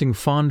resting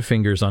fond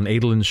fingers on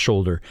Adolin's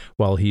shoulder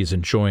while he's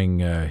enjoying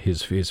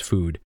his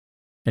food,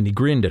 and he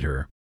grinned at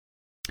her.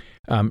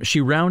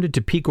 She rounded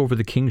to peek over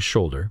the king's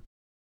shoulder,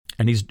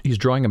 and he's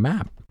drawing a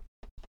map,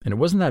 and it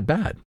wasn't that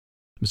bad.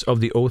 It was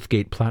of the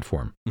Oathgate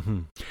platform.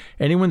 Mm-hmm.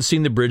 Anyone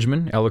seen the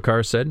Bridgeman?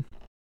 Elhokar said,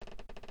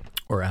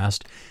 or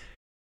asked.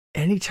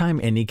 Anytime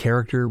any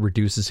character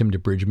reduces him to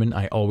Bridgeman,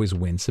 I always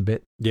wince a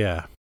bit.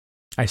 Yeah.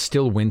 I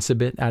still wince a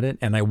bit at it,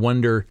 and I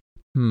wonder,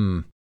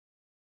 can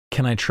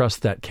I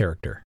trust that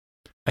character?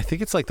 I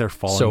think it's like they're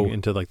falling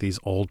into like these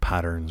old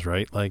patterns,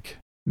 right? Like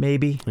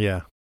maybe.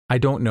 Yeah. I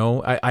don't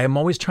know. I am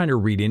always trying to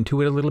read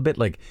into it a little bit.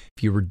 Like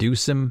if you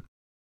reduce him,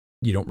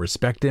 you don't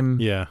respect him.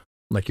 Yeah.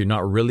 Like you're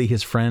not really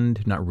his friend,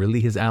 not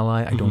really his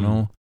ally. I don't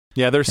know.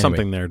 Yeah, there's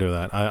something there to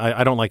that.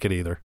 I don't like it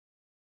either.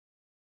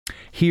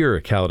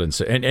 Here, Kaladin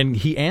said, and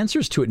he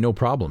answers to it no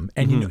problem.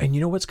 And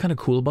you know what's kind of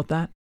cool about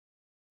that?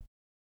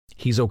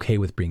 He's okay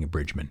with being a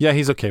Bridgeman. Yeah,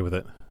 he's okay with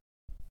it.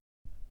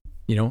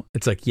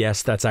 It's like,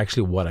 yes, that's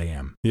actually what I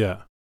am.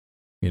 Yeah.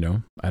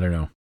 I don't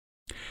know.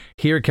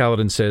 Here,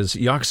 Kaladin says,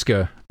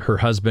 Yaxka, her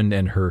husband,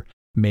 and her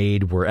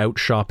maid were out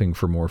shopping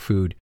for more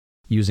food,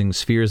 using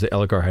spheres that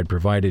Elhokar had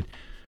provided.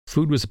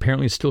 Food was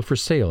apparently still for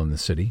sale in the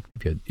city,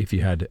 if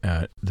you had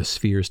the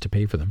spheres to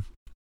pay for them.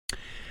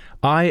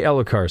 I,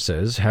 Elhokar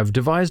says, have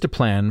devised a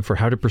plan for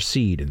how to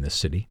proceed in this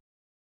city.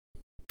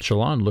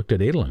 Shallan looked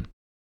at Adolin,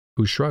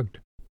 who shrugged.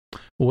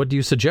 Well, what do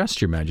you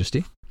suggest, Your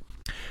Majesty?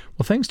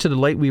 Well, thanks to the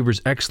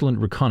Lightweaver's excellent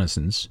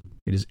reconnaissance,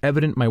 it is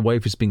evident my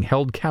wife is being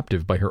held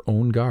captive by her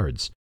own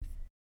guards.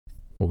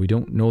 Well, we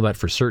don't know that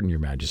for certain, Your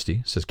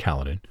Majesty, says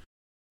Kaladin.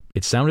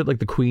 It sounded like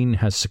the Queen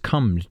has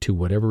succumbed to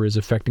whatever is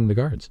affecting the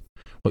guards.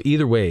 Well,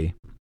 either way,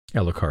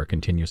 Elhokar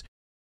continues,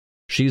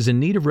 she is in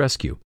need of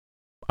rescue.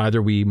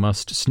 Either we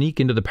must sneak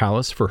into the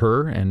palace for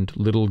her and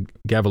little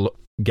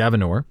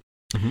Gavinor,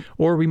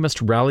 or we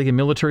must rally a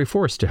military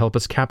force to help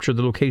us capture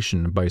the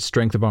location by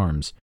strength of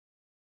arms.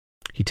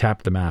 He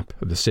tapped the map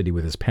of the city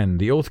with his pen.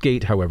 The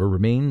Oathgate, however,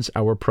 remains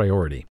our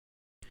priority.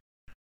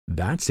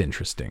 That's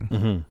interesting.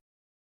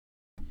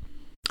 Mm-hmm.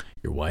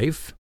 Your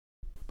wife?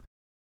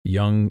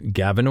 Young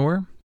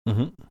Gavinor?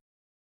 Mm-hmm. Is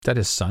that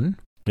his son?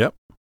 Yep.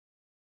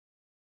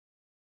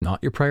 Not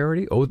your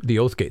priority? Oh, the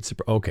Oathgate's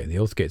okay. The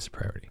Oathgate's a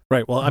priority.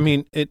 Right. Well, I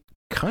mean, it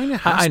kind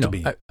of has to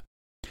be.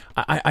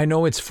 I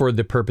know it's for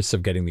the purpose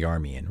of getting the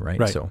army in,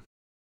 right? So,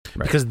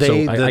 because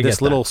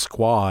this little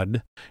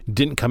squad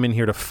didn't come in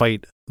here to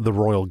fight the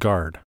Royal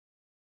Guard.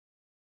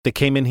 They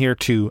came in here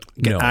to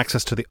get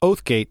access to the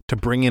Oathgate to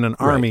bring in an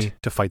army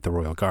to fight the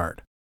Royal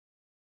Guard.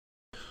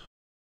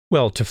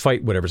 Well, to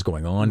fight whatever's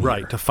going on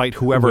here. To fight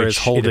whoever is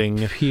holding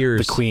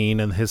the Queen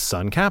and his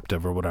son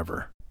captive or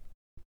whatever.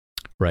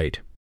 Right.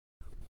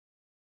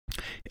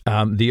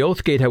 The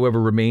Oathgate,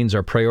 however, remains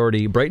our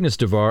priority. Brightness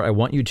Devar, I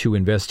want you to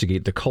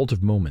investigate the Cult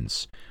of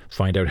Moments.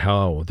 Find out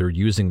how they're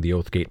using the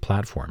Oathgate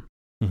platform.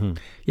 Mm-hmm.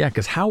 Yeah,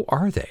 because how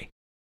are they?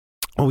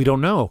 Oh, we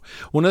don't know.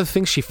 One of the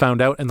things she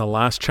found out in the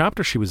last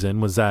chapter she was in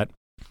was that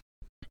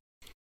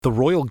the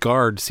Royal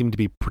Guard seemed to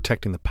be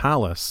protecting the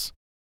palace,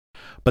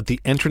 but the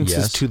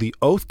entrances to the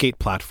Oathgate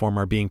platform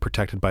are being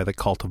protected by the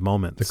Cult of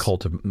Moments. The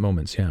Cult of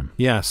Moments, yeah.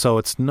 Yeah, so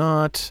it's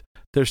not...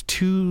 There's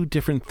two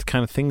different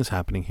kind of things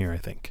happening here, I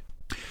think.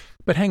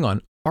 But hang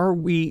on, are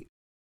we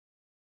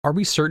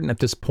certain at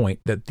this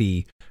point that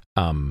the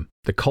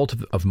Cult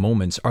of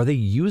Moments, are they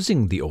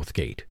using the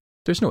Oathgate?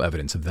 There's no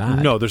evidence of that.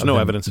 No, there's no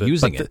evidence of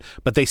using it.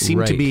 But they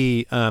seem to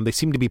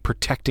be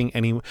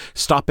protecting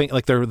stopping,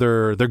 like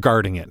they're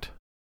guarding it.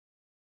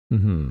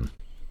 Hmm.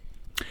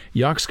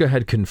 Yaxka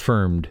had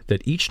confirmed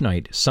that each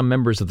night some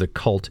members of the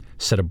cult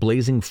set a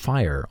blazing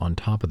fire on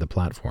top of the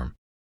platform.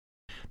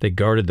 They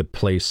guarded the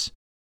place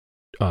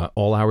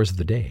all hours of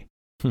the day.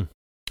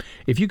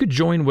 If you could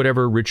join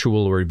whatever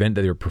ritual or event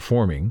that they were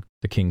performing,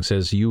 the king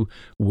says, you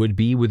would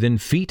be within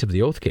feet of the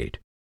Oathgate.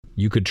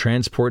 You could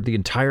transport the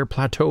entire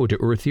plateau to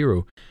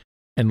Urithiru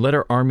and let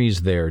our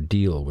armies there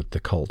deal with the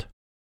cult.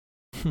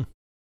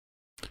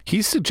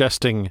 He's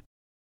suggesting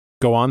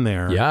go on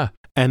there. Yeah.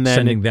 And then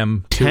sending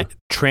them to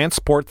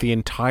transport the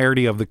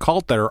entirety of the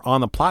cult that are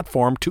on the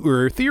platform to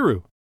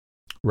Urithiru.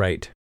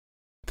 Right.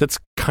 That's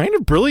kind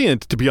of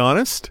brilliant, to be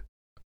honest.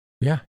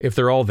 Yeah. If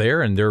they're all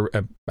there and they're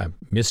a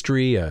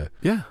mystery,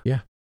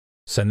 yeah.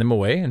 Send them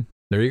away and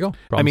there you go.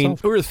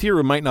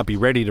 Urithiru might not be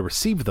ready to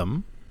receive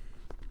them.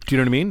 Do you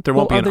know what I mean? There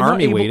won't be an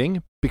army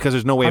waiting because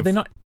there's no way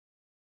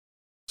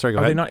Sorry, go ahead.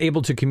 Are they not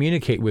able to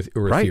communicate with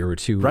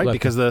Urithiru Right,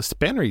 because the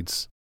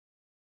Spanreeds.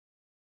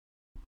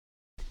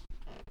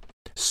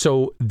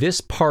 So this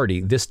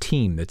party, this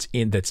team that's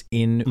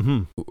in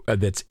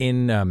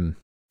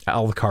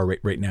Alvacar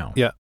right now.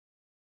 Yeah.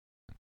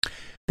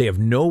 They have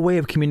no way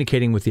of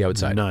communicating with the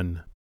outside.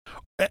 None.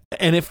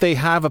 And if they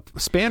have a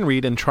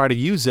Spanreed and try to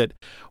use it,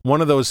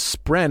 one of those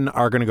Spren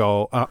are going to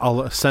go,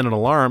 I'll send an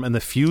alarm, and the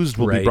fuse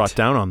will be brought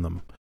down on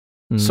them.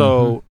 Mm-hmm.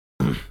 So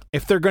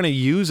if they're going to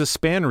use a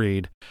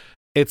Spanreed,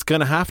 it's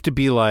going to have to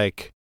be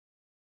like,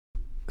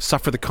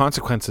 suffer the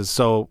consequences.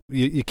 So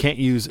you can't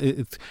use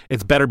it.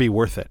 It's better be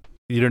worth it.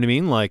 You know what I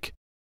mean? Like,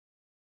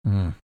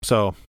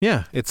 so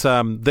yeah, it's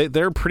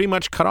they're pretty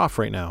much cut off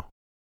right now.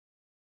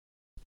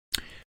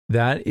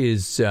 That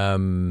is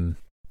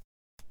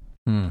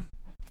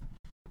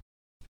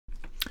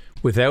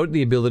without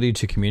the ability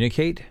to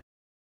communicate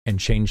and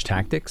change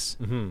tactics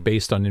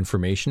based on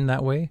information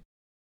that way,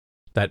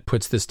 that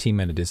puts this team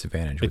at a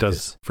disadvantage. It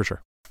does, for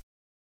sure.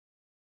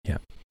 Yeah.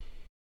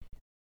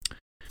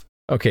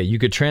 Okay, you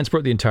could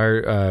transport the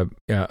entire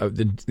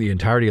the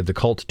entirety of the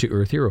cult to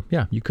Urithiru.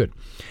 Yeah, you could.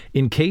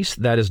 In case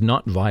that is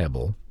not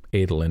viable,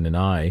 Adolin and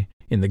I,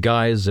 in the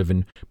guise of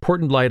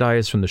important light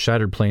eyes from the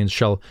Shattered Plains,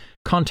 shall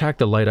contact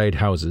the light-eyed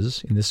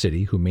houses in the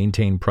city who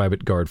maintain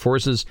private guard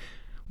forces.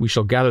 We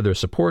shall gather their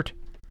support,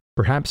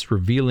 perhaps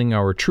revealing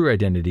our true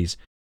identities,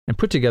 and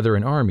put together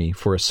an army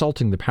for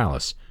assaulting the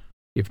palace,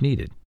 if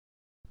needed.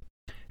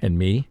 And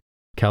me?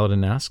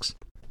 Kaladin asks.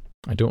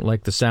 I don't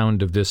like the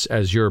sound of this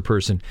Azure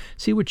person.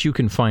 See what you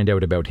can find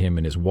out about him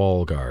and his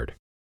wall guard.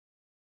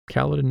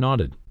 Kaladin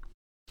nodded.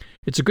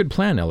 It's a good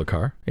plan,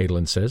 Elhokar,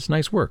 Adolin says.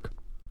 Nice work.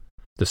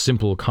 The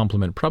simple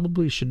compliment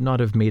probably should not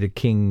have made a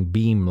king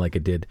beam like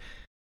it did.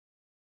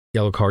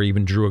 Elhokar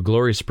even drew a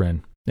glory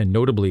spren, and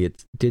notably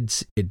it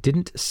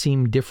didn't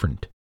seem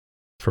different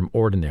from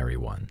ordinary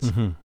ones.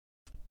 Mm-hmm.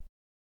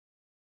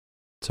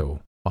 So,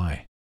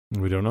 why?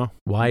 We don't know.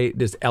 Why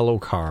does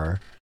Elhokar,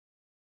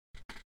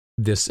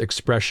 this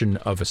expression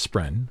of a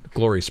spren,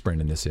 glory spren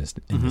in this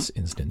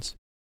instance,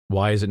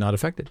 why is it not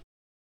affected?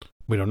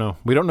 We don't know.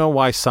 We don't know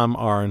why some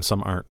are and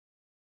some aren't.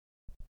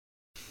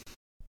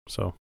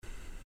 So,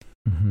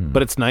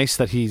 but it's nice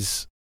that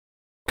he's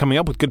coming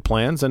up with good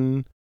plans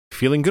and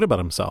feeling good about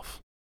himself.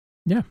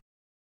 Yeah.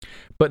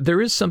 But there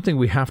is something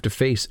we have to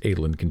face,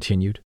 Adolin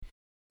continued.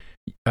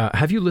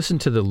 Have you listened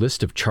to the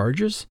list of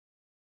charges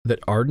that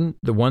Arden,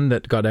 the one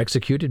that got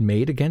executed,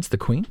 made against the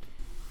Queen?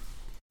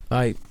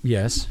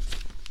 Yes,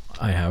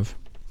 I have.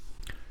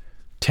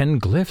 10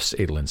 glyphs,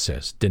 Adolin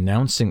says,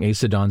 denouncing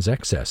Aesidon's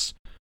excess,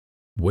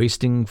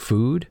 wasting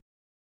food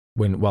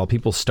while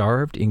people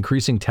starved,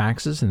 increasing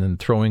taxes, and then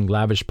throwing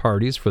lavish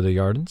parties for the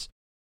Ardens.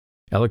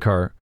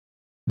 Elhokar,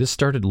 this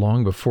started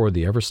long before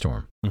the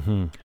Everstorm.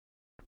 Mm-hmm.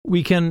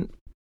 We can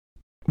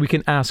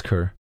ask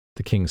her,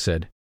 the king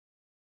said.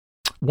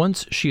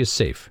 Once she is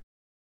safe,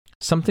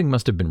 something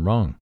must have been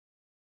wrong.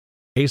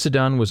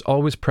 Aesidon was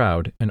always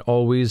proud and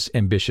always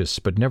ambitious,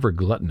 but never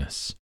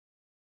gluttonous.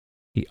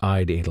 He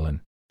eyed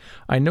Adolin.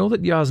 I know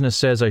that Yasna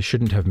says I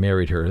shouldn't have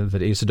married her,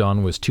 that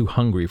Aesidon was too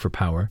hungry for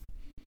power.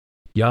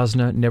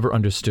 Yasna never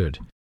understood.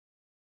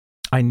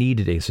 I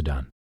needed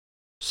Aesidon,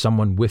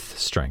 someone with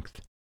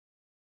strength.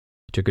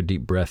 He took a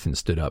deep breath and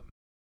stood up.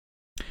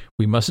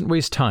 We mustn't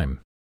waste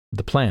time.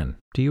 The plan,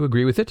 do you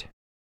agree with it?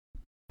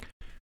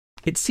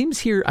 It seems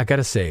here, I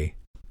gotta say,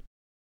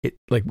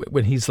 like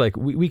when he's like,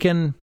 we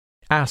can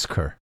ask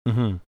her,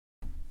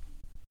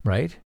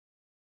 right?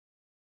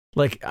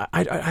 Like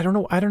I don't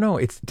know.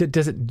 Do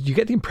you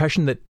get the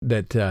impression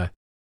that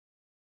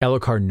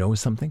Elhokar knows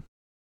something?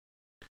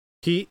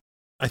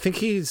 I think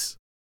he's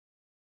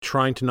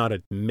trying to not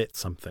admit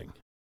something.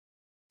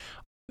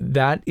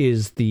 That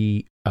is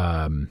the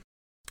I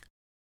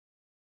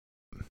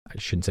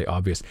shouldn't say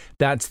obvious.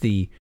 That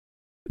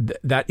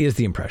is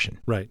the impression.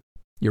 Right.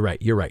 You're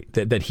right.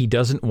 That he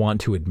doesn't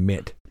want to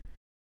admit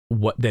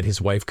that his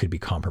wife could be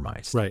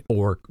compromised, right,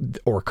 or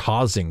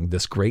causing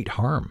this great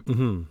harm.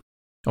 Mm-hmm.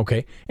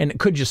 Okay, and it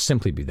could just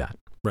simply be that,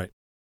 right?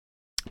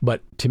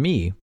 But to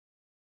me,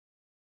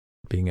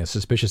 being as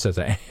suspicious as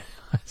I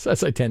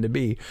tend to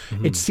be,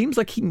 it seems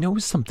like he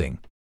knows something.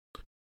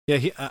 Yeah,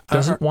 he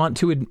doesn't want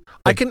to.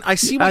 I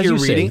see what you're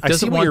reading. I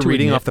see what you're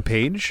reading admit. off the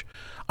page.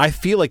 I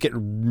feel like it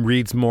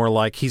reads more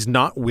like he's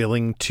not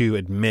willing to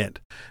admit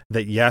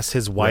that yes,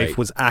 his wife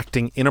was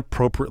acting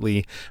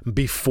inappropriately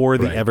before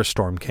the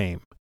Everstorm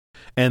came,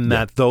 and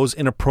that those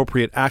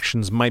inappropriate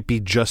actions might be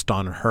just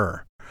on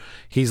her.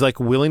 He's like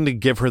willing to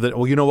give her that.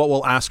 Well, you know what?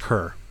 We'll ask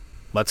her.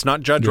 Let's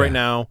not judge right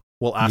now.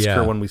 We'll ask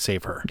her when we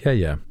save her.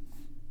 Yeah.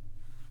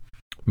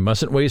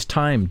 Mustn't waste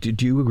time.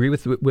 Do you agree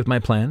with my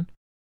plan?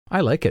 I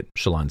like it,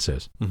 Shallan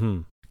says.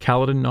 Mm-hmm.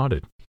 Kaladin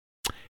nodded.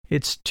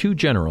 It's too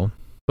general,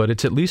 but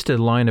it's at least a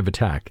line of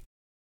attack.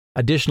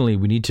 Additionally,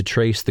 we need to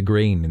trace the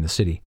grain in the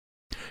city.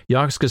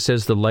 Yaxka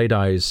says the Light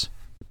Eyes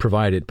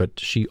provide it, but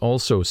she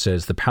also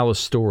says the palace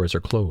stores are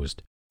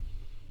closed.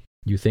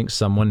 You think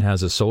someone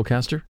has a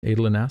soulcaster?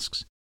 Adolin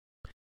asks.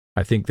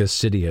 I think this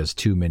city has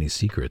too many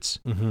secrets,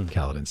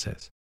 Kaladin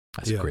says.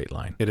 That's a great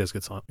line. It is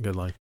a good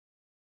line.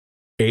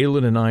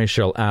 Aelin and I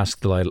shall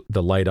ask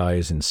the Light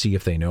Eyes and see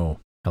if they know,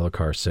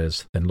 Elhokar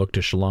says, then look to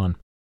Shallan.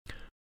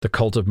 The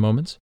Cult of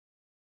Moments?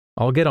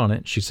 I'll get on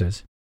it, she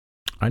says.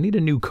 I need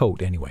a new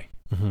coat anyway.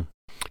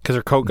 Because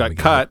her coat got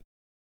cut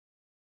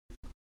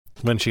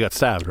when she got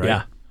stabbed, right?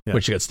 Yeah,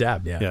 when she got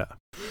stabbed, yeah.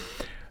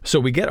 So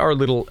we get our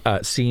little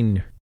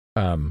scene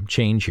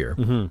change here.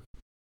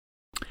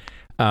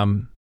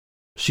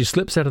 She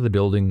slips out of the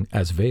building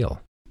as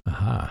Vale.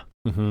 Aha.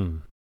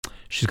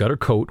 She's got her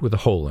coat with a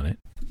hole in it.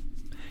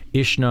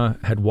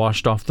 Ishna had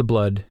washed off the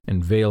blood,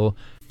 and Vale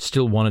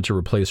still wanted to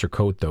replace her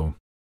coat, though.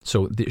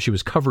 So she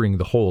was covering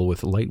the hole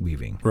with light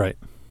weaving. Right.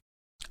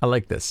 I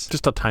like this.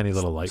 Just a tiny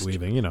little light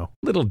weaving, you know.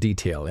 Little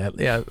detail.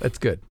 Yeah, that's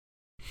good.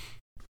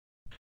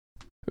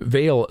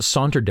 Vale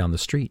sauntered down the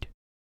street,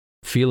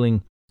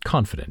 feeling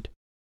confident.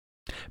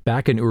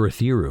 Back in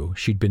Urithiru,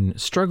 she'd been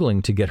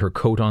struggling to get her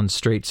coat on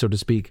straight, so to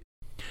speak.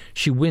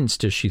 She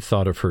winced as she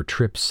thought of her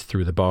trips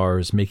through the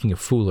bars, making a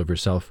fool of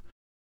herself.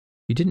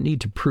 You didn't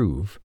need to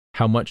prove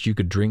how much you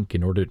could drink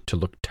in order to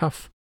look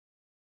tough,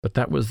 but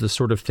that was the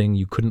sort of thing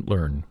you couldn't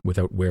learn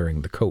without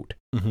wearing the coat,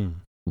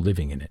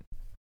 living in it.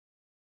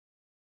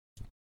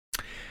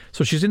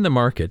 So she's in the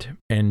market,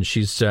 and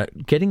she's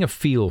getting a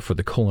feel for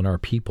the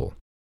Kholinar people,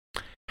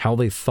 how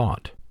they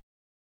thought.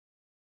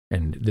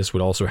 And this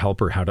would also help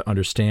her how to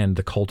understand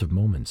the Cult of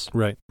Moments.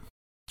 Right.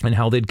 And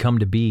how they'd come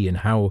to be, and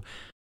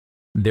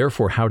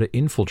therefore how to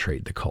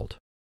infiltrate the cult.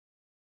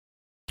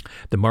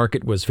 The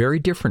market was very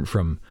different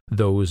from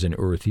those in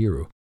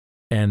Urithiru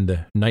and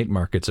the night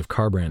markets of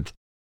Kharbranth.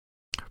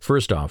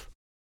 First off,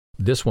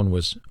 this one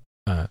was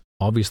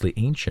obviously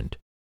ancient.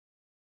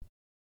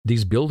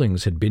 These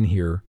buildings had been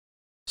here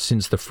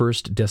since the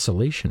first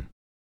desolation.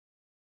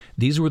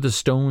 These were the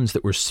stones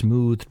that were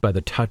smoothed by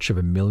the touch of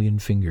 1,000,000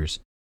 fingers,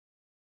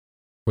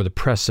 or the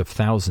press of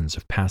thousands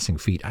of passing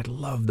feet. I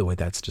love the way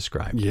that's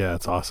described. Yeah,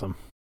 it's awesome.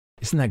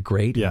 Isn't that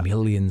great? Yeah.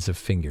 Millions of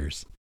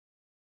fingers.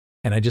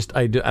 And I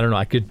don't know,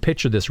 I could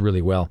picture this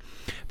really well.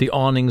 The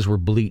awnings were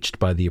bleached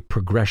by the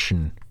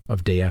progression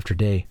of day after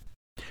day.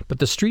 But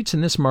the streets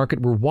in this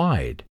market were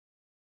wide,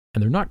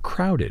 and they're not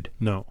crowded.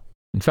 No.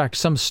 In fact,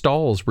 some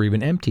stalls were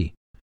even empty,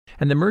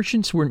 and the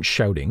merchants weren't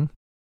shouting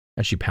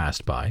as she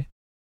passed by.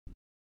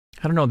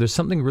 I don't know, there's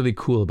something really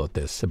cool about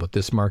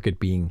this market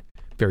being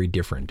very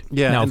different.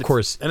 Yeah. Now, of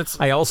course,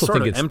 I also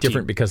think it's empty.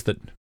 different because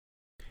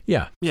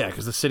Yeah,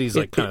 because the city's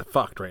kind of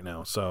fucked right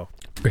now, so.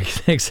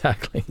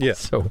 Exactly. Yeah.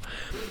 So,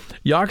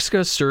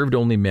 Yaxka served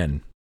only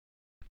men,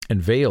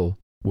 and Vale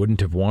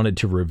wouldn't have wanted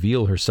to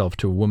reveal herself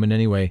to a woman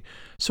anyway,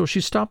 so she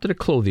stopped at a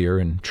clothier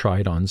and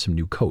tried on some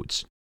new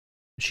coats.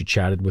 She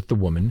chatted with the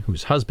woman,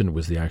 whose husband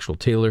was the actual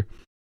tailor,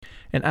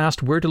 and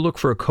asked where to look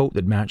for a coat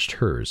that matched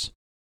hers,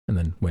 and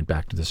then went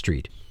back to the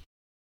street.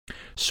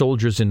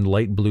 Soldiers in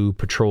light blue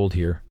patrolled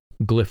here,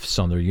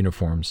 glyphs on their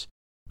uniforms,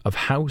 of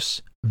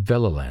House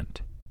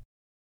Velaland.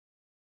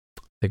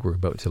 I think we're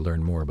about to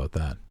learn more about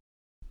that.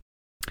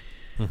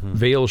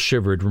 Vale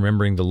shivered,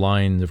 remembering the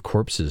line of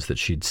corpses that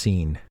she'd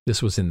seen.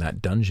 This was in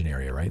that dungeon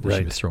area, right? That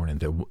she was thrown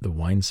into the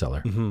wine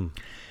cellar.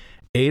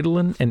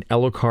 Adolin and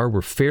Elhokar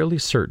were fairly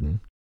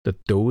certain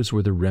that those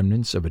were the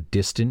remnants of a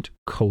distant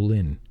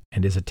Kholin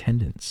and his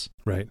attendants.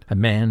 Right. A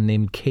man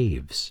named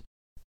Caves,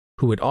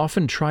 who had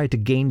often tried to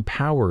gain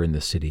power in the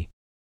city.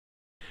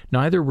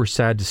 Neither were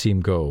sad to see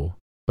him go,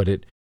 but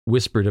it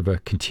whispered of a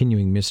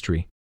continuing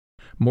mystery.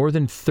 More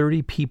than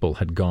 30 people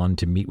had gone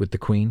to meet with the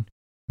Queen,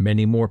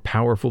 many more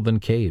powerful than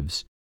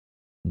Caves.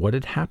 What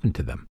had happened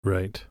to them?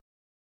 Right.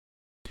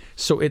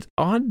 So it's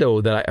odd,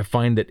 though, that I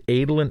find that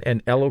Adolin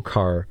and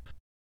Elhokar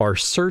are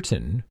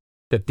certain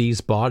that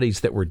these bodies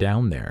that were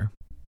down there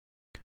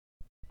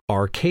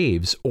are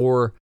Caves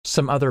or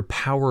some other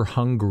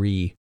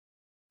power-hungry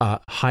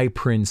high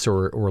prince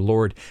or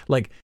lord.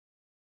 Like,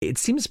 it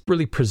seems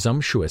really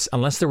presumptuous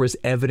unless there was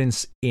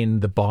evidence in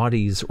the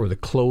bodies or the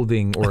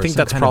clothing. Or I think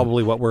that's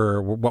probably what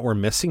we're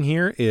missing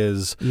here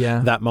is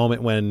that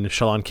moment when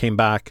Shallan came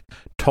back,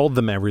 told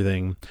them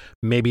everything,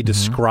 maybe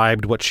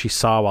described what she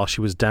saw while she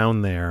was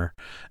down there,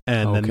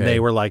 and then they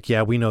were like,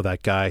 "Yeah, we know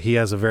that guy. He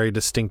has a very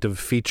distinctive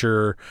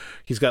feature.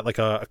 He's got like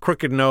a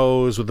crooked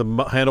nose with a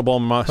handlebar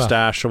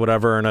mustache or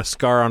whatever, and a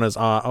scar on his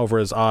over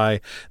his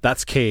eye.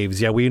 That's Caves.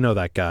 Yeah, we know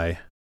that guy."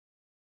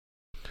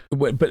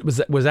 But was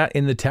that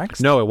in the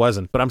text? No, it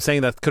wasn't. But I'm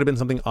saying that could have been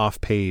something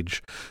off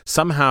page.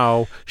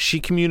 Somehow she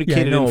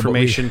communicated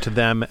information to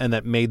them, and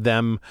that made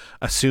them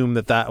assume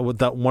that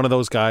one of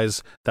those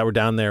guys that were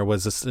down there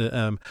was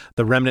the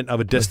remnant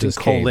of a distant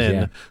Kholin.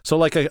 Yeah. So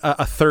like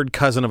a third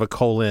cousin of a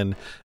Kholin,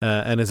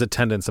 and his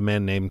attendants, a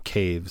man named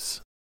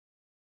Caves.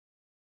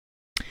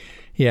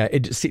 Yeah, it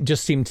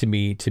just seemed to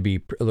me to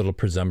be a little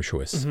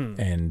presumptuous,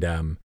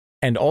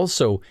 and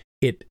also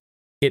it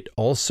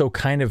also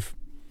kind of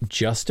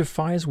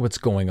justifies what's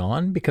going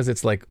on, because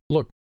it's like,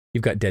 look,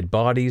 you've got dead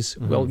bodies.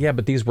 Well, yeah,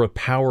 but these were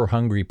power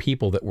hungry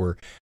people that were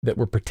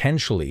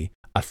potentially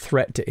a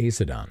threat to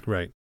Aesudan.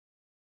 Right.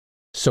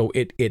 So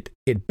it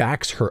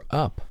backs her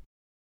up.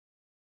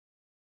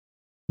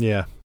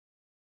 Yeah.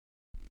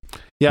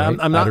 Yeah, right?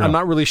 I'm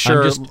not really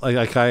sure.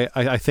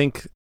 I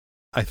think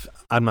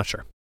I'm not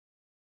sure.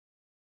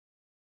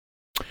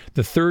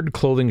 The third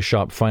clothing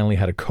shop finally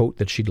had a coat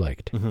that she'd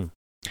liked. It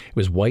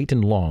was white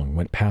and long,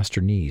 went past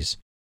her knees.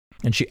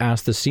 And she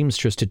asked the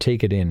seamstress to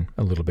take it in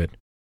a little bit,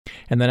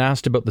 and then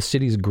asked about the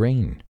city's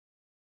grain.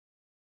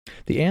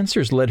 The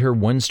answers led her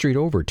one street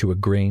over to a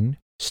grain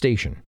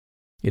station.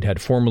 It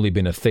had formerly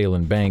been a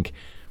Thaylen bank,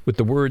 with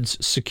the words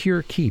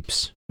 "Secure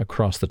Keeps"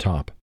 across the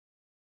top.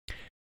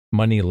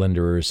 Money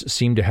lenderers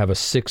seemed to have a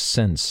sixth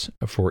sense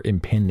for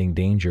impending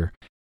danger,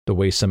 the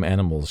way some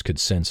animals could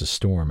sense a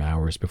storm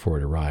hours before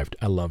it arrived.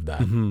 I love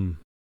that.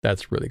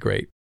 That's really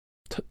great.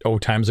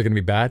 Times are going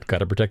to be bad. Got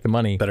to protect the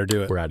money. Better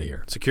do it. We're out of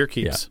here. Secure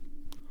Keeps. Yeah.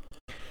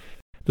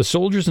 The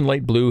soldiers in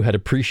light blue had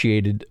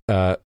appreciated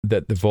that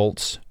the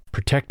vaults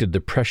protected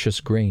the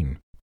precious grain.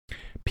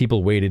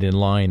 People waited in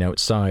line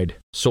outside.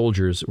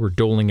 Soldiers were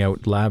doling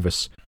out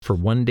lavis for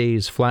one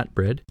day's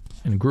flatbread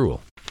and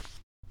gruel.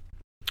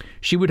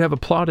 She would have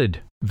applauded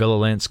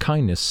Velalant's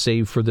kindness,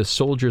 save for the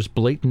soldiers'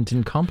 blatant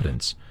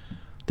incompetence.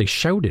 They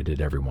shouted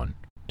at everyone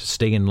to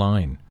stay in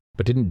line,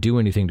 but didn't do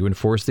anything to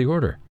enforce the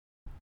order.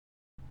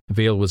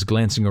 Vale was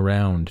glancing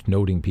around,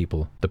 noting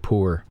people, the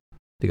poor,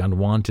 the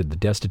unwanted, the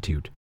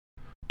destitute,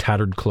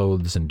 tattered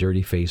clothes and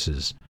dirty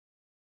faces.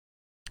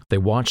 They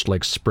watched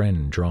like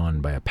spren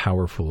drawn by a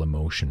powerful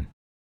emotion.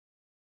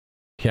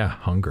 Yeah,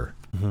 hunger.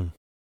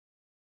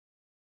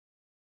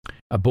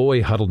 A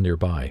boy huddled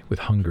nearby with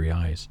hungry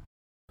eyes.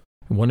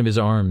 One of his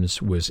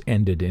arms was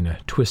ended in a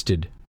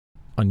twisted,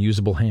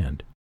 unusable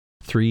hand.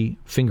 3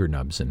 finger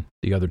nubs, and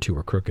the other 2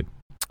 were crooked.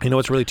 You know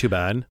what's really too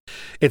bad?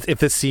 If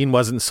this scene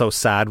wasn't so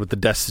sad with the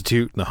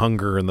destitute and the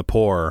hunger and the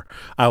poor,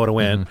 I would have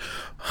went,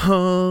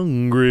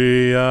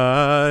 hungry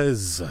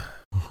eyes.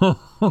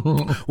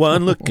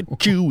 One look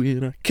at you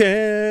and I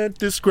can't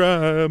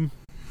describe.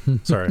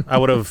 Sorry, I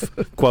would have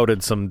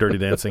quoted some Dirty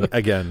Dancing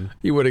again.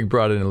 You would have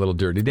brought in a little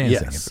Dirty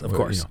Dancing. Yes, of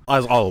course.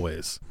 As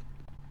always.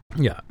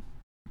 Yeah.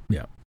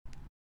 Yeah.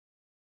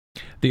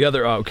 The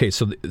other,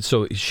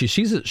 so she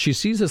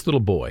sees this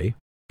little boy,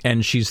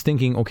 and she's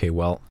thinking, okay,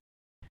 well,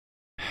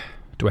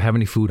 do I have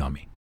any food on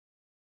me?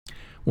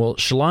 Well,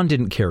 Shallan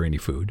didn't carry any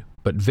food,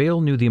 but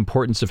Vale knew the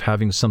importance of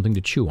having something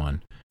to chew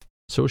on,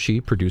 so she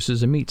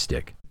produces a meat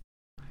stick.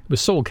 It was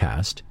soul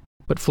cast,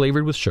 but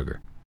flavored with sugar.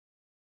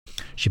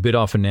 She bit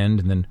off an end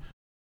and then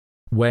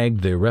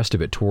wagged the rest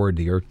of it toward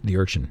the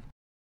urchin.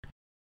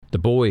 The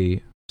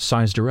boy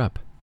sized her up,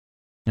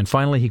 and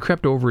finally he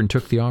crept over and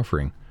took the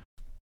offering.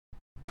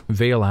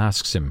 Vale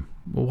asks him,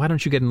 well, why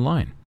don't you get in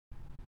line?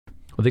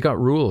 Well, they got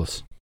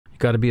rules. You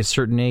got to be a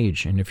certain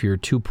age, and if you're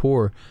too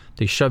poor,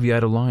 they shove you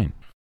out of line.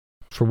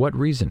 For what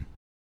reason?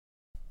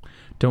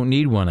 Don't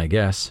need one, I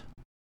guess.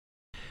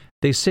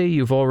 They say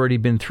you've already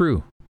been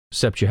through,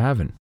 except you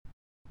haven't.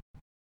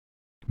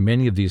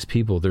 Many of these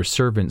people, they're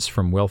servants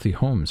from wealthy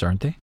homes,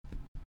 aren't they?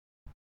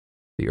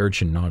 The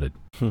urchin nodded.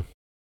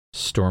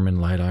 Storm in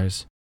light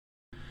eyes.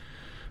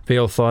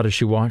 Vale thought as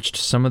she watched,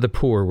 some of the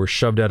poor were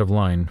shoved out of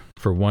line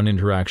for one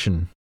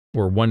infraction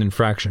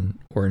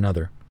or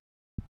another.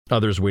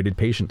 Others waited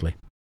patiently.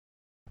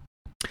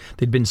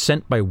 They'd been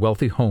sent by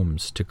wealthy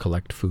homes to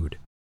collect food.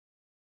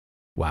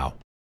 Wow.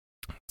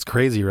 It's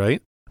crazy,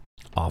 right?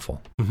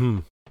 Awful.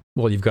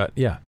 Well, you've got,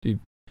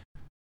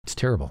 it's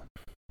terrible.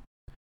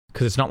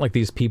 Because it's not like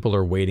these people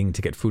are waiting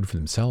to get food for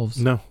themselves.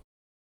 No.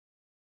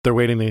 They're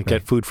waiting to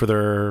get food for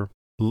their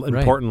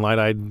important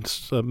light-eyed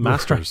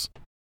masters.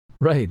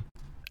 Right.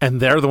 And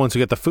they're the ones who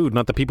get the food,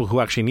 not the people who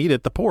actually need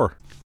it, the poor.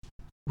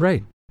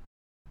 Right.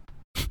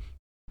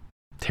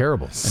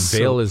 Terrible. And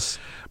Vale is...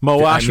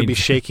 Moash would be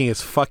shaking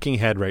his fucking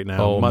head right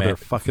now. Oh,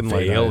 motherfucking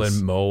Vale and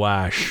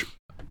Moash.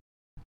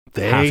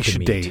 They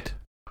should date.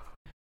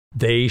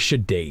 They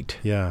should date.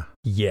 Yeah.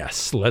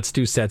 Yes. Let's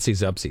do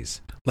Setsies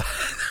Upsies.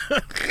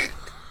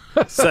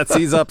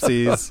 Setsies,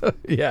 upsies.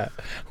 Yeah,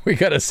 we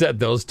got to set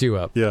those two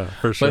up. Yeah,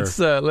 for sure.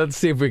 Let's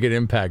see if we can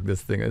impact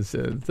this thing. Let's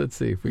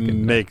see if we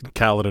can make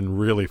Kaladin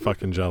really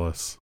fucking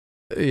jealous.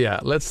 Yeah,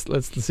 let's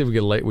see if we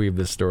can light weave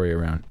this story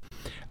around.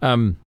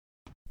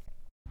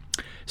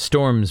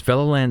 Storm's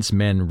Velolant's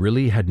men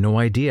really had no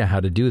idea how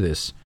to do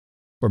this,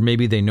 or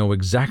maybe they know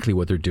exactly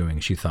what they're doing,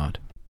 she thought.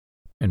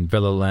 And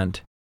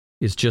Velolant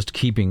is just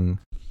keeping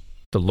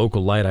the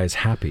local Light Eyes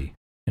happy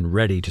and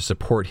ready to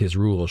support his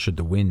rule should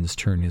the winds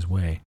turn his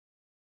way.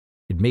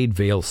 It made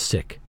Vale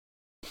sick,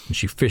 and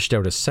she fished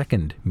out a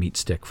second meat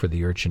stick for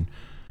the urchin,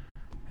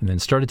 and then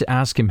started to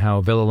ask him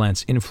how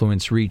Velolant's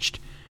influence reached.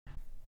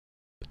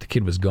 But the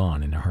kid was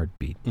gone in a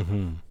heartbeat.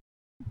 Mm-hmm.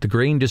 The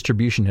grain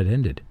distribution had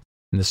ended,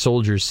 and the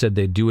soldiers said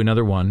they'd do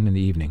another one in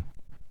the evening.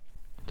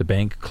 The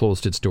bank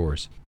closed its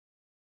doors.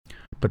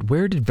 But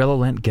where did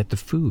Velolant get the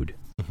food?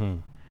 Mm-hmm.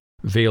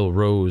 Vale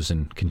rose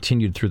and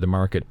continued through the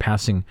market,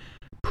 passing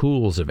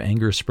pools of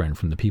anger spren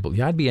from the people.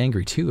 Yeah, I'd be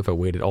angry too if I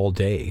waited all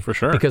day. For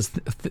sure. Because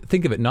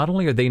think of it, not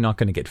only are they not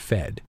going to get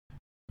fed,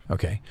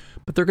 okay,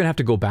 but they're going to have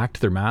to go back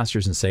to their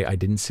masters and say, I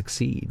didn't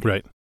succeed.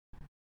 Right.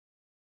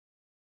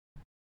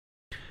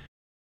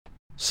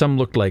 Some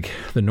looked like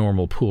the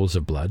normal pools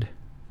of blood,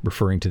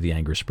 referring to the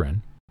anger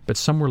spren, but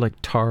some were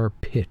like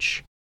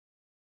pitch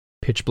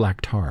black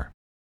tar.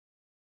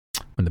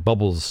 When the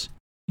bubbles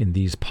in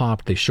these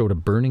popped, they showed a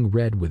burning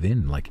red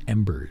within, like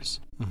embers.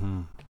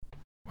 Mm-hmm.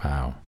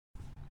 Wow.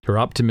 Her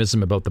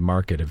optimism about the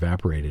market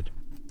evaporated.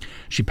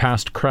 She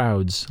passed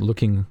crowds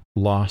looking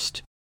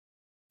lost,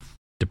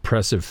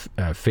 depressive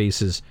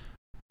faces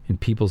in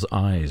people's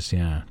eyes.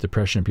 Yeah,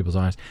 depression in people's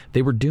eyes.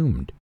 They were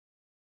doomed.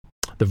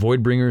 The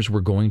Voidbringers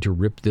were going to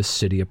rip this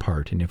city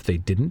apart, and if they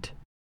didn't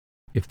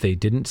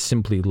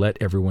simply let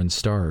everyone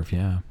starve,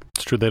 yeah.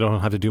 It's true, they don't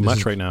have to do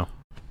much right now.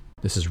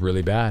 This is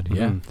really bad,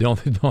 yeah.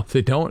 Mm-hmm.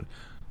 They don't.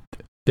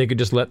 They could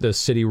just let the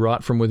city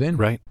rot from within.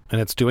 Right,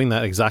 and it's doing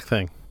that exact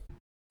thing.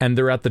 And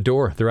they're at the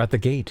door. They're at the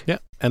gate. Yeah,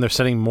 and they're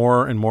sending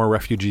more and more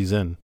refugees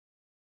in.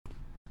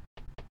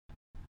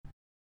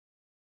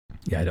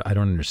 Yeah, I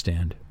don't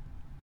understand.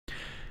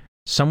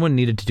 Someone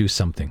needed to do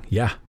something.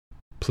 Yeah,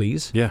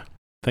 please? Yeah,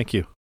 thank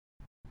you.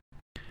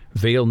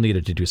 Vale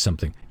needed to do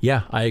something.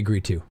 Yeah, I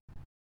agree too.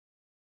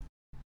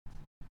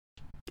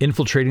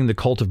 Infiltrating the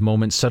cult of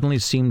moments suddenly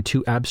seemed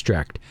too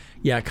abstract.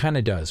 Yeah, it kind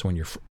of does when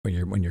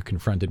you're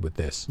confronted with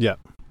this. Yeah,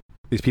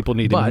 these people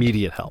need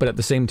immediate help. But at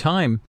the same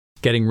time,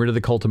 getting rid of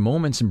the cult of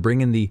moments and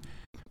bringing the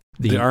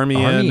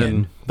army in,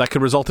 and that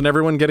could result in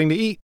everyone getting to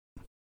eat.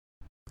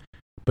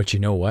 But you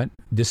know what?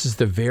 This is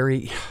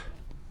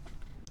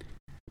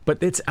But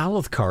it's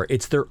Alethkar.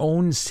 It's their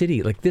own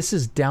city. Like, this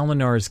is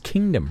Dalinar's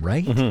kingdom,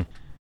 right? Mm-hmm.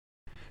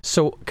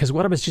 So, because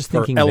what I was just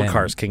thinking, or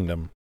Elkar's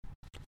kingdom.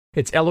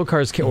 It's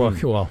Elkar's kingdom.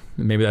 Mm-hmm. Well,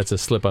 maybe that's a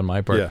slip on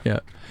my part.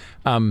 Yeah.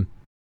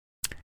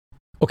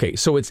 Okay,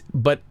 so it's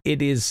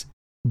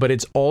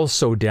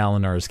also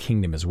Dalinar's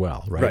kingdom as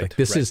well, right? Like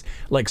this is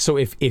like, so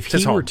if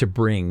he were to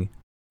bring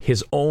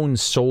his own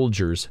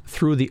soldiers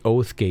through the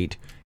Oath Gate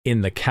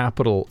in the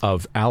capital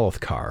of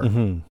Alethkar,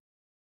 mm-hmm.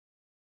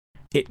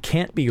 it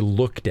can't be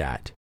looked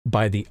at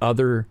by the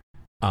other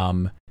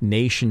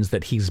nations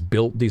that he's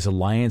built these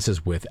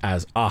alliances with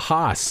as,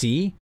 aha,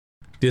 see?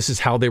 This is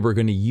how they were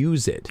going to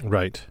use it.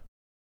 Right.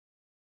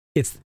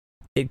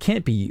 It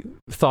can't be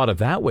thought of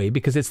that way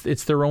because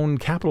it's their own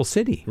capital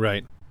city.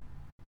 Right.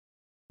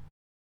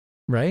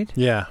 Right?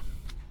 Yeah.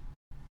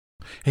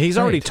 He's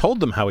already told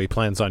them how he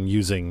plans on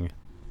using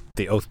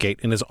the Oath Gate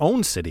in his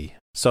own city.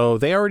 So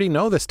they already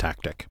know this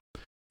tactic.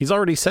 He's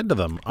already said to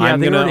them,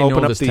 I'm going to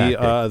open up the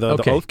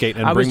Oath Gate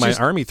and bring my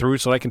army through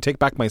so I can take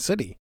back my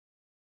city.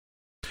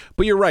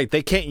 But you're right.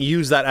 They can't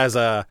use that as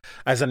a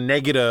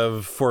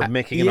negative for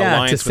making an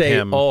alliance with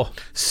him. Oh,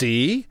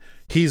 see?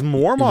 He's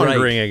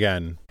warmongering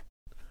again.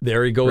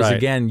 There he goes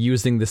again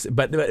using this.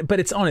 But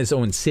it's on his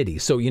own city.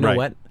 So you know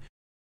what?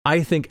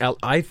 I think,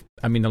 I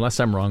mean, unless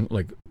I'm wrong,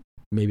 like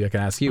maybe I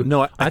can ask you.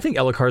 No, I think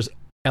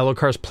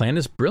Elhokar's plan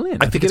is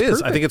brilliant. I think it is.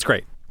 Perfect. I think it's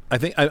great. I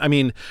think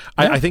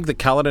that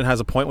Kaladin has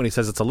a point when he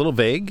says it's a little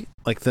vague.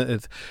 Like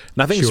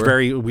nothing's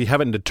we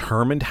haven't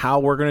determined how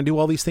we're going to do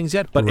all these things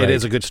yet, but it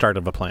is a good start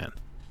of a plan.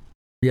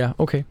 Yeah.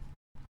 Okay.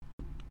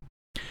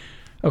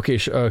 Okay.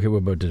 What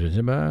about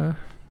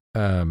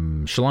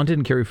Shallan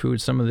didn't carry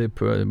food. Some of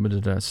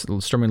the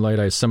Storming Light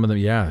Eyes. Some of them.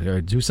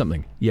 Yeah. Do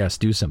something. Yes.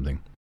 Do something.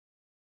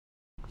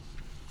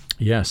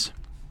 Yes.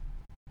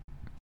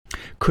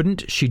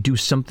 Couldn't she do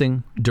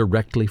something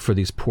directly for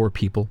these poor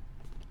people?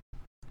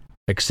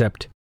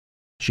 Except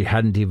she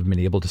hadn't even been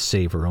able to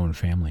save her own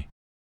family.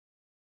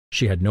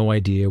 She had no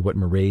idea what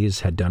Mraize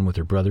had done with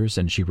her brothers,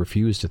 and she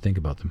refused to think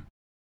about them.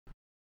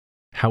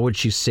 How would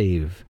she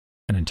save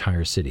an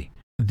entire city?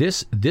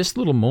 This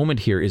little moment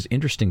here is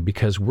interesting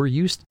because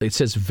it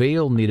says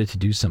Vale needed to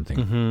do something.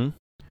 Mm-hmm.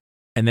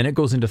 And then it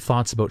goes into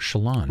thoughts about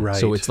Shallan. Right.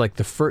 So it's like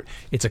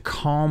it's a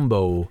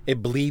combo.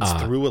 It bleeds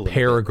through a little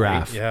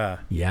paragraph. Bit, right?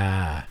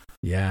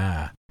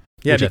 Yeah.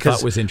 Yeah, which because I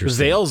thought was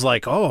interesting. Vale's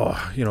like,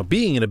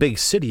 being in a big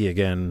city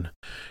again,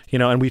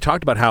 and we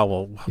talked about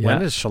how,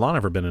 when has Shallan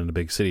ever been in a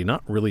big city?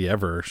 Not really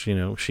ever.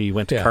 She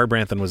went to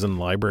Carbranth and was in the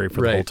library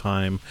for the whole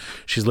time.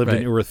 She's lived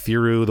in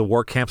Urithiru. The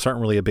war camps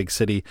aren't really a big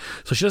city,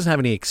 so she doesn't have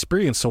any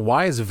experience. So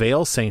why is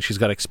Vale saying she's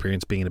got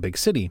experience being in a big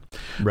city?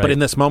 Right. But in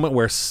this moment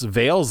where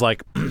Vale's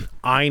like,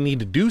 I need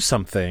to do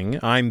something,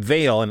 I'm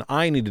Vale and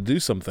I need to do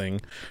something,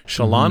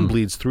 Shallan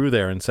bleeds through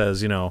there and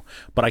says,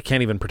 but I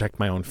can't even protect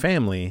my own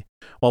family.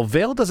 Well,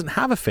 Vale doesn't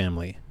have a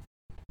family.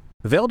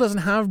 Vale doesn't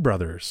have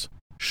brothers.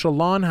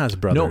 Shallan has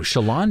brothers. No,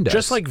 Shallan does.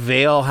 Just like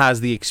Vale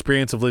has the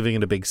experience of living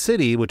in a big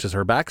city, which is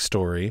her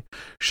backstory,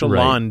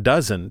 Shallan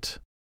doesn't.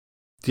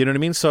 Do you know what I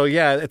mean? So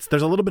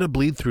there's a little bit of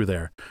bleed through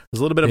there. There's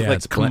a little bit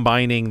of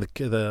combining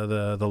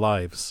the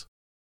lives.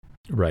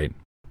 Right.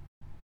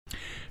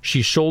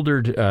 She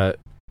shouldered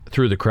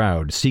through the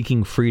crowd,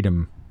 seeking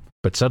freedom,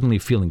 but suddenly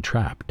feeling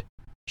trapped.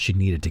 She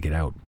needed to get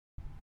out.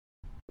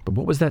 But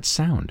what was that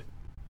sound?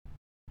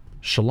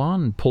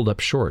 Shallan pulled up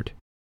short,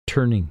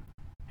 turning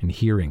and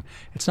hearing.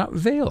 It's not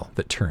Vale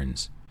that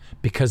turns,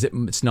 because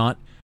it's not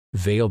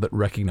Vale that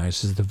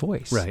recognizes the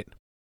voice. Right.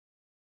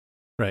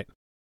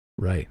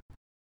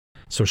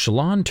 So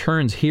Shallan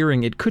turns,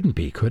 hearing. It couldn't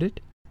be, could it?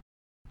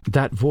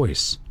 That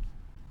voice.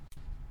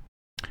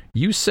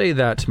 You say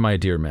that, my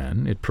dear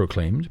man, it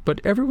proclaimed, but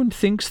everyone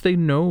thinks they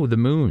know the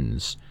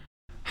moons.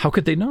 How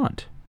could they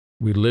not?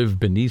 We live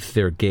beneath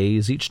their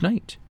gaze each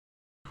night.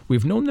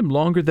 We've known them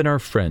longer than our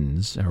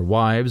friends, our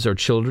wives, our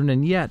children,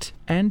 and yet,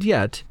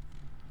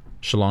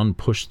 Shallan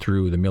pushed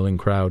through the milling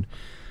crowd,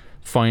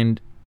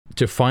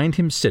 to find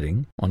him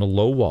sitting on a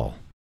low wall.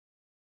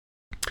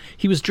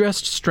 He was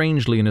dressed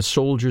strangely in a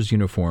soldier's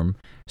uniform,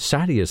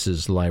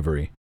 Sadius's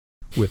livery,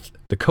 with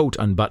the coat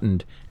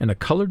unbuttoned and a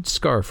colored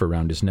scarf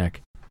around his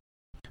neck.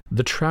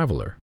 The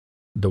traveler,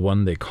 the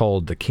one they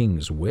called the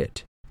king's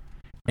wit.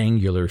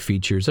 Angular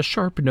features, a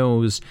sharp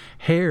nose,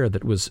 hair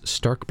that was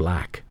stark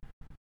black.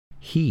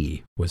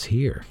 He was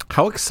here.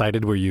 How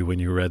excited were you when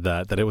you read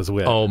that it was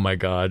Wit? Oh my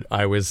God.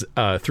 I was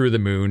through the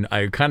moon.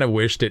 I kind of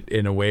wished it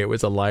in a way it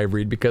was a live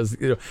read, because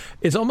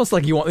it's almost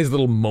like you want these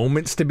little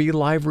moments to be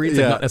live reads,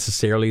 and not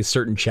necessarily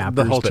certain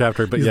chapters. The whole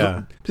chapter, but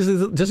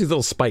just these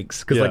little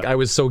spikes, because I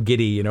was so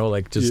giddy,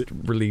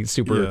 really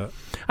super. Yeah.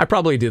 I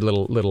probably did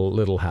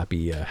little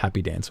happy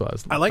dance while I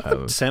was. I like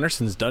what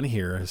Sanderson's done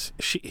here. Is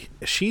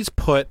she's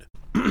put.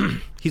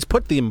 He's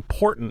put the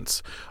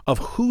importance of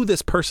who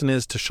this person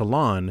is to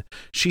Shallan.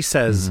 She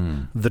says,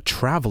 the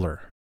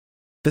traveler.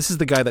 This is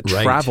the guy that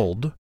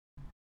traveled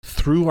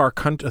through our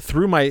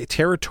through my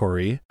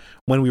territory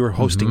when we were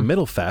hosting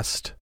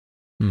Middlefest,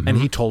 and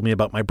he told me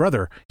about my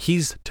brother.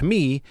 He's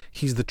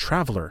the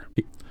traveler.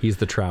 He's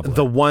the traveler.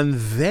 The one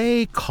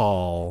they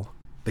call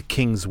the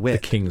King's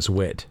Wit. The King's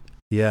Wit.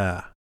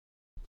 Yeah.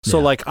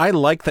 So, I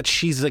like that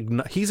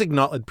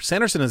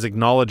Sanderson is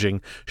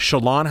acknowledging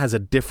Shallan has a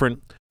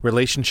different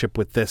relationship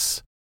with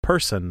this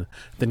person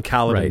than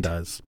Kaladin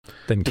does.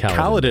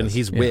 Kaladin,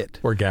 he's Wit.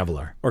 Or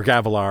Gavilar. Or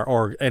Dalinar,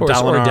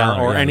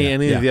 or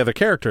any of the other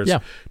characters. Yeah.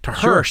 To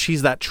her,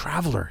 she's that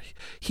traveler.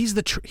 He's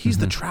the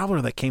the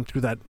traveler that came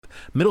through that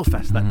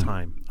Middlefest that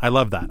time. I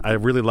love that. I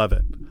really love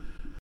it.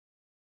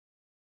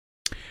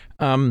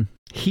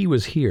 He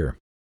was here.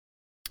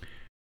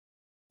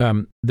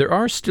 There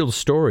are still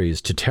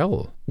stories to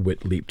tell,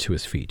 Wit leaped to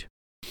his feet.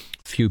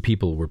 Few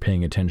people were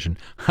paying attention.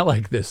 I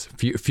like this.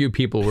 Few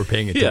people were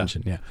paying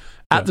attention,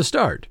 At the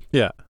start.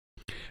 Yeah.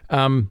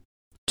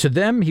 To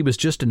them, he was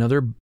just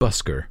another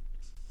busker.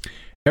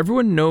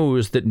 Everyone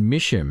knows that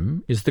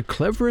Mishim is the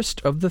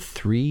cleverest of the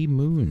 3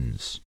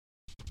 moons.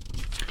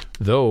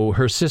 Though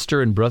her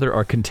sister and brother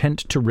are content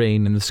to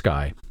reign in the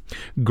sky,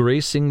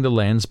 gracing the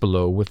lands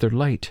below with their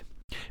light,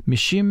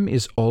 Mishim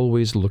is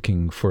always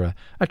looking for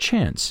a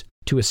chance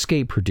to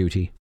escape her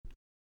duty.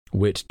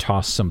 Wit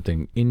tossed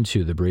something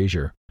into the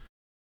brazier,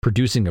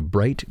 producing a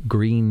bright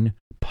green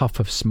puff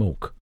of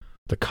smoke,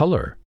 the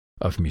color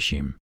of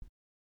Mishim,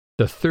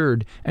 the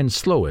 3rd and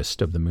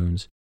slowest of the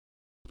moons.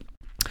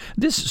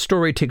 This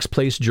story takes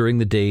place during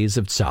the days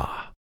of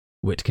Tsa,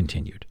 Wit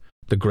continued,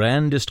 the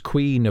grandest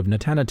queen of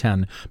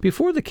Natanatan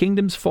before the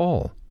kingdom's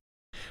fall.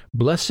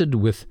 Blessed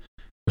with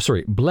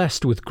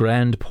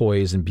grand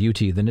poise and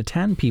beauty, the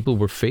Natan people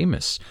were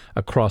famous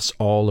across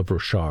all of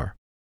Roshar.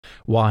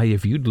 Why,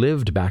 if you'd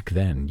lived back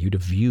then, you'd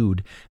have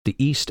viewed the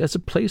East as a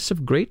place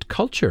of great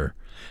culture,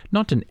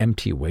 not an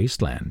empty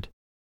wasteland.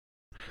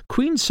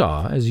 Queen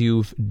Tsa, as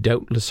you've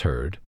doubtless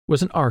heard,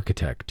 was an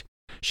architect.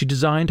 She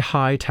designed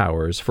high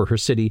towers for her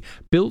city,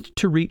 built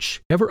to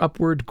reach ever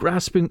upward,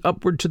 grasping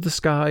upward to the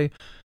sky,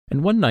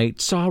 and one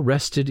night Tsa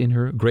rested in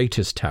her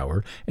greatest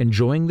tower,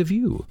 enjoying the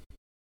view.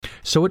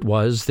 So it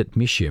was that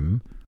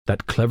Mishim,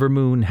 that clever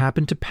moon,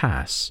 happened to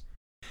pass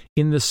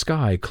in the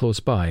sky close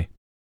by.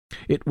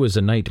 It was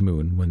a night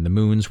moon when the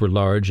moons were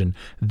large, and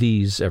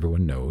these,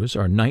 everyone knows,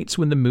 are nights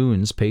when the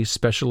moons pay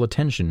special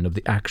attention of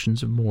the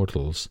actions of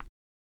mortals.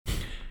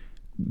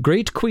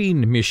 Great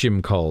Queen,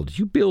 Mishim called,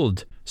 you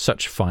build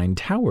such fine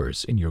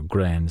towers in your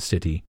grand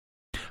city.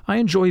 I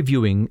enjoy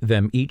viewing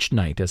them each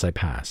night as I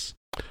pass.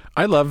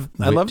 I love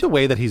the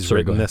way that he's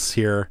written this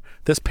here.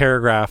 This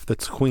paragraph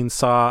that Queen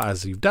Saw,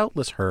 as you've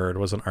doubtless heard,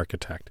 was an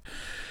architect.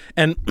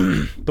 And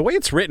the way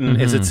it's written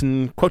is it's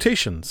in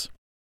quotations.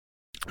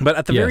 But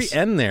at the very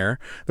end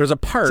there's a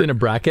part. It's in a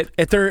bracket.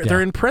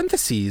 They're in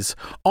parentheses,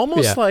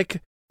 almost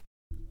like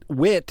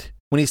Wit,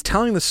 when he's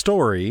telling the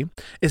story,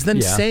 is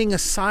then saying a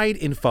side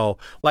info.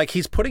 Like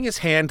he's putting his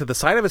hand to the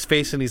side of his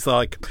face and he's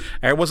like,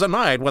 "It was a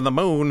night when the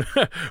moon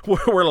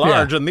were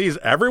large and these,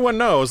 everyone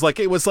knows." Like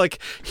it was like,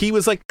 he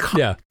was like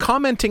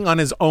commenting on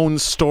his own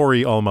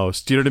story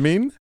almost. Do you know what I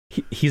mean?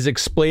 He's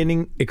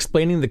explaining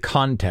the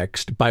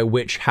context by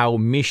which how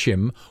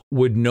Mishim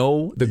would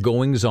know the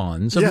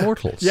goings-ons of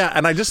mortals. Yeah,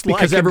 and I just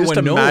because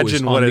everyone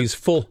knows on these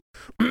full.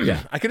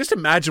 Yeah, I can just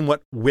imagine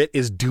what Wit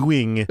is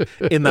doing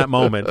in that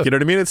moment. You know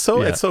what I mean? It's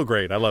so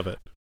great. I love it.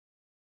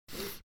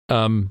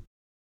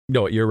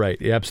 No, you're right.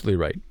 You're absolutely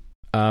right.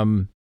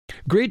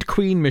 Great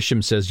Queen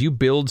Mishim says, "You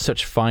build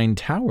such fine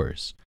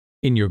towers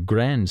in your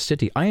grand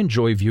city. I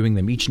enjoy viewing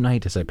them each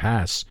night as I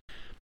pass."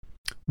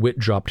 Wit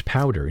dropped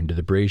powder into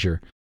the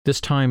brazier, this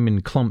time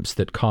in clumps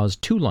that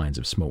caused 2 lines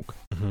of smoke,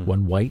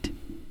 one white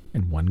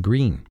and one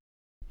green.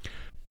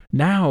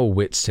 "Now,"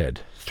 Wit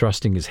said,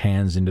 thrusting his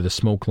hands into the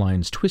smoke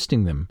lines,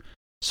 twisting them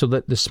so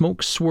that the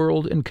smoke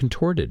swirled and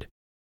contorted,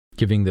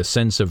 giving the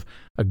sense of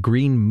a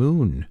green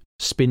moon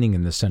spinning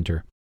in the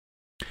center.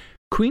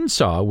 Queen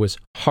Saw was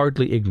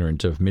hardly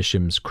ignorant of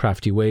Mishim's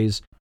crafty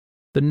ways.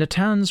 The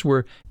Natans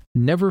were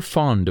never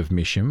fond of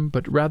Mishim,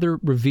 but rather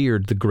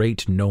revered the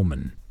great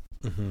Nomen,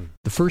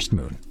 the first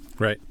moon.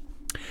 Right.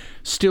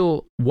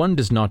 Still, one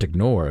does not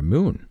ignore a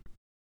moon.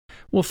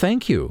 "Well,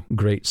 thank you,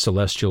 great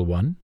celestial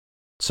one,"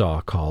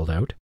 Saw called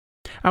out.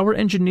 "Our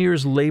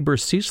engineers labor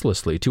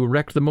ceaselessly to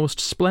erect the most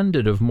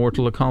splendid of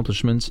mortal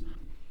accomplishments."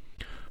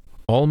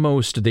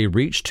 "Almost they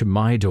reach to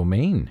my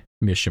domain,"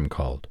 Mishim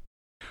called.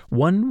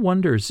 "One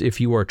wonders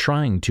if you are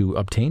trying to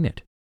obtain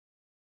it."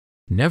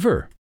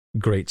 "Never,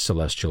 great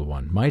celestial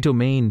one. My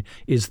domain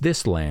is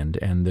this land,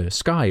 and the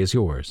sky is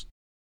yours."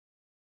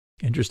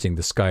 Interesting,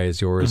 the sky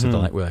is yours.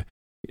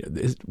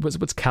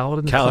 What's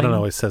Kaladin? Kaladin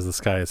always says the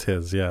sky is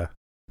his, yeah.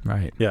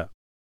 Right. Yeah.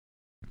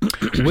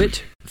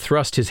 Wit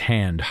thrust his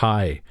hand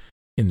high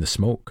in the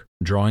smoke,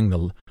 drawing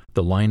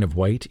the line of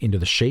white into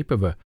the shape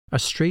of a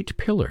straight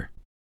pillar.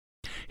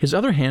 His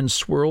other hand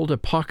swirled a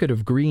pocket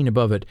of green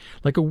above it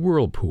like a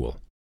whirlpool,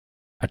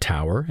 a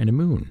tower and a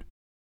moon.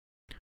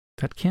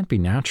 That can't be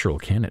natural,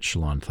 can it?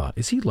 Shalon thought.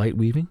 Is he light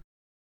weaving?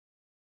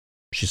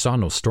 She saw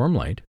no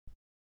stormlight.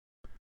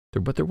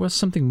 But there was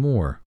something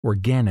more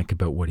organic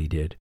about what he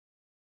did.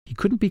 He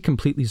couldn't be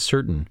completely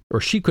certain, or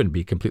she couldn't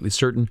be completely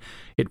certain,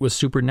 it was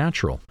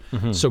supernatural.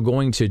 So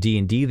going to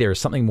D&D, there's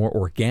something more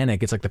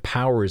organic. It's like the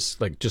power is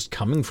like just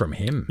coming from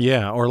him.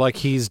 Yeah, or like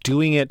he's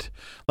doing it,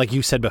 like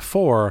you said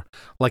before,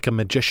 like a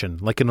magician,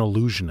 like an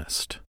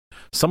illusionist.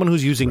 Someone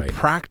who's using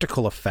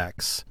practical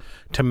effects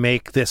to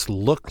make this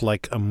look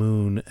like a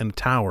moon and a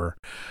tower.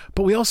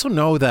 But we also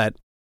know that,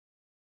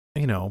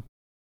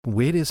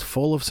 Wit is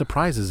full of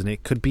surprises, and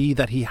it could be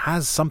that he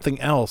has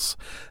something else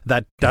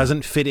that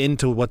doesn't fit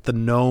into what the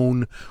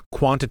known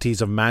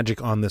quantities of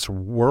magic on this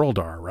world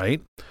are,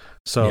 right?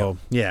 So,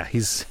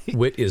 he's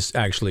Wit is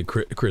actually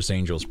Chris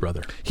Angel's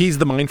brother. He's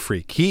the mind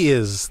freak.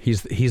 He's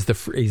the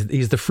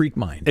freak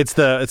mind.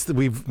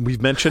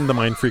 We've mentioned the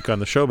mind freak on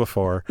the show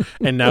before,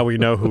 and now we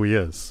know who he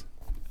is.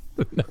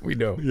 Now we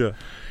know. Yeah.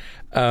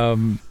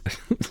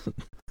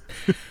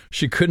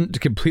 She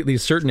couldn't completely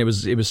certain it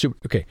was super.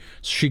 Okay,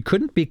 she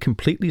couldn't be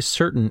completely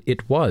certain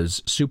it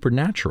was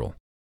supernatural.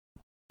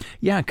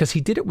 Yeah, because he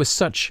did it with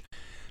such.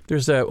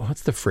 There's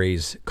what's the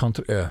phrase?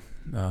 Darn,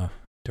 I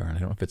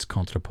don't know if it's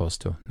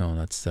contrapposto. No,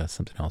 that's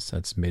something else.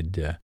 That's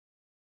mid.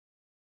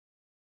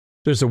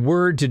 There's a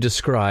word to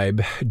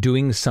describe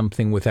doing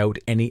something without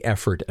any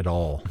effort at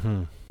all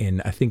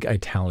in, I think,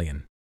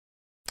 Italian.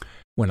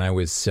 When I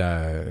was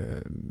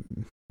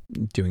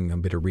doing a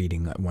bit of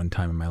reading at one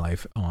time in my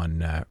life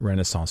on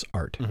Renaissance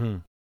art.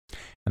 And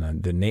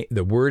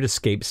the word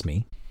escapes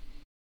me.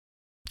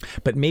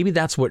 But maybe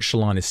that's what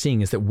Shalon is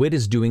seeing, is that Wit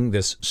is doing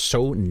this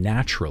so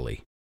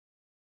naturally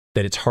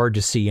that it's hard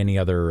to see any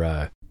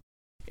other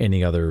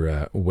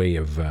way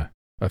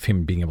of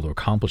him being able to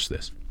accomplish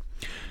this.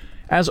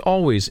 As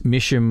always,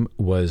 Mishim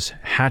was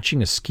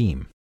hatching a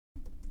scheme.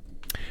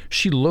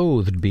 She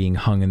loathed being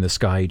hung in the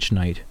sky each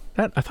night.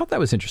 I thought that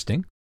was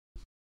interesting.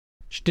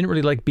 She didn't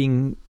really like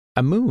being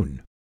a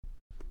moon.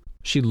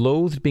 She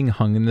loathed being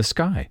hung in the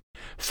sky,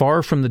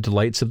 far from the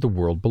delights of the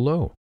world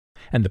below,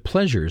 and the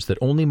pleasures that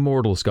only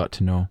mortals got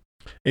to know.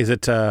 Is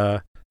it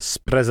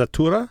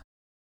sprezzatura?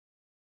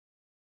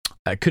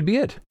 Could be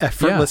it.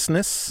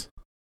 Effortlessness?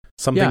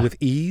 Something with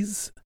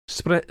ease?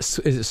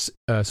 Sprezzatura?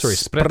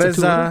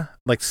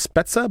 Like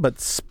spezza, but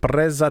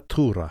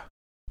sprezzatura.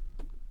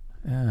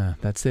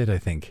 That's it, I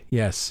think.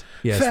 Yes,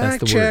 fact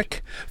that's the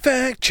word.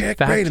 Fact check.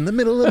 Right in the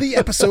middle of the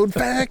episode.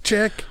 Fact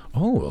check.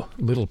 Oh,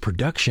 little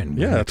production.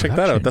 Yeah, check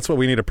that out. That's what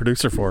we need a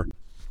producer for.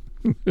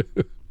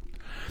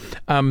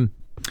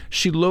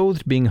 She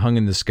loathed being hung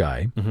in the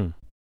sky.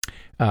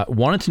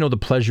 wanted to know the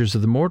pleasures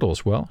of the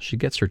mortals. Well, she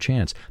gets her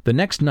chance. The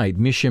next night,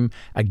 Mishim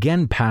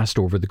again passed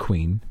over the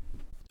Queen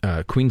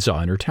Za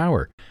in her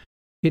tower.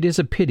 It is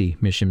a pity,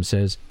 Mishim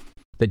says,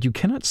 that you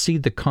cannot see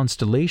the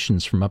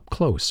constellations from up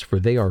close, for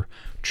they are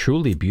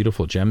truly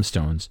beautiful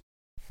gemstones,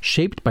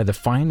 shaped by the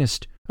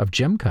finest of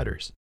gem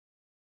cutters.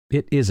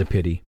 It is a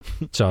pity,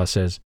 Za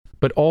says,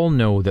 but all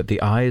know that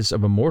the eyes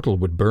of a mortal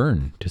would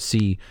burn to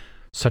see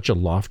such a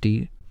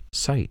lofty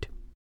sight.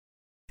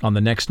 On the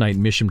next night,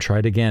 Mishim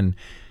tried again.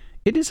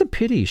 It is a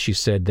pity, she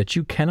said, that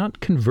you cannot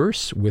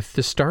converse with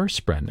the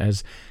Starspren,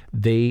 as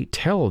they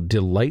tell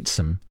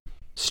delightsome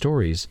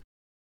stories.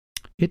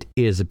 It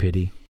is a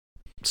pity,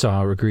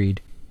 Za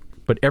agreed,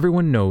 but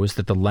everyone knows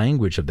that the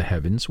language of the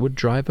heavens would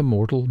drive a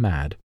mortal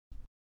mad.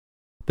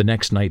 The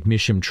next night,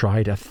 Mishim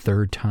tried a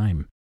third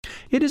time.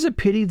 It is a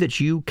pity that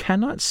you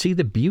cannot see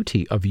the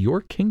beauty of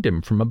your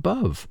kingdom from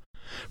above,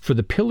 for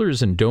the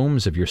pillars and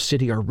domes of your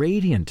city are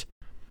radiant.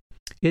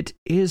 It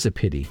is a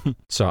pity,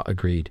 Za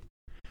agreed,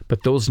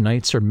 but those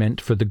nights are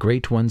meant for the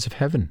great ones of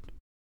heaven.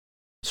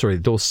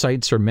 Those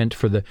sights are meant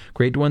for the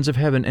great ones of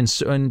heaven,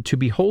 and to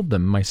behold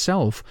them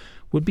myself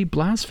would be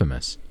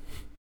blasphemous.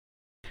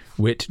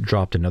 Wit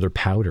dropped another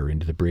powder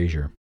into the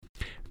brazier,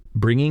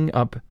 bringing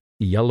up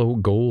yellow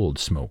gold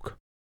smoke.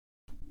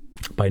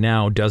 By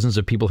now, dozens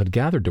of people had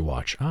gathered to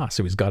watch.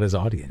 So he's got his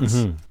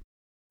audience.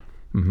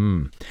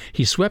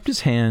 He swept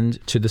his hand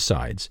to the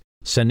sides,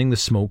 sending the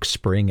smoke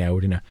spraying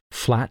out in a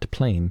flat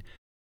plain.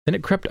 Then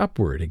it crept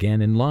upward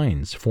again in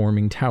lines,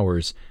 forming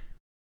towers.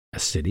 A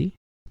city?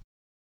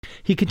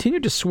 He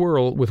continued to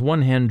swirl, with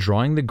one hand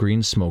drawing the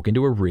green smoke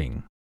into a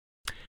ring.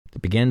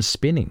 It began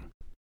spinning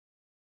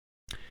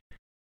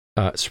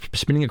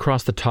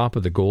across the top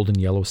of the golden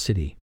yellow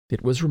city.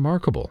 It was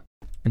remarkable,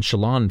 and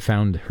Shallan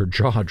found her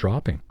jaw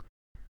dropping.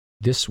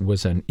 This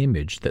was an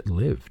image that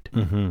lived.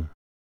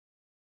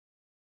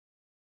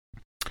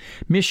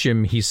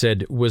 Mishim, he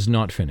said, was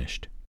not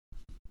finished.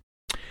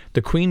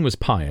 The queen was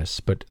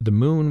pious, but the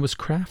moon was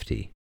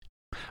crafty.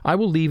 I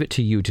will leave it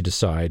to you to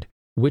decide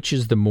which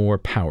is the more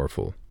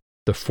powerful.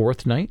 The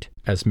fourth night,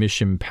 as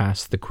Mishim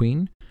passed the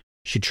queen,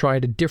 she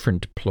tried a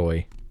different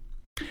ploy.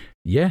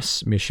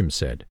 Yes, Mishim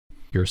said,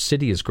 your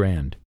city is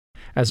grand,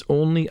 as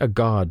only a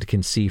god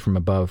can see from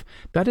above.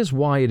 That is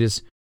why it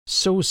is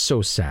so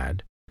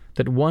sad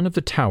that one of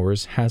the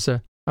towers has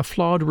a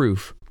flawed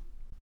roof.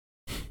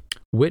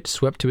 Wit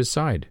swept to his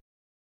side,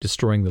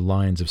 destroying the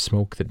lines of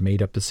smoke that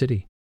made up the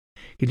city.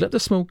 He let the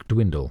smoke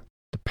dwindle,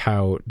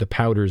 the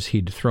powders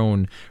he'd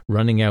thrown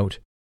running out,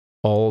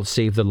 all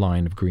save the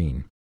line of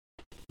green.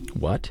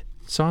 What?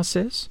 Za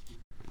says.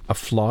 A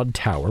flawed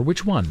tower?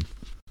 Which one?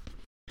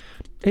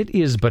 It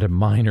is but a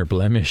minor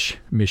blemish,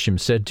 Mishim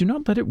said. Do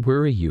not let it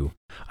worry you.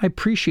 I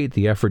appreciate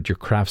the effort your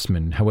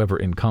craftsmen, however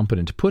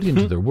incompetent, put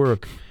into their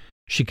work.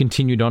 She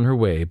continued on her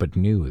way, but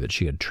knew that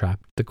she had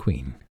trapped the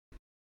queen.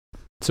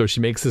 So she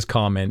makes this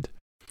comment.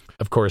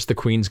 Of course, the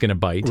queen's going to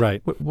bite.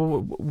 Right.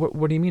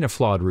 What do you mean a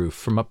flawed roof?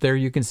 From up there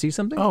you can see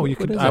something? Oh, you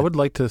could. I would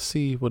like to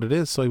see what it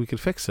is so we could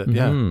fix it.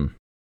 Yeah.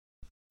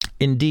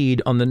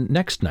 Indeed, on the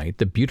next night,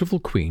 the beautiful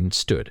queen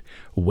stood,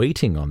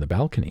 waiting on the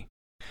balcony.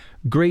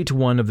 Great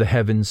one of the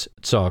heavens,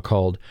 Za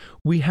called,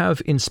 we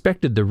have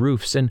inspected the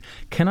roofs and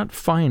cannot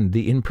find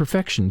the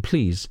imperfection.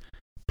 Please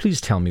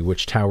tell me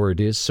which tower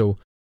it is so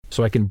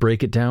I can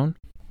break it down.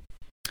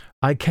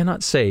 I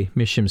cannot say,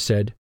 Mishim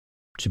said.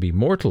 To be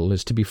mortal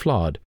is to be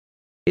flawed.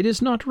 It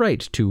is not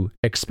right to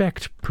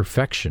expect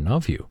perfection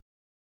of you.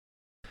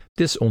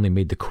 This only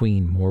made the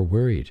queen more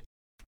worried.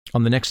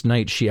 On the next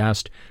night she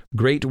asked,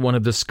 Great one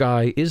of the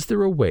sky, is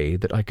there a way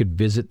that I could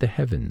visit the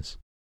heavens?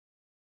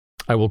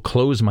 I will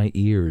close my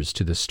ears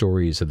to the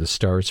stories of the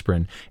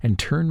Starspren and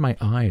turn my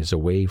eyes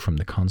away from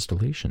the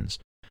constellations.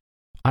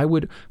 I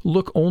would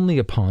look only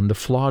upon the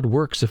flawed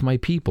works of my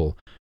people,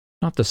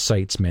 not the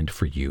sights meant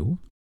for you,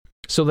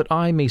 so that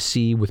I may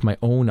see with my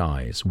own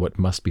eyes what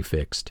must be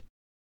fixed.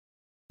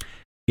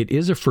 It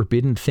is a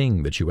forbidden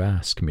thing that you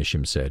ask,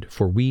 Mishim said,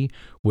 for we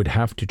would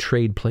have to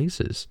trade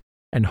places,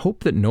 and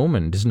hope that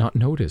Noman does not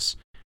notice.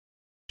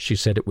 She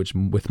said it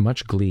with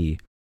much glee,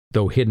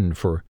 though hidden,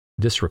 for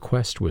this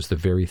request was the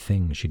very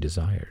thing she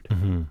desired.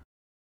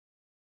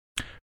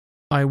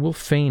 I will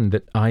feign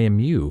that I am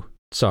you,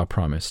 Za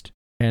promised,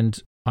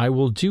 and I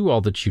will do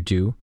all that you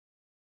do.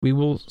 We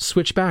will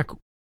switch back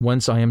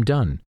once I am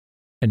done,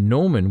 and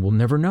Noman will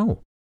never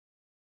know.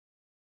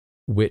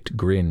 Wit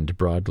grinned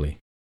broadly.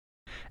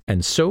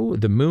 And so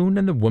the moon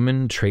and the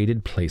woman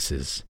traded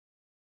places.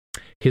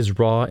 His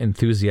raw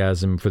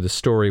enthusiasm for the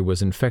story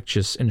was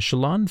infectious, and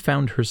Shallan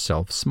found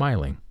herself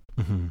smiling.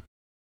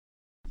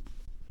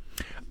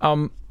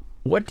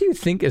 What do you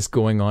think is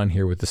going on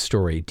here with the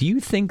story? Do you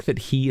think that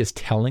he is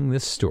telling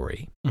this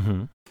story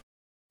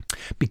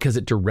because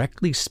it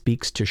directly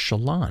speaks to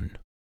Shallan?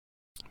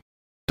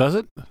 Does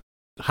it?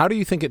 How do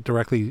you think it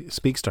directly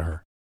speaks to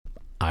her?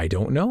 I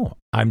don't know.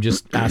 I'm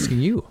just asking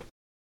you.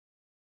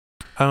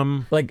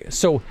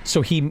 So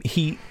he,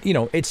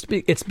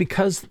 it's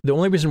because the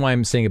only reason why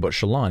I'm saying about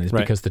Shallan is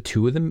because the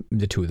two of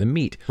them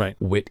meet. Right.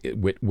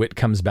 Wit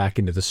comes back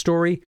into the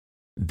story.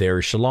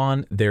 There's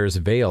Shallan, there's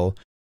Vale.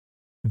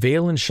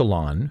 Vale and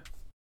Shallan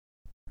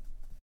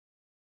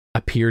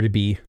appear to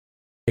be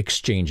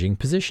exchanging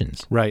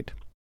positions. Right.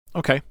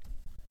 Okay.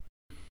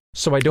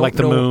 So I don't like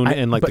the know, moon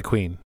and the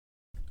queen.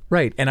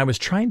 Right. And I was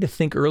trying to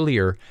think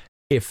earlier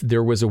if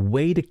there was a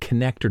way to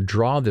connect or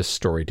draw this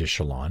story to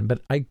Shallan,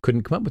 but I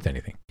couldn't come up with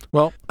anything.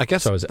 Well, I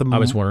guess so I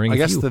was wondering. I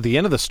guess the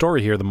end of the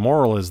story here, the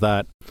moral is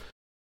that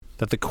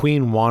the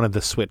queen wanted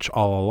the switch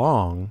all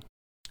along.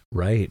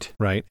 Right.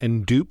 Right.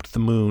 And duped the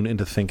moon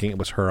into thinking it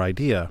was her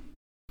idea.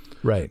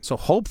 Right. So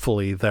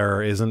hopefully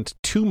there isn't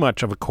too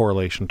much of a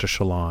correlation to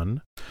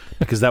Shallan,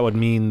 because that would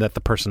mean that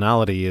the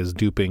personality is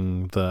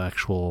duping the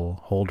actual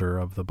holder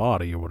of the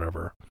body or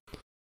whatever.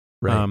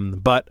 Right.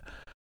 But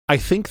I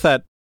think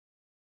that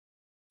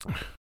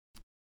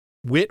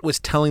Wit was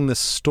telling this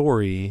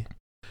story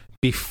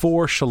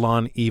before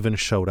Shallan even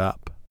showed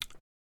up.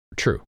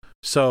 True.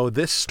 So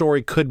this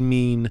story could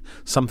mean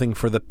something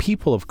for the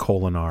people of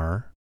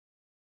Kholinar.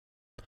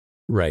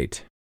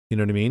 Right. You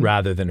know what I mean?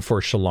 Rather than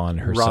for Shallan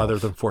herself. Rather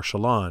than for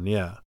Shallan,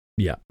 yeah.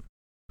 Yeah.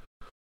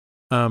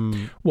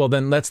 Well,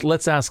 then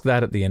let's ask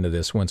that at the end of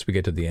this, once we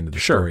get to the end of the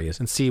story.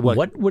 And see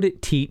what would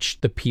it teach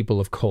the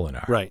people of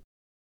Kholinar? Right.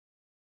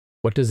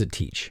 What does it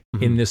teach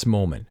in this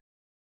moment?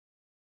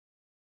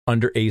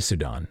 Under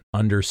Aesudan,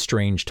 under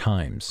strange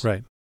times.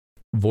 Right.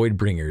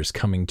 Voidbringers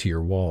coming to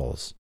your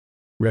walls.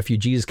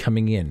 Refugees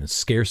coming in,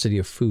 scarcity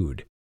of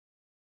food.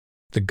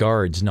 The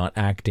guards not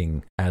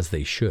acting as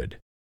they should.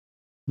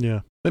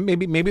 Yeah.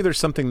 Maybe there's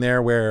something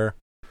there where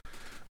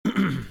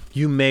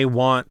you may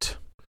want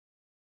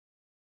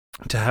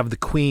to have the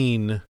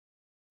queen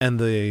and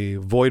the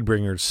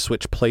Voidbringers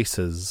switch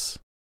places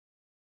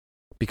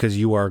because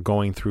you are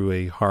going through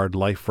a hard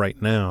life right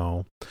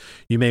now.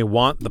 You may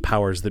want the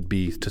powers that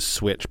be to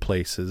switch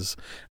places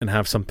and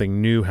have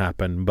something new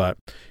happen, but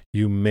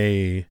you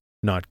may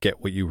not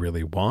get what you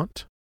really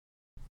want.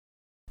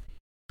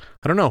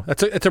 I don't know.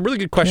 It's a really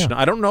good question. Yeah.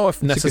 I don't know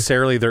if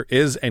necessarily there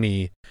is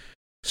any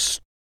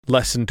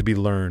lesson to be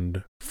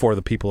learned for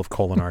the people of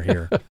Kholinar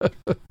here.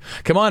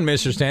 Come on,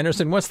 Mr.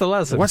 Sanderson. What's the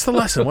lesson? What's the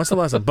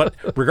lesson? But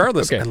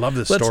regardless, I love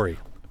this story.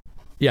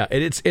 Yeah,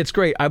 it's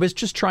great. I was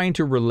just trying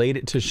to relate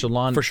it to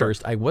Shallan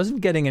first. I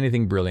wasn't getting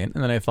anything brilliant,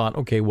 and then I thought,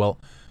 okay, well,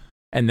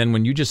 and then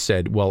when you just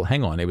said, well,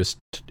 hang on, he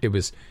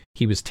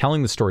was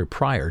telling the story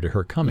prior to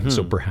her coming,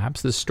 so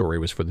perhaps this story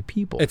was for the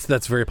people.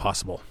 That's very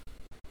possible.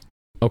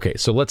 Okay,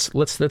 so let's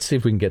see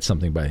if we can get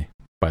something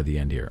by the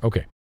end here.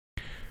 Okay,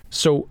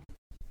 so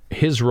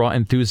his raw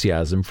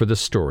enthusiasm for the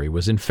story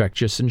was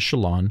infectious, and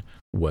Shallan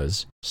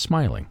was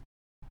smiling.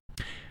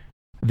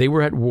 They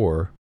were at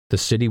war. The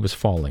city was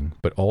falling,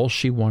 but all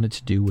she wanted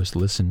to do was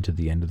listen to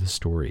the end of the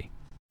story.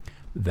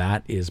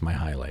 That is my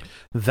highlight.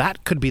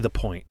 That could be the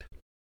point.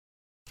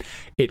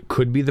 It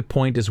could be the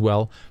point as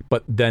well,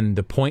 but then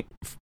the point,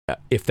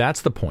 if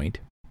that's the point,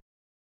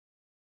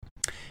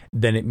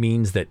 then it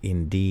means that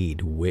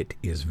indeed wit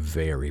is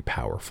very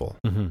powerful.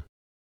 Mm-hmm.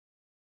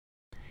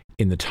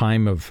 In the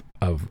time of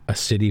a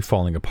city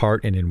falling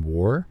apart and in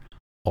war,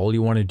 all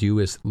you want to do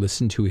is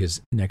listen to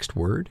his next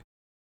word.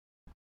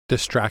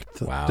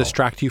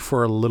 Distract you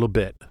for a little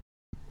bit.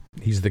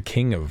 He's the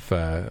king of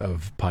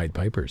Pied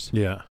Pipers.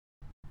 Yeah.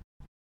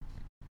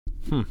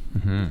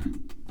 Mm-hmm.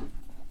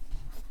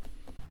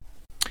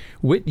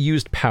 Wit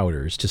used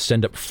powders to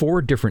send up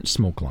 4 different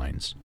smoke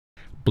lines: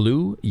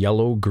 blue,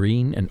 yellow,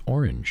 green, and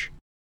orange.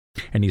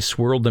 And he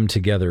swirled them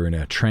together in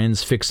a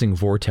transfixing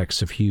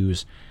vortex of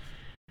hues.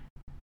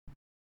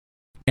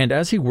 And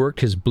as he worked,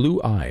 his blue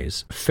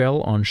eyes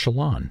fell on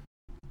Shallan.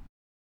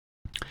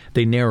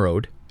 They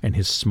narrowed, and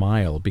his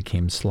smile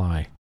became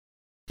sly.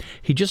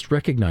 He just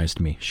recognized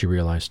me, she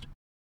realized.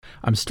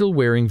 I'm still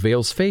wearing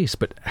Vale's face,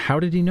 but how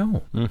did he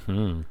know?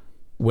 Mm-hmm.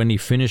 When he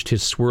finished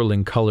his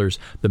swirling colors,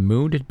 the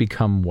moon had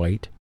become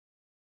white,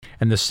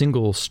 and the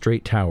single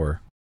straight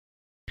tower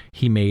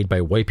he made by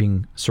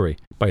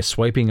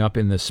swiping up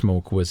in the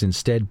smoke was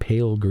instead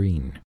pale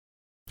green.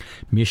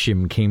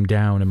 Mishim came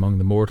down among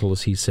the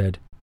mortals, he said,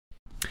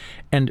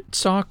 and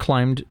Tsa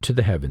climbed to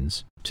the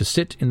heavens to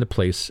sit in the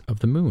place of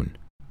the moon.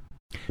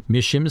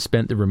 Mishim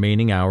spent the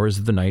remaining hours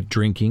of the night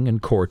drinking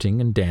and courting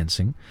and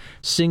dancing,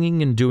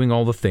 singing and doing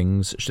all the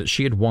things that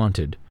she had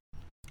wanted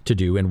to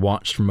do and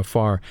watched from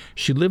afar.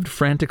 She lived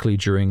frantically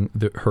during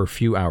her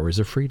few hours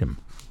of freedom.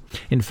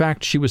 In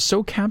fact, she was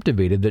so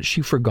captivated that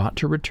she forgot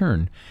to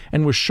return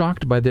and was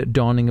shocked by the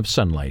dawning of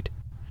sunlight.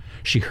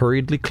 She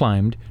hurriedly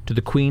climbed to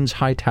the queen's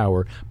high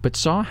tower, but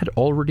Tsa had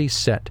already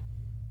set,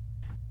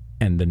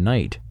 and the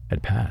night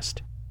had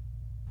passed.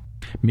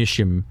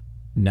 Mishim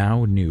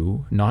now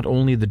knew not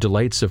only the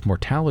delights of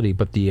mortality,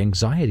 but the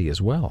anxiety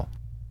as well.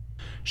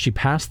 She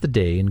passed the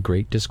day in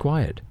great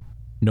disquiet,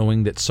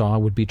 knowing that Tsa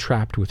would be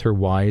trapped with her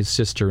wise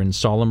sister and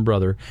solemn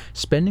brother,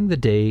 spending the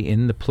day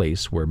in the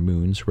place where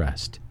moons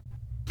rest.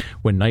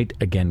 When night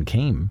again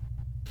came,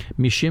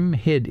 Mishim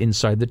hid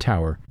inside the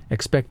tower,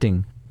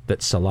 expecting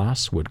that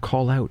Salas would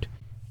call out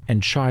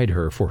and chide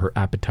her for her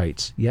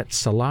appetites, yet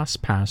Salas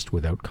passed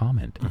without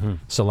comment. Mm-hmm.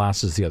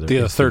 Salas is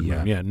the third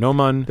moon.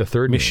 Noman, the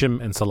third Mishim,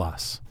 moon. and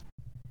Salas.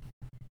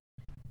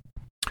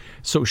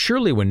 So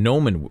surely when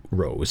Noman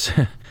rose,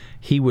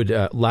 he would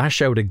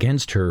lash out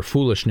against her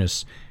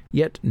foolishness,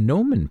 yet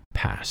Noman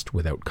passed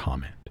without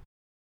comment.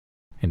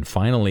 And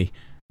finally,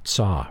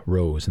 Tsa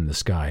rose in the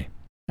sky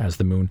as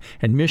the moon,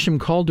 and Mishim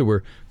called to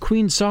her,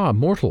 "Queen Tsa,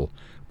 mortal,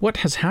 what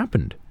has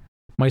happened?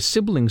 My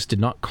siblings did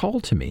not call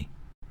to me.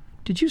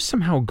 Did you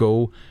somehow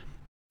go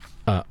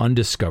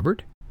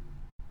undiscovered?"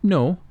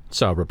 "No,"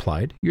 Tsa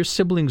replied. "Your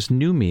siblings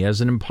knew me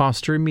as an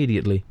impostor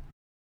immediately."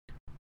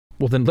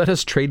 "Well, then let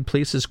us trade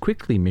places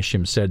quickly,"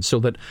 Mishim said, "so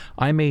that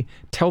I may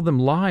tell them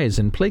lies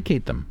and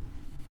placate them."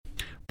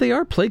 "They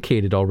are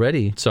placated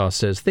already," Tsa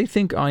says. "They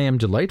think I am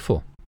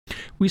delightful.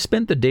 We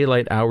spent the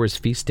daylight hours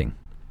feasting."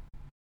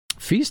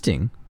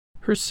 Feasting?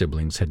 Her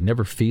siblings had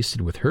never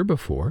feasted with her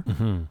before.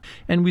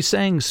 "And we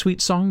sang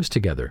sweet songs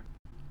together."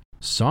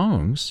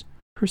 Songs?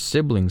 Her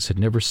siblings had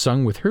never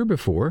sung with her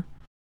before.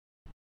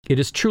 "It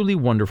is truly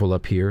wonderful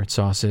up here,"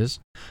 Tsa says.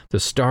 "The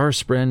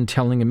star-spread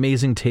telling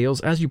amazing tales,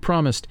 as you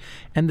promised,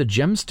 and the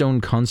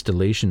gemstone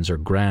constellations are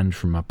grand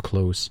from up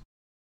close.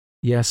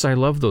 Yes, I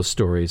love those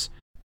stories,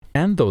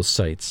 and those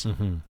sights.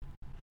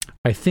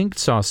 I think,"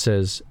 Tsa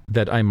says,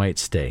 "that I might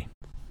stay."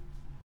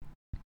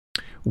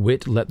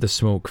 Wit let the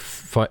smoke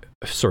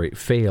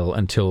fail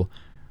until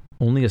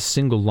only a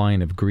single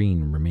line of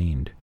green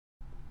remained.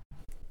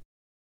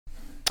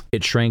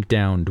 It shrank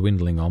down,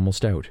 dwindling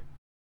almost out.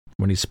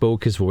 When he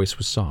spoke, his voice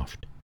was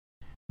soft.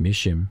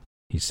 "Mishim,"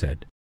 he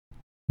said,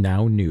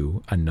 now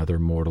knew another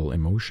mortal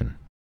emotion.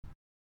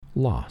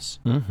 Loss.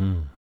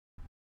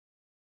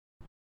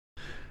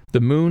 The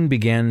moon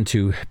began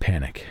to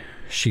panic.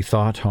 She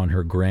thought on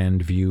her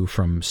grand view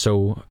from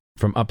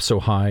up so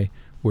high,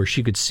 where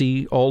she could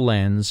see all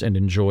lands and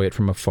enjoy it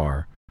from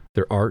afar,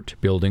 their art,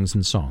 buildings,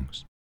 and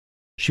songs.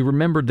 She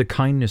remembered the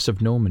kindness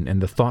of Noman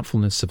and the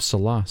thoughtfulness of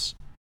Salas.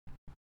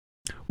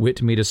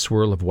 Wit made a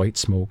swirl of white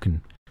smoke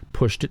and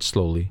pushed it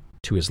slowly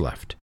to his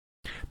left.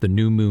 The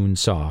new moon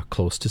saw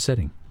close to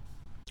setting.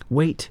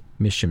 "Wait,"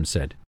 Mishim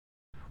said.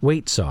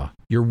 "Wait, Tsa,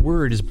 your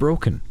word is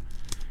broken.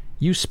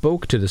 You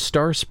spoke to the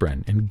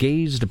star-spread and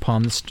gazed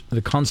upon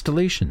the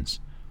constellations."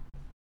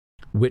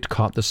 Wit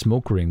caught the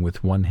smoke ring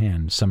with one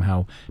hand,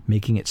 somehow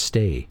making it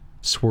stay,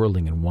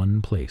 swirling in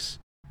one place.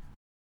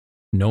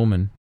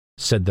 "Noman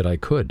said that I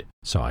could,"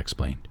 Tsa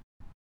explained.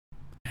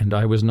 "And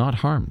I was not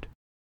harmed."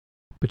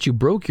 "But you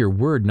broke your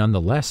word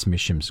nonetheless,"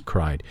 Mishim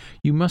cried.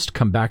 "You must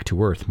come back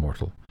to earth,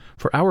 mortal,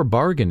 for our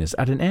bargain is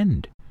at an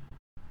end."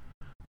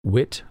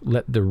 Wit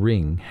let the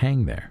ring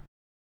hang there,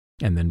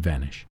 and then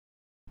vanish.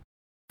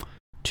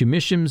 To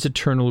Mishim's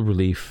eternal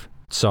relief,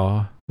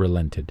 Tsa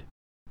relented.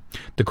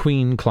 The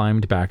queen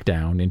climbed back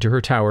down into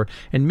her tower,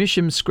 and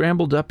Mishim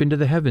scrambled up into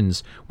the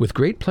heavens with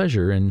great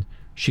pleasure, and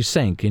she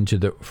sank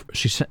toward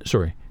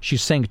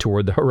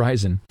the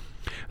horizon.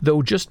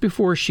 Though just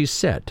before she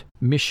set,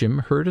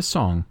 Mishim heard a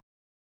song.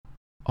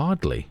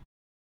 Oddly,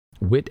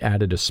 Wit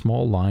added a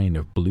small line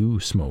of blue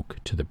smoke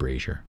to the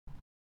brazier.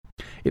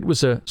 It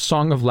was a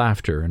song of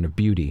laughter and of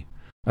beauty,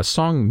 a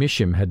song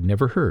Mishim had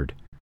never heard.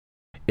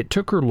 It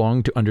took her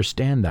long to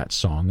understand that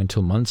song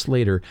until months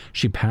later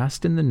she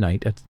passed in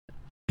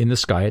the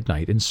sky at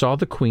night and saw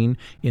the queen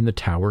in the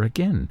tower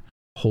again,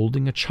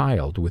 holding a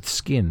child with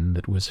skin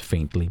that was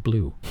faintly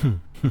blue.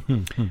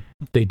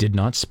 They did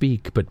not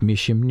speak, but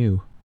Mishim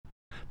knew.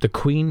 The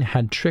queen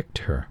had tricked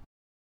her.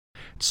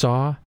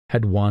 Tsa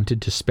had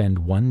wanted to spend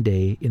one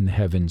day in the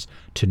heavens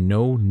to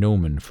know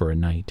Noman for a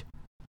night.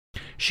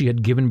 She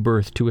had given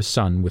birth to a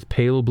son with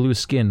pale blue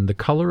skin, the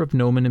color of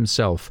Noman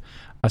himself,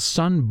 a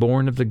son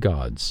born of the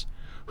gods,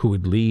 who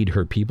would lead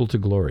her people to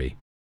glory,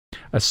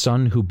 a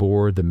son who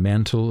bore the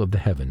mantle of the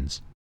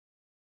heavens.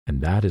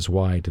 And that is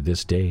why to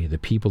this day the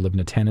people of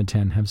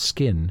Netanatan have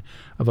skin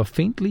of a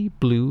faintly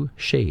blue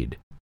shade.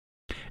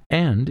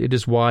 And it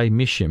is why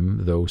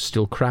Mishim, though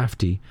still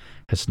crafty,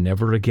 has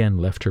never again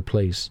left her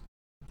place.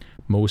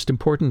 Most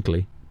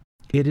importantly,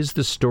 it is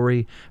the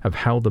story of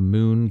how the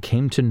moon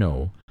came to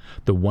know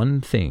the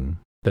one thing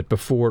that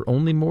before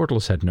only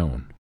mortals had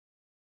known: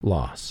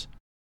 loss.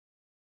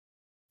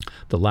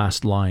 The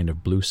last line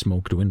of blue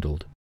smoke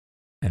dwindled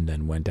and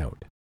then went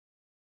out.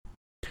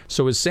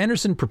 So is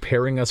Sanderson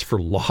preparing us for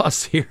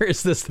loss here?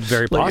 Is this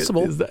very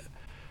possible? Is that,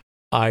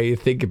 I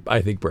think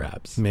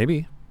perhaps.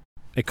 Maybe.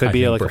 It could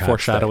be like a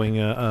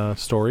foreshadowing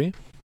story.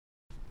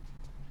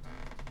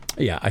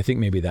 Yeah, I think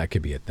maybe that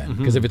could be it then.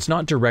 Because if it's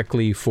not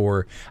directly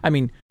for,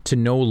 to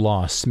know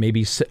loss,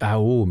 maybe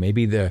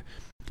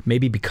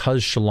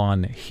because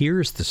Shallan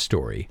hears the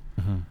story,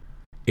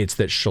 it's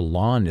that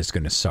Shallan is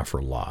going to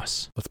suffer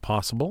loss. That's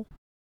possible.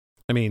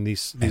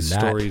 These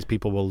stories,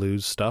 people will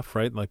lose stuff,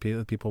 right? Like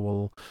people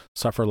will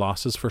suffer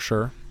losses for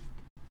sure.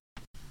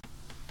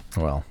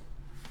 Well,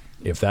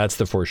 if that's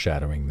the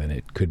foreshadowing, then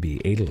it could be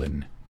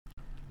Adolin.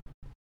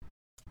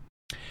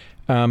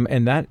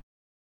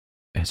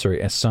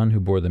 A son who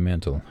bore the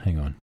mantle. Hang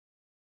on.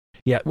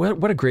 Yeah,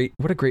 what a great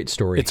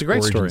story. It's a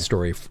great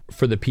story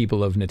for the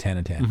people of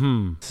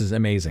Netanatan. This is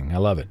amazing. I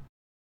love it.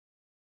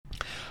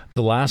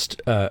 The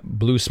last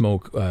blue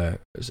smoke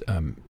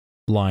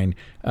line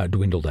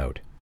dwindled out.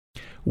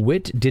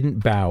 Wit didn't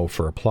bow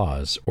for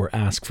applause or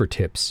ask for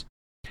tips.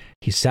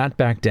 He sat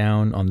back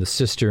down on the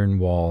cistern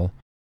wall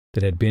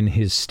that had been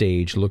his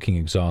stage, looking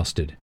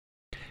exhausted.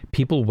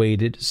 People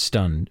waited,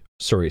 stunned,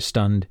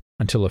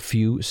 until a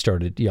few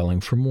started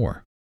yelling for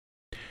more.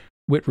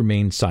 Wit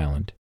remained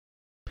silent.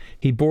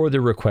 He bore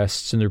their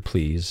requests and their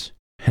pleas,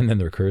 and then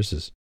their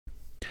curses.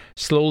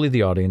 Slowly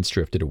the audience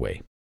drifted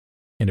away,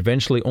 and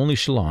eventually only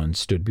Shallan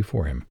stood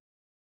before him.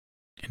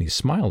 And he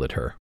smiled at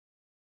her.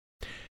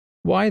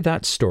 "Why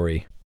that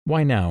story?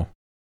 Why now?"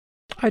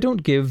 "I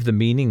don't give the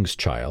meanings,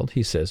 child,"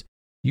 he says.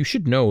 "You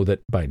should know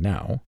that by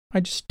now. I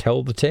just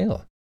tell the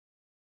tale."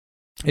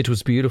 "It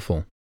was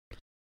beautiful."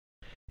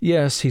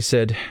 "Yes," he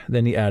said.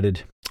 Then he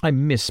added, "I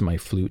miss my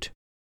flute."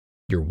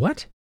 "Your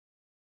what?"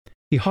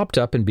 He hopped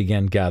up and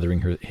began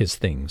gathering his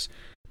things.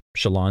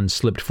 Shallan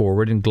slipped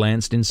forward and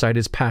glanced inside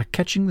his pack,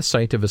 catching the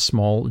sight of a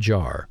small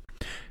jar,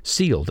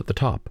 sealed at the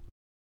top.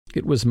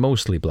 It was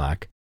mostly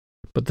black,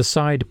 but the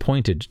side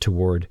pointed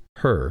toward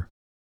her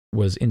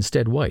was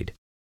instead white.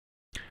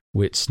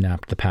 Wit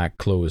snapped the pack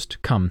closed.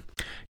 "Come,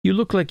 you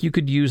look like you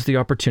could use the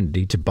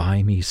opportunity to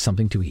buy me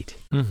something to eat."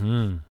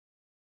 Mm-hmm.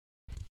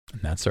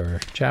 And that's our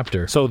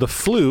chapter. So the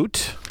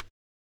flute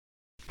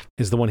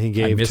is the one he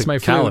gave to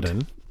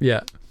Kaladin.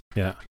 Yeah.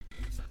 Yeah.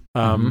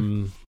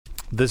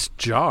 This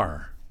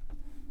jar.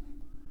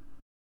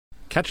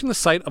 Catching the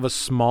sight of a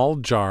small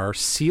jar,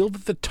 sealed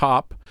at the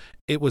top,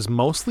 it was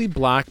mostly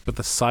black, but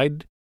the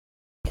side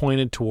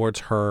pointed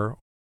towards her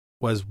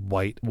was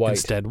white.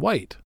 Instead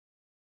white.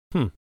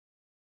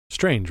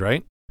 Strange,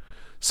 right?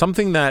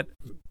 Something that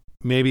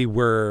maybe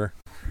we're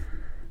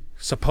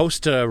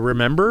supposed to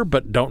remember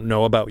but don't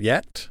know about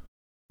yet.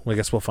 Well, I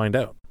guess we'll find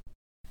out.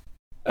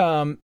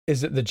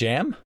 Is it the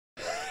jam?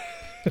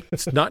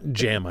 It's not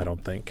jam, I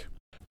don't think.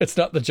 It's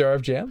not the jar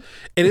of jam?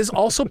 It is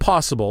also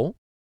possible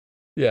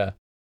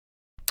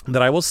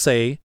that I will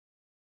say,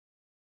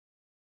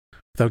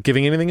 without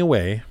giving anything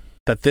away,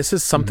 that this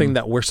is something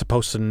that we're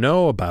supposed to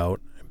know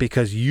about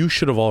because you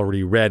should have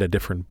already read a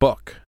different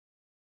book.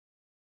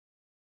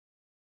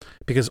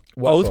 Because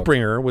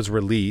Oathbringer was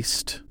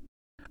released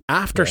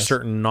after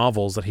certain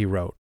novels that he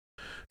wrote.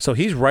 So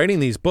he's writing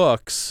these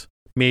books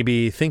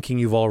maybe thinking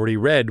you've already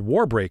read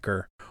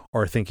Warbreaker,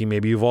 or thinking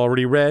maybe you've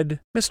already read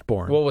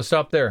Mistborn. Well, we'll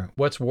stop there.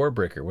 What's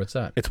Warbreaker? What's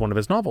that? It's one of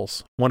his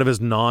novels. One of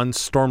his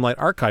non-Stormlight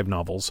Archive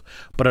novels,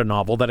 but a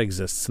novel that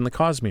exists in the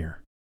Cosmere.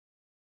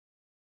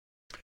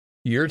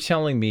 You're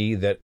telling me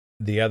that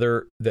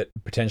that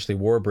potentially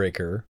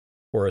Warbreaker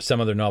or some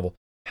other novel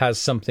has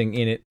something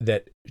in it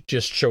that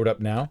just showed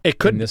up now? It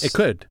could. It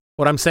could.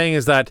 What I'm saying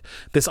is that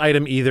this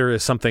item either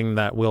is something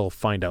that we'll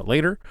find out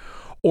later,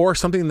 or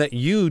something that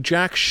you,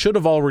 Jack, should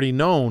have already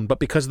known, but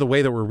because of the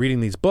way that we're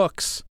reading these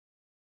books,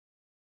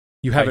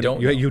 you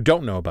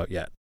don't know about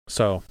yet.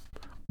 So,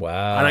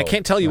 wow. And I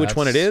can't tell you which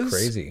one it is.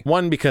 Crazy.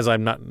 One, because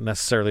I'm not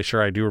necessarily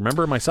sure I do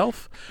remember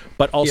myself,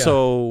 but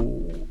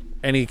also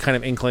any kind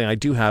of inkling I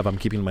do have, I'm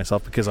keeping to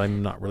myself because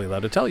I'm not really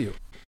allowed to tell you.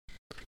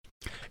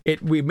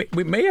 We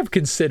may have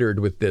considered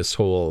with this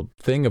whole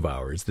thing of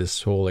ours,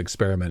 this whole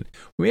experiment,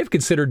 we may have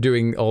considered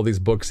doing all these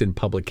books in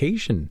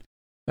publication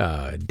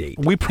date.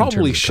 We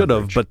probably should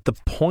have, but the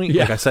point,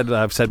 like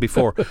I've said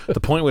before, the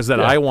point was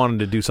that I wanted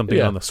to do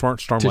something on the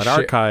Stormlight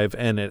Archive,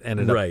 and it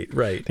ended up,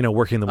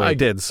 working the way it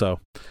did. So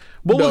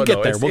we'll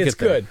get there. We'll get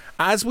there. Good.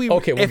 As we,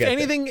 if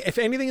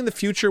anything in the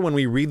future, when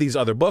we read these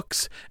other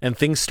books and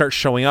things start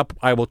showing up,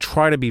 I will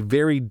try to be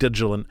very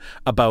vigilant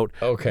about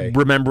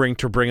remembering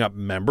to bring up.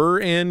 Remember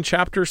in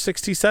chapter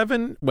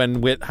 67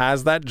 when Wit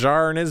has that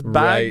jar in his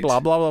bag, blah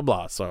blah blah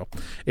blah. So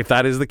if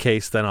that is the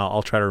case, then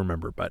I'll try to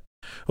remember. But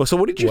so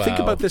what did you think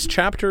about this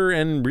chapter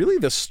and really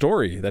the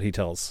story that he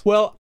tells?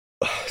 Well,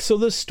 so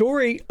the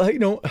story,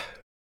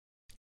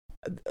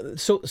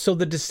 so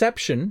the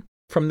deception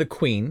from the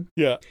queen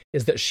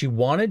is that she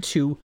wanted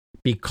to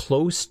be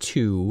close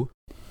to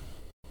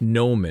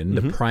Nomen,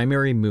 the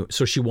primary moon.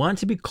 So she wanted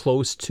to be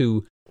close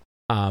to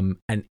an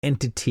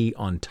entity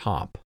on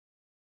top.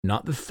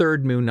 Not the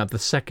third moon, not the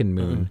second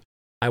moon.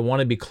 I want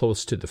to be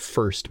close to the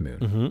first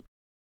moon.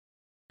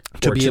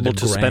 To be able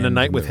to spend a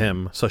night with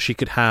him so she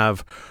could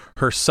have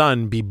her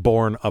son be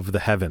born of the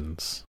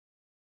heavens.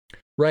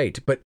 Right,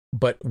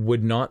 but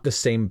would not the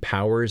same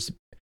powers,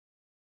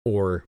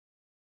 or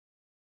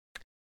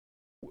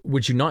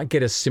would you not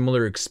get a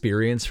similar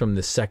experience from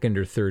the second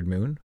or third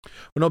moon?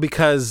 Well, no,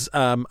 because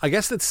I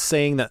guess it's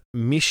saying that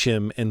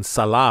Mishim and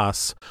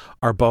Salas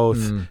are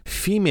both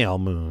female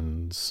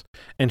moons,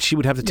 and she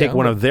would have to take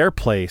one of their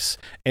place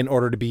in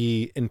order to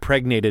be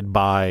impregnated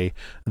by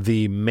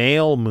the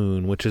male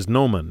moon, which is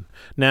Nomen.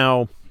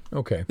 Now,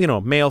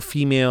 male,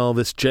 female,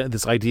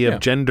 this idea of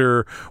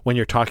gender when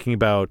you're talking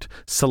about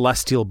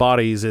celestial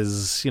bodies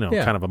is,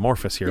 kind of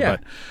amorphous here. Yeah.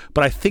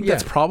 But I think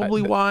that's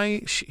probably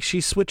why she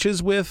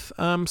switches with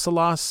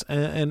Salas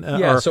and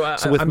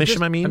with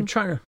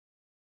Mishim.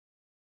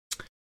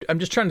 I'm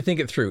just trying to think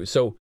it through.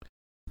 So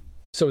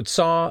it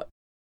saw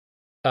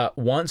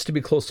wants to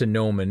be close to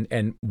Nomen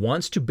and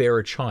wants to bear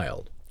a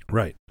child.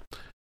 Right.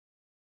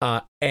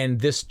 And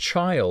this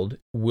child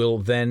will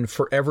then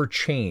forever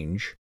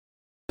change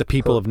the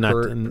people of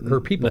her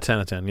people.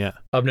 Natanatan, yeah.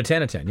 Of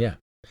Natanatan, yeah.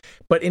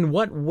 But in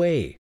what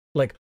way?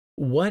 Like,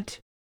 what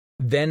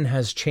then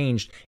has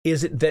changed?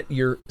 Is it that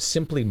you're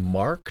simply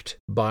marked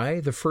by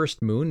the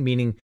first moon,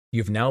 meaning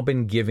you've now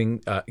been given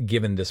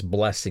this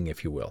blessing,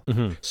 if you will?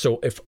 Mm-hmm. So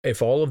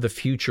if all of the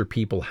future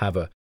people have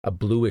a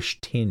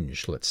bluish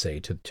tinge, let's say,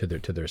 to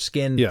their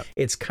skin,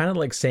 it's kind of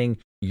like saying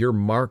you're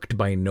marked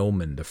by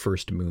Nomen, the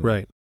first moon.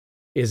 Right.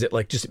 Is it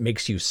like just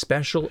makes you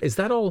special? Is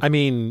that all? I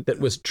mean, that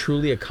was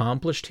truly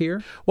accomplished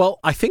here? Well,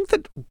 I think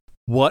that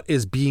what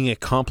is being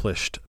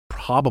accomplished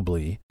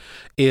probably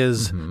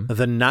is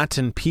the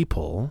Natan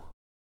people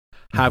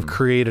have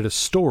created a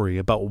story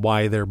about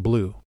why they're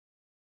blue.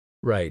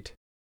 Right.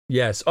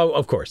 Yes. Oh,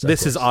 of course.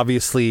 This is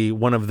obviously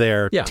one of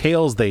their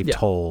tales they've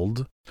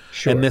told.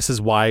 Sure. And this is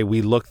why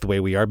we look the way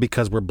we are,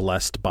 because we're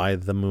blessed by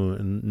the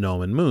moon,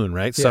 Nomen moon,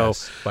 right? Yes,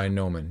 so by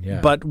Nomen, yeah.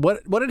 But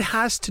what it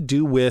has to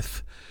do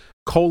with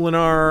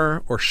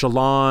Kholinar or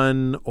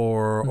Shallan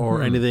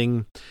or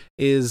anything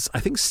is, I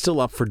think, still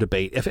up for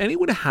debate. If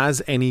anyone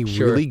has any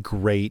really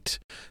great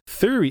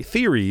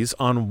theories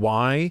on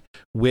why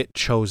Wit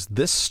chose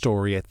this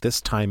story at this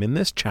time in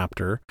this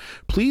chapter,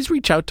 please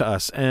reach out to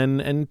us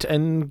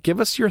and give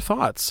us your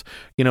thoughts.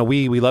 You know,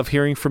 we love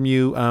hearing from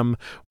you.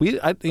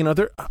 I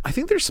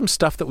think there's some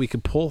stuff that we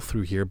could pull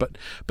through here, but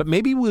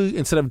maybe we,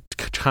 instead of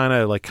kind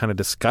of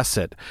discuss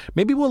it,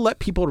 maybe we'll let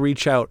people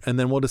reach out and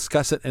then we'll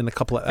discuss it in a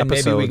couple of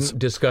episodes. And maybe we can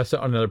discuss it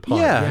on another pod.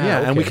 Yeah,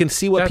 okay. And we can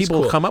see what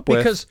people come up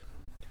with.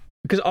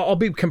 Because I'll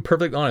be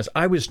perfectly honest,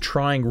 I was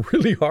trying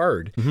really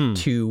hard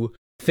to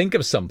think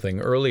of something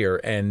earlier,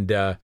 and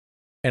I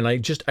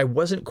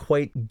wasn't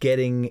quite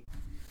getting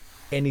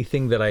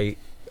anything that I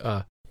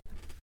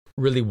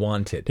really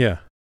wanted. Yeah,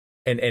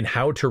 and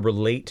how to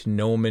relate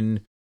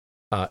Nomen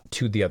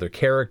to the other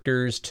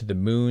characters, to the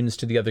moons,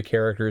 to the other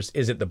characters.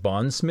 Is it the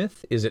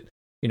bondsmith? Is it,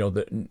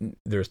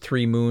 there's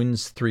 3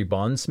 moons, 3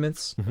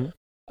 bondsmiths?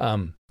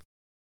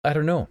 I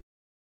don't know.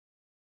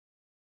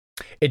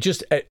 It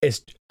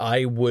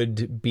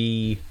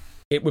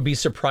would be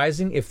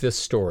surprising if this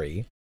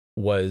story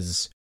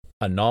was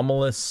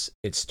anomalous,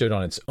 it stood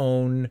on its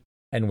own,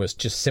 and was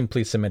just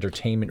simply some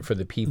entertainment for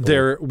the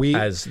people.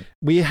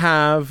 We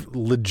have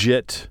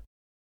legit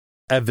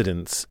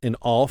evidence in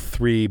all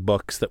 3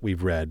 books that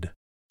we've read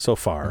so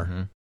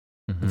far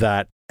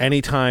that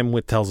anytime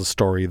Wit tells a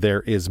story,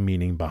 there is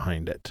meaning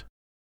behind it.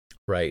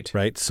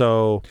 Right.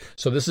 So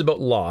this is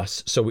about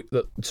loss. So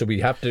we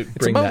have to bring that back.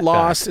 It's about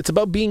loss. It's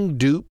about being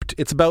duped.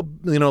 It's about,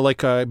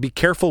 be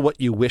careful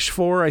what you wish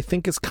for, I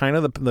think is kind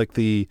of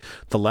the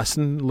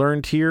lesson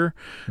learned here.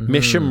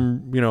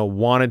 Misham,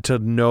 wanted to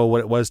know what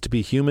it was to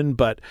be human,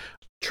 but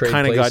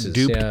kind of got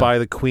duped by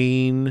the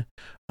queen.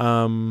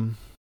 And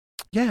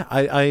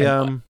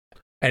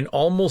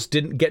almost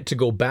didn't get to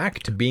go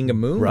back to being a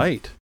moon.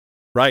 Right.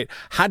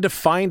 Had to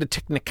find a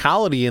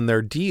technicality in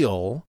their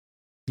deal.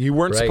 You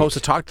weren't supposed to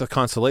talk to the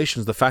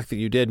constellations. The fact that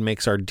you did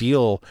makes our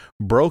deal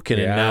broken,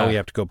 and now we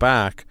have to go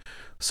back.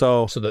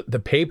 So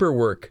the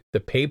paperwork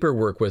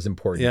was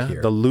important here.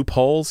 Yeah, the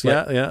loopholes.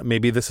 Yeah.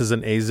 Maybe this is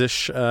an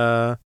Azish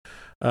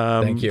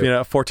Thank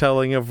you.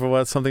 Foretelling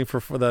of something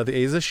for the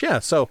Azish. Yeah.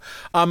 So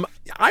I'm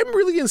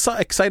really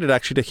excited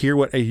actually to hear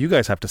what you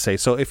guys have to say.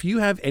 So if you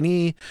have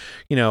any,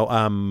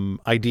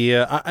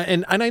 idea,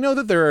 and I know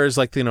that there is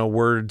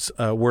word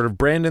of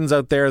Brandon's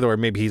out there, where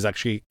maybe he's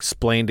actually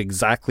explained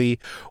exactly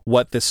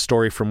what this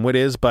story from Wit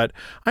is, but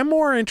I'm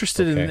more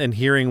interested in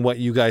hearing what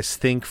you guys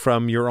think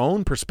from your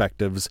own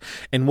perspectives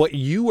and what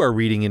you are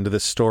reading into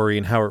this story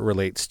and how it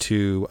relates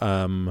to,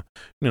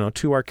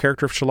 to our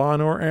character of Shallan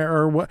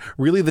or what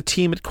really the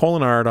team at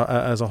Kholinar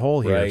as a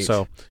whole here. Right.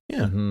 So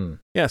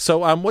yeah.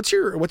 So what's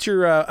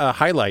your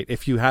highlight,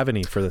 if you have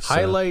any, for this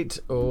highlight?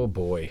 Oh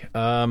boy.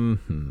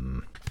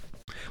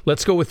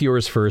 Let's go with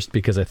yours first,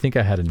 because I think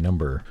I had a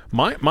number.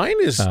 Mine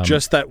is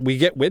just that we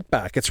get Wit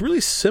back. It's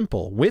really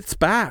simple. Wit's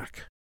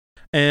back.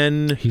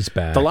 And he's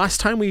back. The last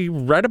time we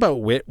read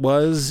about Wit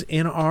was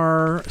in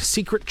our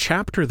secret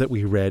chapter that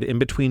we read in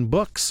between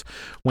books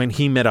when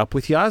he met up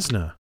with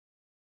Yasna.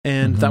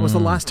 And that was the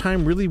last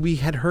time really we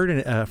had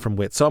heard from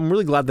Wit. So I'm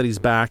really glad that he's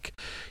back.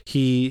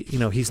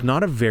 He's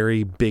not a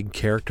very big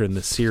character in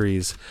this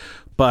series,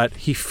 but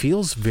he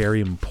feels very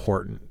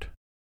important.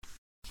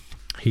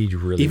 He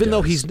really Even does.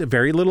 though he's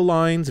very little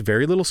lines,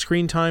 very little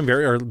screen time,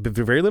 very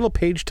little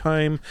page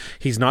time.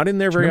 He's not in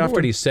there very often.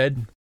 What he said?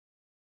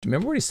 Do you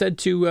remember what he said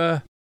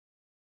to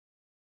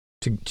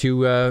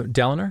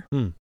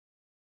Dalinar?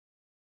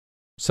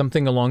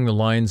 Something along the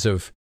lines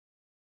of,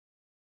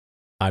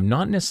 "I'm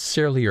not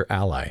necessarily your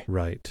ally."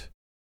 Right.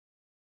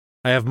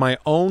 I have my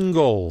own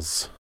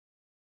goals.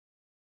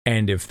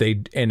 And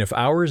if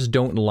ours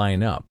don't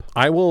line up,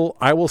 I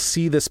will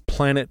see this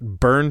planet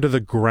burn to the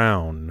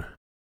ground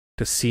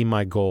to see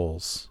my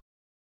goals.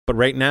 But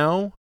right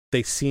now,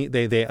 they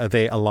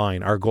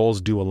align. Our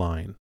goals do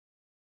align.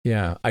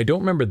 Yeah, I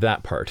don't remember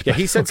that part. Yeah,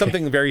 he said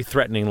something very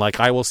threatening, like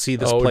 "I will see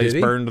this place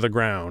burned to the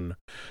ground."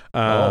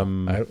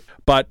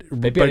 But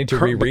maybe I need to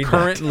reread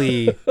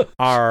currently,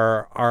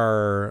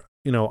 our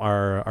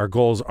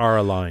goals are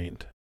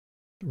aligned.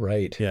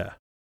 Right. Yeah.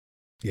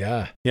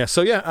 Yeah. Yeah.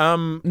 So yeah.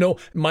 No,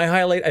 my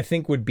highlight I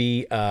think would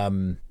be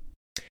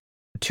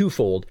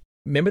twofold.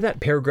 Remember that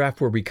paragraph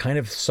where we kind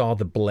of saw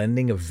the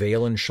blending of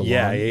Vale and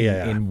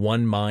Shallan in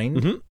one mind?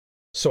 Mm-hmm.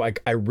 So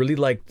I really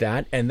liked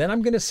that. And then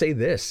I'm going to say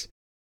this.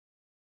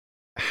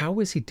 How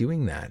is he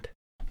doing that?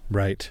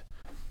 Right.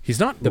 He's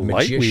not the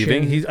light magician,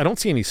 weaving. I don't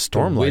see any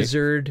stormlight.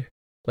 Wizard.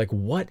 Like,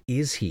 what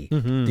is he?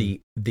 Mm-hmm.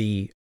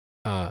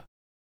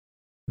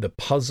 The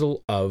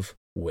puzzle of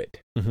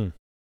wit. Mm-hmm.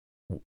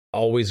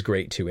 Always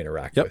great to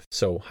interact with.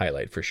 So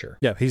highlight for sure.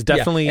 Yeah, he's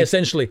definitely... Yeah,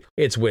 essentially,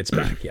 it's Wit's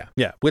back, yeah.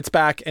 Yeah, Wit's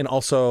back, and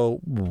also,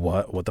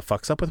 what the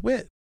fuck's up with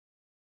Wit?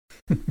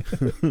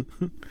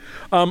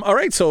 All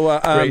right, so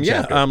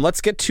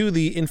let's get to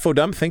the info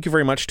dump. Thank you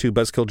very much to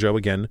Buzzkill Joe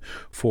again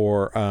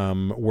for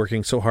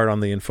working so hard on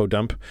the info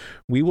dump.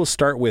 We will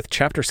start with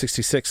chapter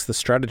 66, the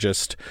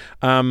strategist.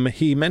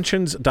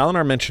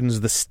 Dalinar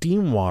mentions the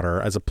Steam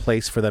Water as a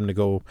place for them to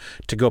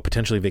go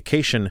potentially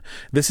vacation.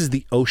 This is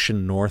the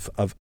ocean north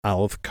of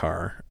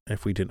Alethkar,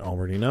 if we didn't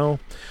already know.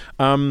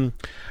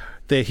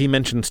 He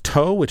mentions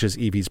Toe, which is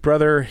Evie's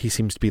brother. He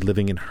seems to be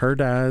living in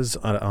Herdaz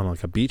on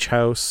like a beach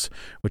house,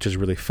 which is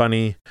really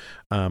funny.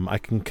 I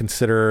can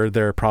consider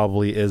there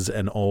probably is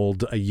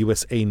a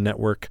USA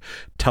Network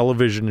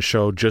television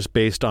show just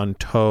based on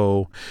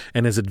Toe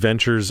and his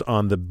adventures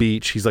on the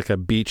beach. He's like a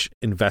beach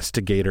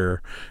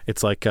investigator.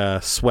 It's like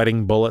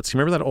Sweating Bullets. You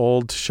remember that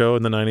old show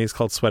in the 90s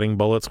called Sweating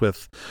Bullets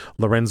with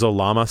Lorenzo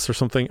Lamas or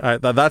something?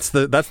 That's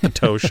the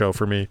Toe show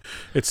for me.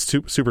 It's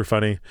super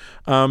funny.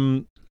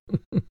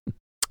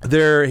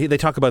 They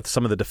talk about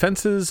some of the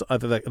defenses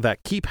that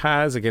Keep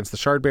has against the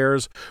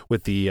Shardbearers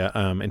with the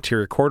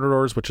interior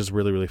corridors, which is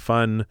really, really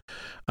fun.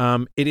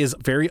 It is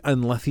very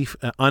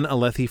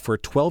un-Alethi for a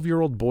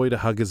 12-year-old boy to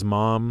hug his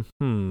mom.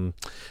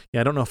 Yeah,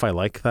 I don't know if I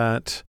like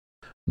that.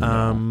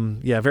 No.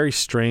 Yeah, very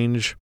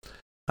strange.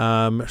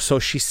 So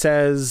she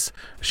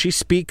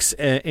speaks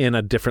in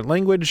a different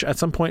language at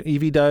some point,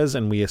 Evie does,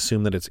 and we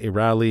assume that it's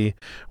Irali.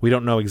 We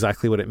don't know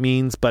exactly what it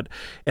means, but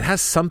it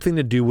has something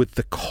to do with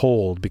the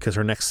cold, because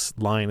her next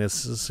line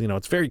is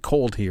it's very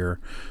cold here.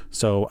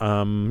 So,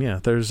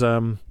 there's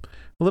a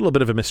little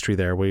bit of a mystery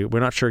there. We're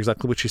not sure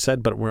exactly what she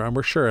said, but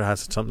we're sure it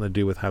has something to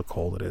do with how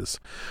cold it is.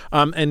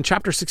 In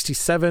chapter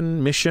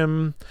 67,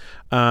 Mishim,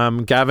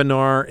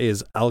 Gavinor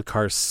is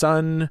Alkar's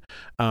son.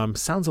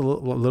 Sounds a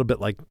little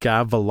bit like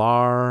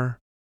Gavilar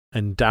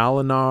and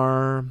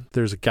Dalinar.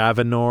 There's a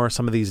Gavinor.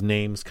 Some of these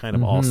names kind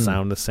of all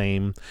sound the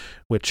same,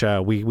 which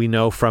we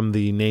know from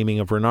the naming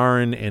of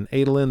Renarin and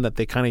Adolin that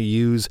they kind of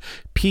use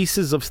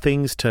pieces of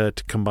things to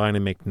combine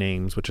and make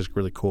names, which is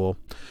really cool.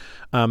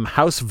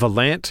 House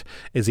Valant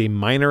is a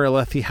minor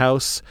Alethi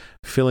house,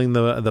 filling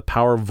the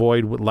power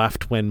void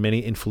left when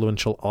many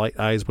influential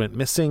eyes went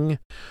missing.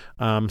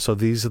 So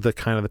these are the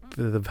kind of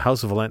the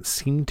House of Valant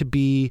seem to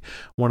be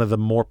one of the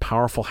more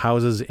powerful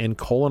houses in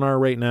Kholinar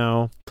right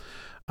now.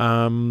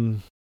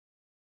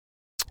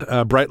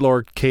 Bright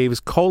Lord Caves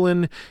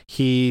Colin,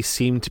 he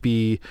seemed to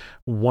be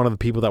one of the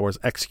people that was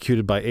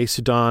executed by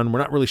Aesudan. We're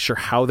not really sure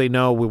how they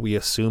know. We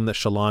assume that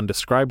Shallan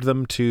described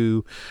them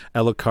to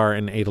Elhokar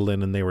and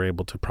Adolin, and they were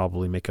able to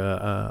probably make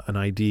an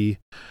ID.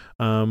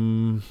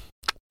 The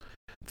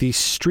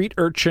street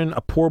urchin,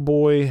 a poor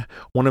boy,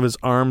 one of his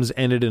arms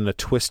ended in a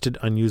twisted,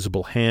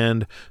 unusable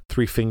hand.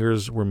 3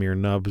 fingers were mere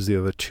nubs. The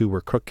other 2 were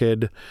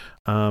crooked.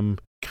 Kind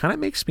of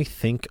makes me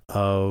think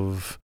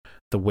of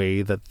the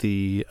way that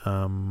the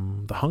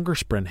hunger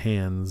spren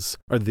hands,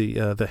 or the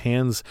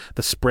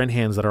spren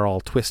hands that are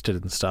all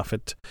twisted and stuff,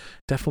 it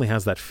definitely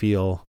has that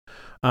feel.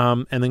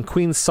 And then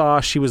Queen Saw,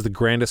 she was the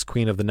grandest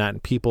queen of the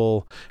Natan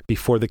people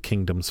before the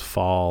kingdom's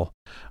fall.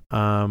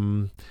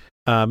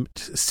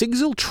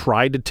 Sigzil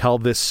tried to tell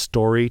this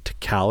story to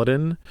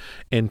Kaladin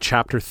in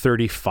chapter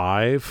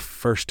 35,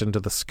 First Into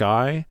the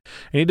Sky,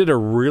 and he did a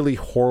really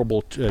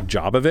horrible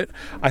job of it.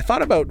 I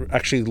thought about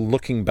actually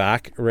looking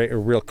back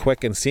real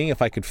quick and seeing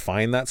if I could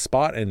find that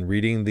spot and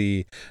reading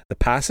the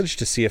passage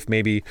to see if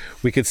maybe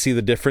we could see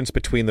the difference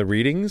between the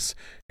readings.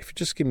 If you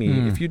just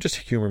if you just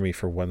humor me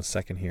for 1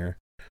 second here,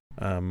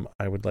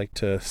 I would like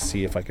to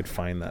see if I could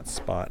find that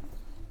spot.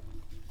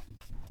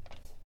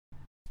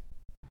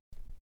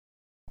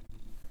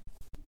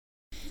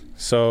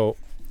 So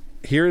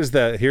here's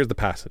the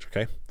passage,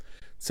 okay? It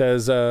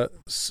says,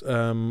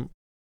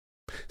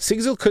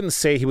 Sigzil couldn't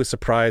say he was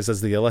surprised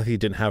as the Alethi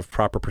didn't have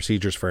proper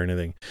procedures for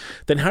anything.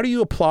 Then how do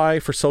you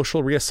apply for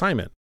social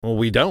reassignment? Well,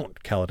 we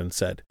don't, Kaladin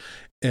said.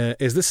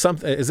 Is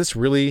this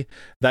really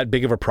that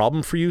big of a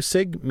problem for you,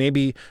 Sig?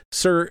 Maybe,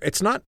 sir,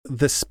 it's not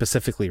this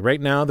specifically. Right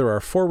now, there are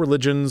 4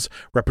 religions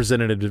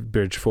represented at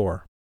Bridge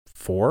 4.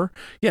 4?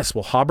 Yes,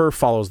 well, Haber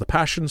follows the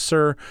passion,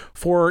 sir.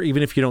 4,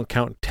 even if you don't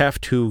count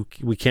Teft, who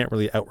we can't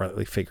really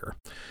outrightly figure.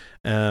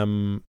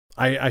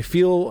 I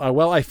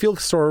feel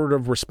sort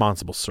of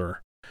responsible, sir.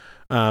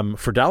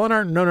 For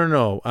Dalinar,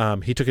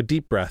 no. He took a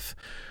deep breath.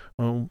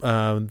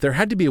 There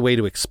had to be a way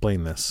to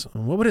explain this.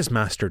 What would his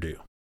master do?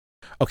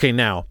 Okay,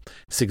 now,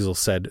 Sigil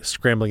said,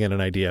 scrambling at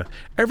an idea.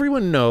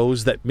 Everyone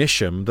knows that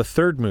Misham, the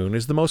third moon,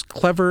 is the most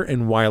clever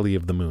and wily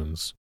of the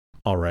moons.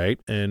 All right,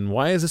 and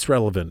why is this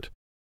relevant?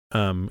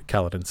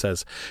 Kaladin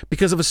says.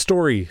 Because of a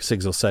story,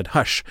 Sigil said.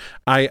 Hush.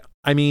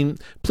 I mean,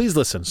 please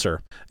listen,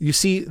 sir. You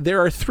see, there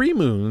are 3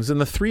 moons,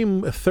 and the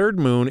third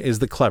moon is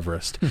the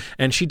cleverest.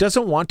 And she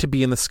doesn't want to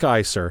be in the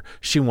sky, sir.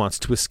 She wants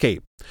to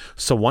escape.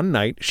 So one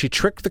night, she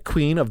tricked the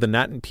queen of the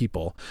Natan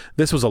people.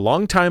 This was a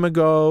long time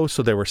ago,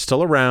 so they were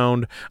still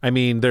around. I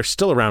mean, they're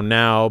still around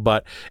now,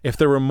 but if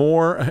they were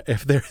more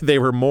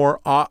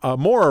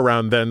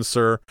around then,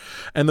 sir.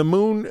 And the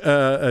moon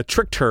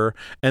tricked her,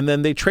 and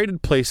then they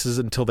traded places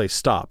until they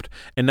stopped.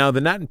 And now the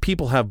Natan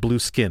people have blue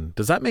skin.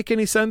 Does that make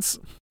any sense?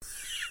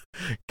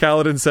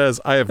 Kaladin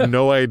says, I have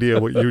no idea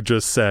what you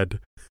just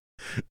said.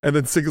 And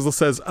then Sigil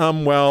says,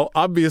 well,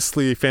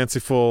 obviously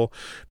fanciful,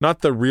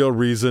 not the real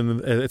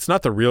reason. It's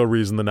not the real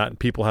reason the Natan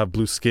people have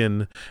blue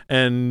skin.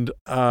 And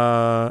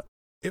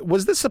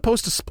was this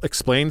supposed to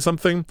explain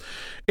something?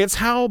 It's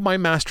how my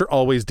master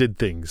always did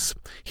things.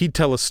 He'd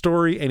tell a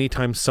story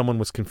anytime someone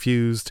was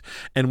confused.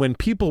 And when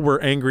people were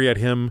angry at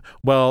him,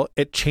 well,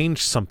 it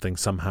changed something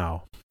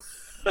somehow.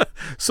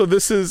 So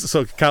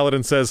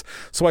Kaladin says,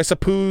 so I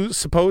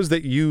suppose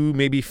that you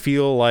maybe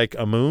feel like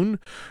a moon?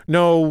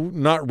 No,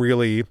 not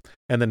really.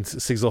 And then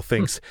Sigil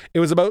thinks, it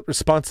was about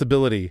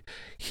responsibility.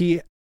 He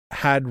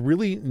had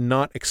really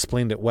not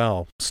explained it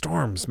well.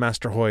 Storms,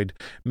 Master Hoyd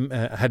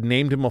had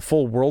named him a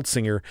full world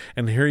singer,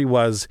 and here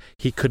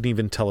he couldn't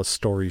even tell a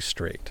story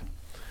straight.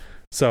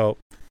 So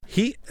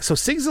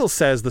Sigil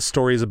says the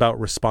story is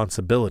about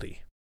responsibility.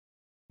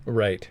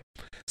 Right.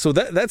 So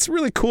that's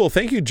really cool.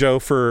 Thank you, Joe,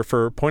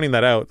 for pointing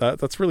that out.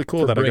 That's really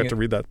cool that I got to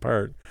read that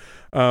part.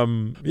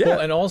 Yeah. Well,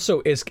 and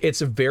also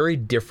it's a very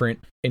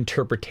different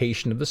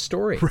interpretation of the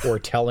story or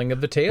telling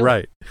of the tale.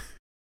 Right.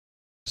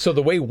 So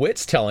the way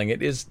Wit's telling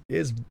it is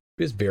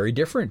very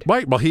different.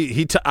 Right. Well,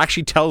 he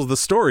actually tells the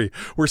story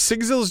where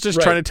Sigil's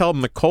just trying to tell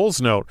him the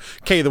Cole's note.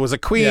 Okay, there was a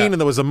queen and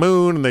there was a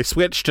moon, and they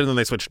switched, and then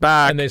they switched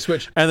back, and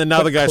then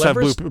now the guys have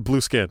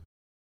blue skin.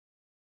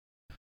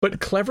 But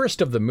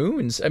cleverest of the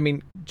moons, I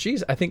mean,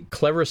 geez, I think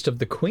cleverest of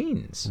the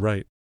queens.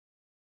 Right.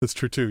 That's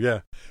true too, yeah.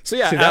 So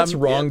yeah, see, that's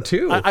wrong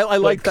too. I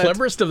like that.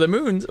 Cleverest of the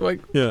moons.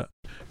 Yeah.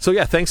 So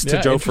yeah, thanks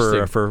to Joe for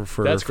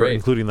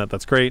including that.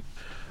 That's great.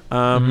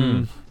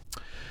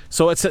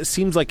 So it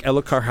seems like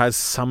Elhokar has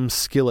some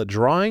skill at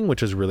drawing,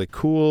 which is really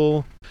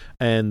cool.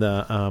 And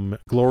the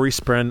Glory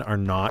Spren are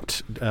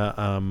not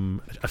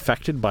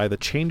affected by the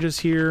changes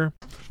here.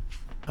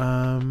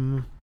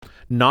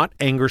 Not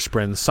anger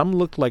springs. Some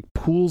looked like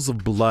pools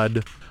of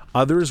blood.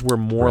 Others were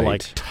more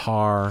like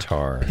tar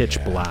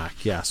pitch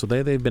black. Yeah, so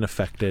they've been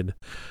affected.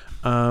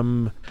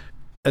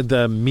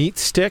 The meat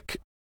stick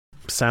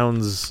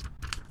sounds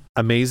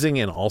amazing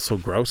and also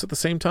gross at the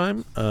same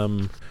time.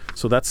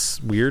 So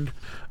that's weird.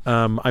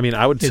 I mean,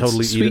 I would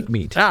totally eat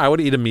meat. Yeah, I would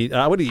eat meat.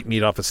 I would eat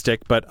meat off a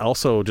stick, but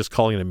also just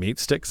calling it a meat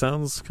stick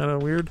sounds kind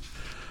of weird.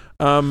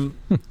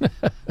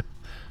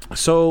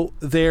 So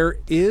there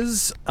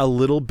is a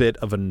little bit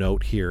of a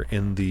note here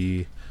in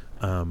the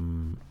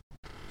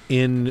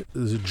in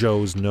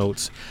Joe's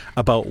notes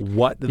about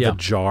what the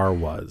jar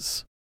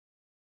was.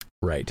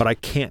 Right. But I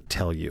can't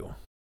tell you.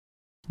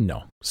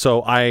 No.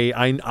 So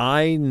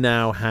I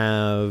now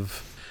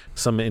have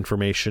some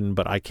information,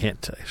 but I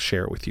can't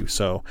share it with you.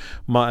 So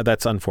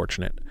that's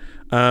unfortunate.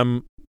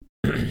 So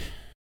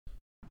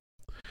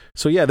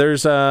yeah,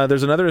 there's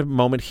another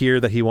moment here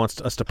that he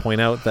wants us to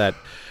point out that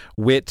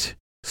Wit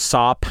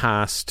saw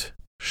past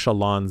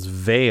Shallan's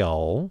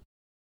veil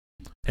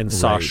and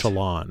saw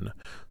Shallan.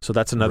 So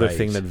that's another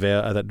thing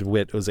that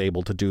Wit was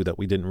able to do that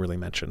we didn't really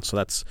mention. So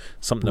that's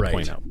something to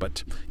point out.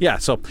 But yeah,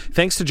 so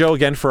thanks to Joe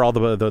again for all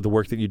the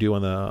work that you do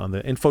on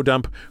the info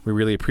dump. We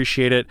really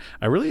appreciate it.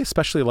 I really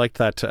especially liked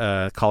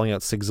that calling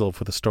out Sigil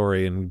for the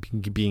story and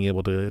being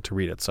able to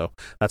read it. So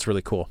that's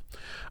really cool.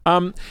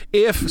 So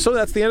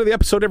that's the end of the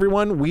episode,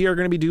 everyone. We are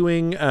going to be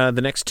doing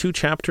the next 2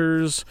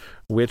 chapters,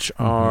 which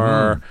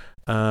are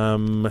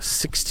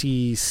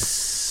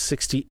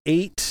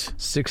 68,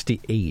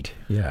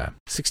 yeah,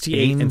 68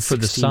 Aim and for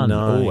 69, the sun.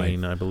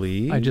 I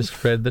believe. I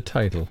just read the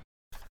title.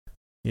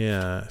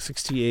 Yeah,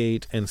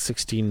 68 and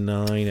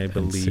 69, I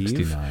believe.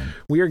 69.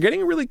 We are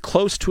getting really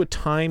close to a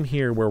time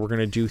here where we're going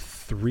to do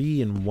 3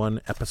 in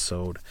 1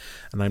 episode,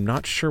 and I'm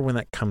not sure when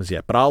that comes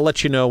yet, but I'll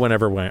let you know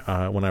whenever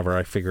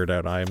I figure it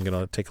out. I am going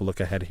to take a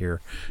look ahead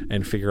here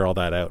and figure all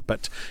that out.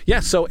 But yeah,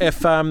 so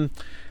if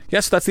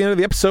yes, that's the end of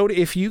the episode.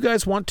 If you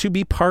guys want to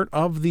be part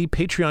of the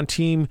Patreon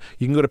team,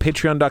 you can go to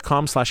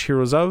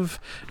patreon.com/heroesof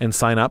and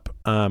sign up.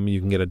 You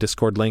can get a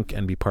Discord link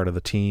and be part of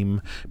the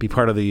team, be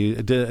part of the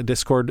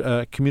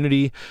Discord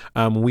community.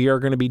 We are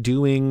going to be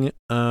doing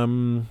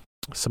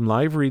some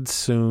live reads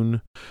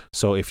soon.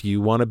 So if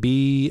you want to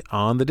be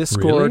on the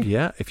Discord,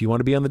 if you want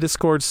to be on the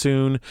Discord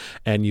soon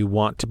and you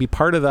want to be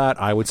part of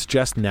that, I would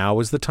suggest now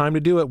is the time to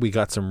do it. We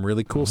got some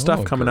really cool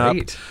stuff coming up.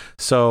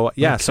 So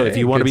so if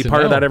you want to be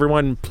part of that,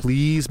 everyone,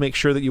 please make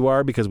sure that you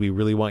are, because we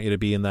really want you to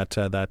be in that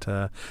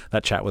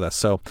chat with us.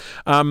 So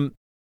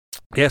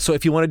so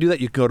if you want to do that,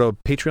 you can go to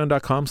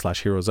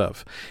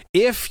patreon.com/heroesof.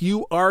 If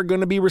you are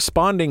going to be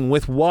responding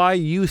with why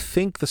you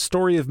think the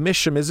story of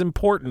Misham is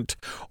important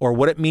or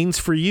what it means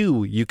for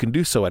you, you can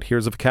do so at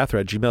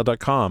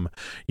heroesofcathra@gmail.com.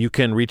 You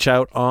can reach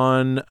out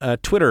on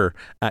Twitter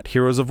at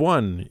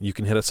heroesof1. You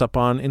can hit us up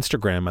on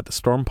Instagram at the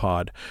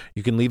Stormpod.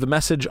 You can leave a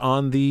message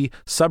on the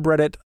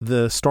subreddit,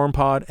 the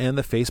Stormpod, and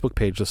the Facebook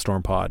page, the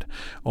Stormpod.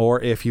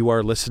 Or if you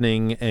are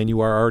listening and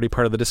you are already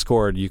part of the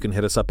Discord, you can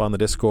hit us up on the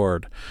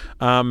Discord.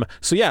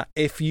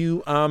 If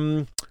you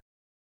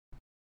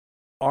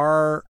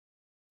are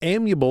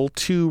amenable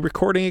to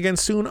recording again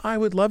soon, I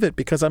would love it,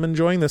 because I'm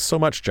enjoying this so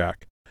much,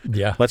 Jack.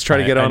 Yeah. Let's try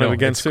to get on it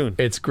again soon.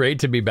 It's great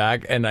to be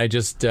back, and I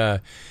just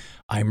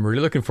I'm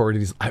really looking forward to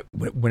these.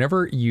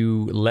 Whenever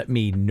you let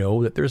me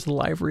know that there's a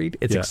live read,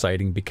 it's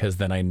exciting, because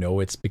then I know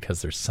it's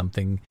because there's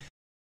something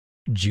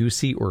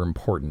juicy or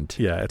important.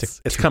 Yeah,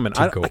 it's coming.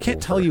 I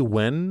can't tell you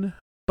when,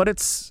 but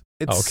it's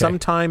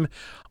sometime.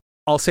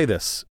 I'll say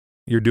this.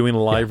 You're doing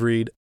a live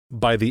read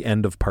by the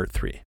end of part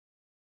 3.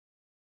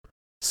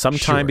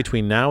 Sometime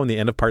between now and the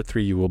end of part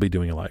 3, you will be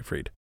doing a live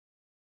read.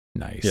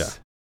 Nice.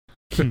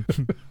 Yeah.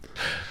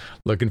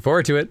 Looking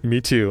forward to it. Me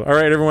too. All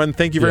right, everyone.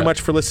 Thank you very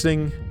much for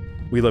listening.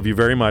 We love you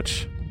very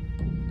much.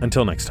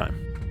 Until next time.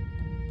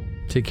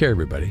 Take care,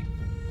 everybody.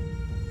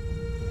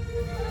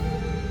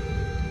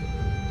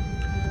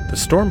 The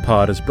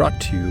Stormpod is brought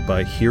to you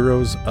by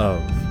Heroes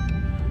of.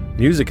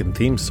 Music and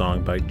theme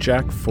song by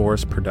Jack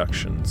Forrest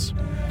Productions.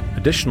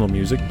 Additional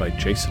music by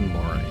Jason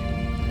Morey.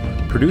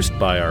 Produced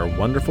by our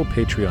wonderful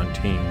Patreon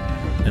team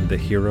and the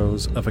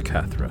Heroes of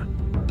Akathra.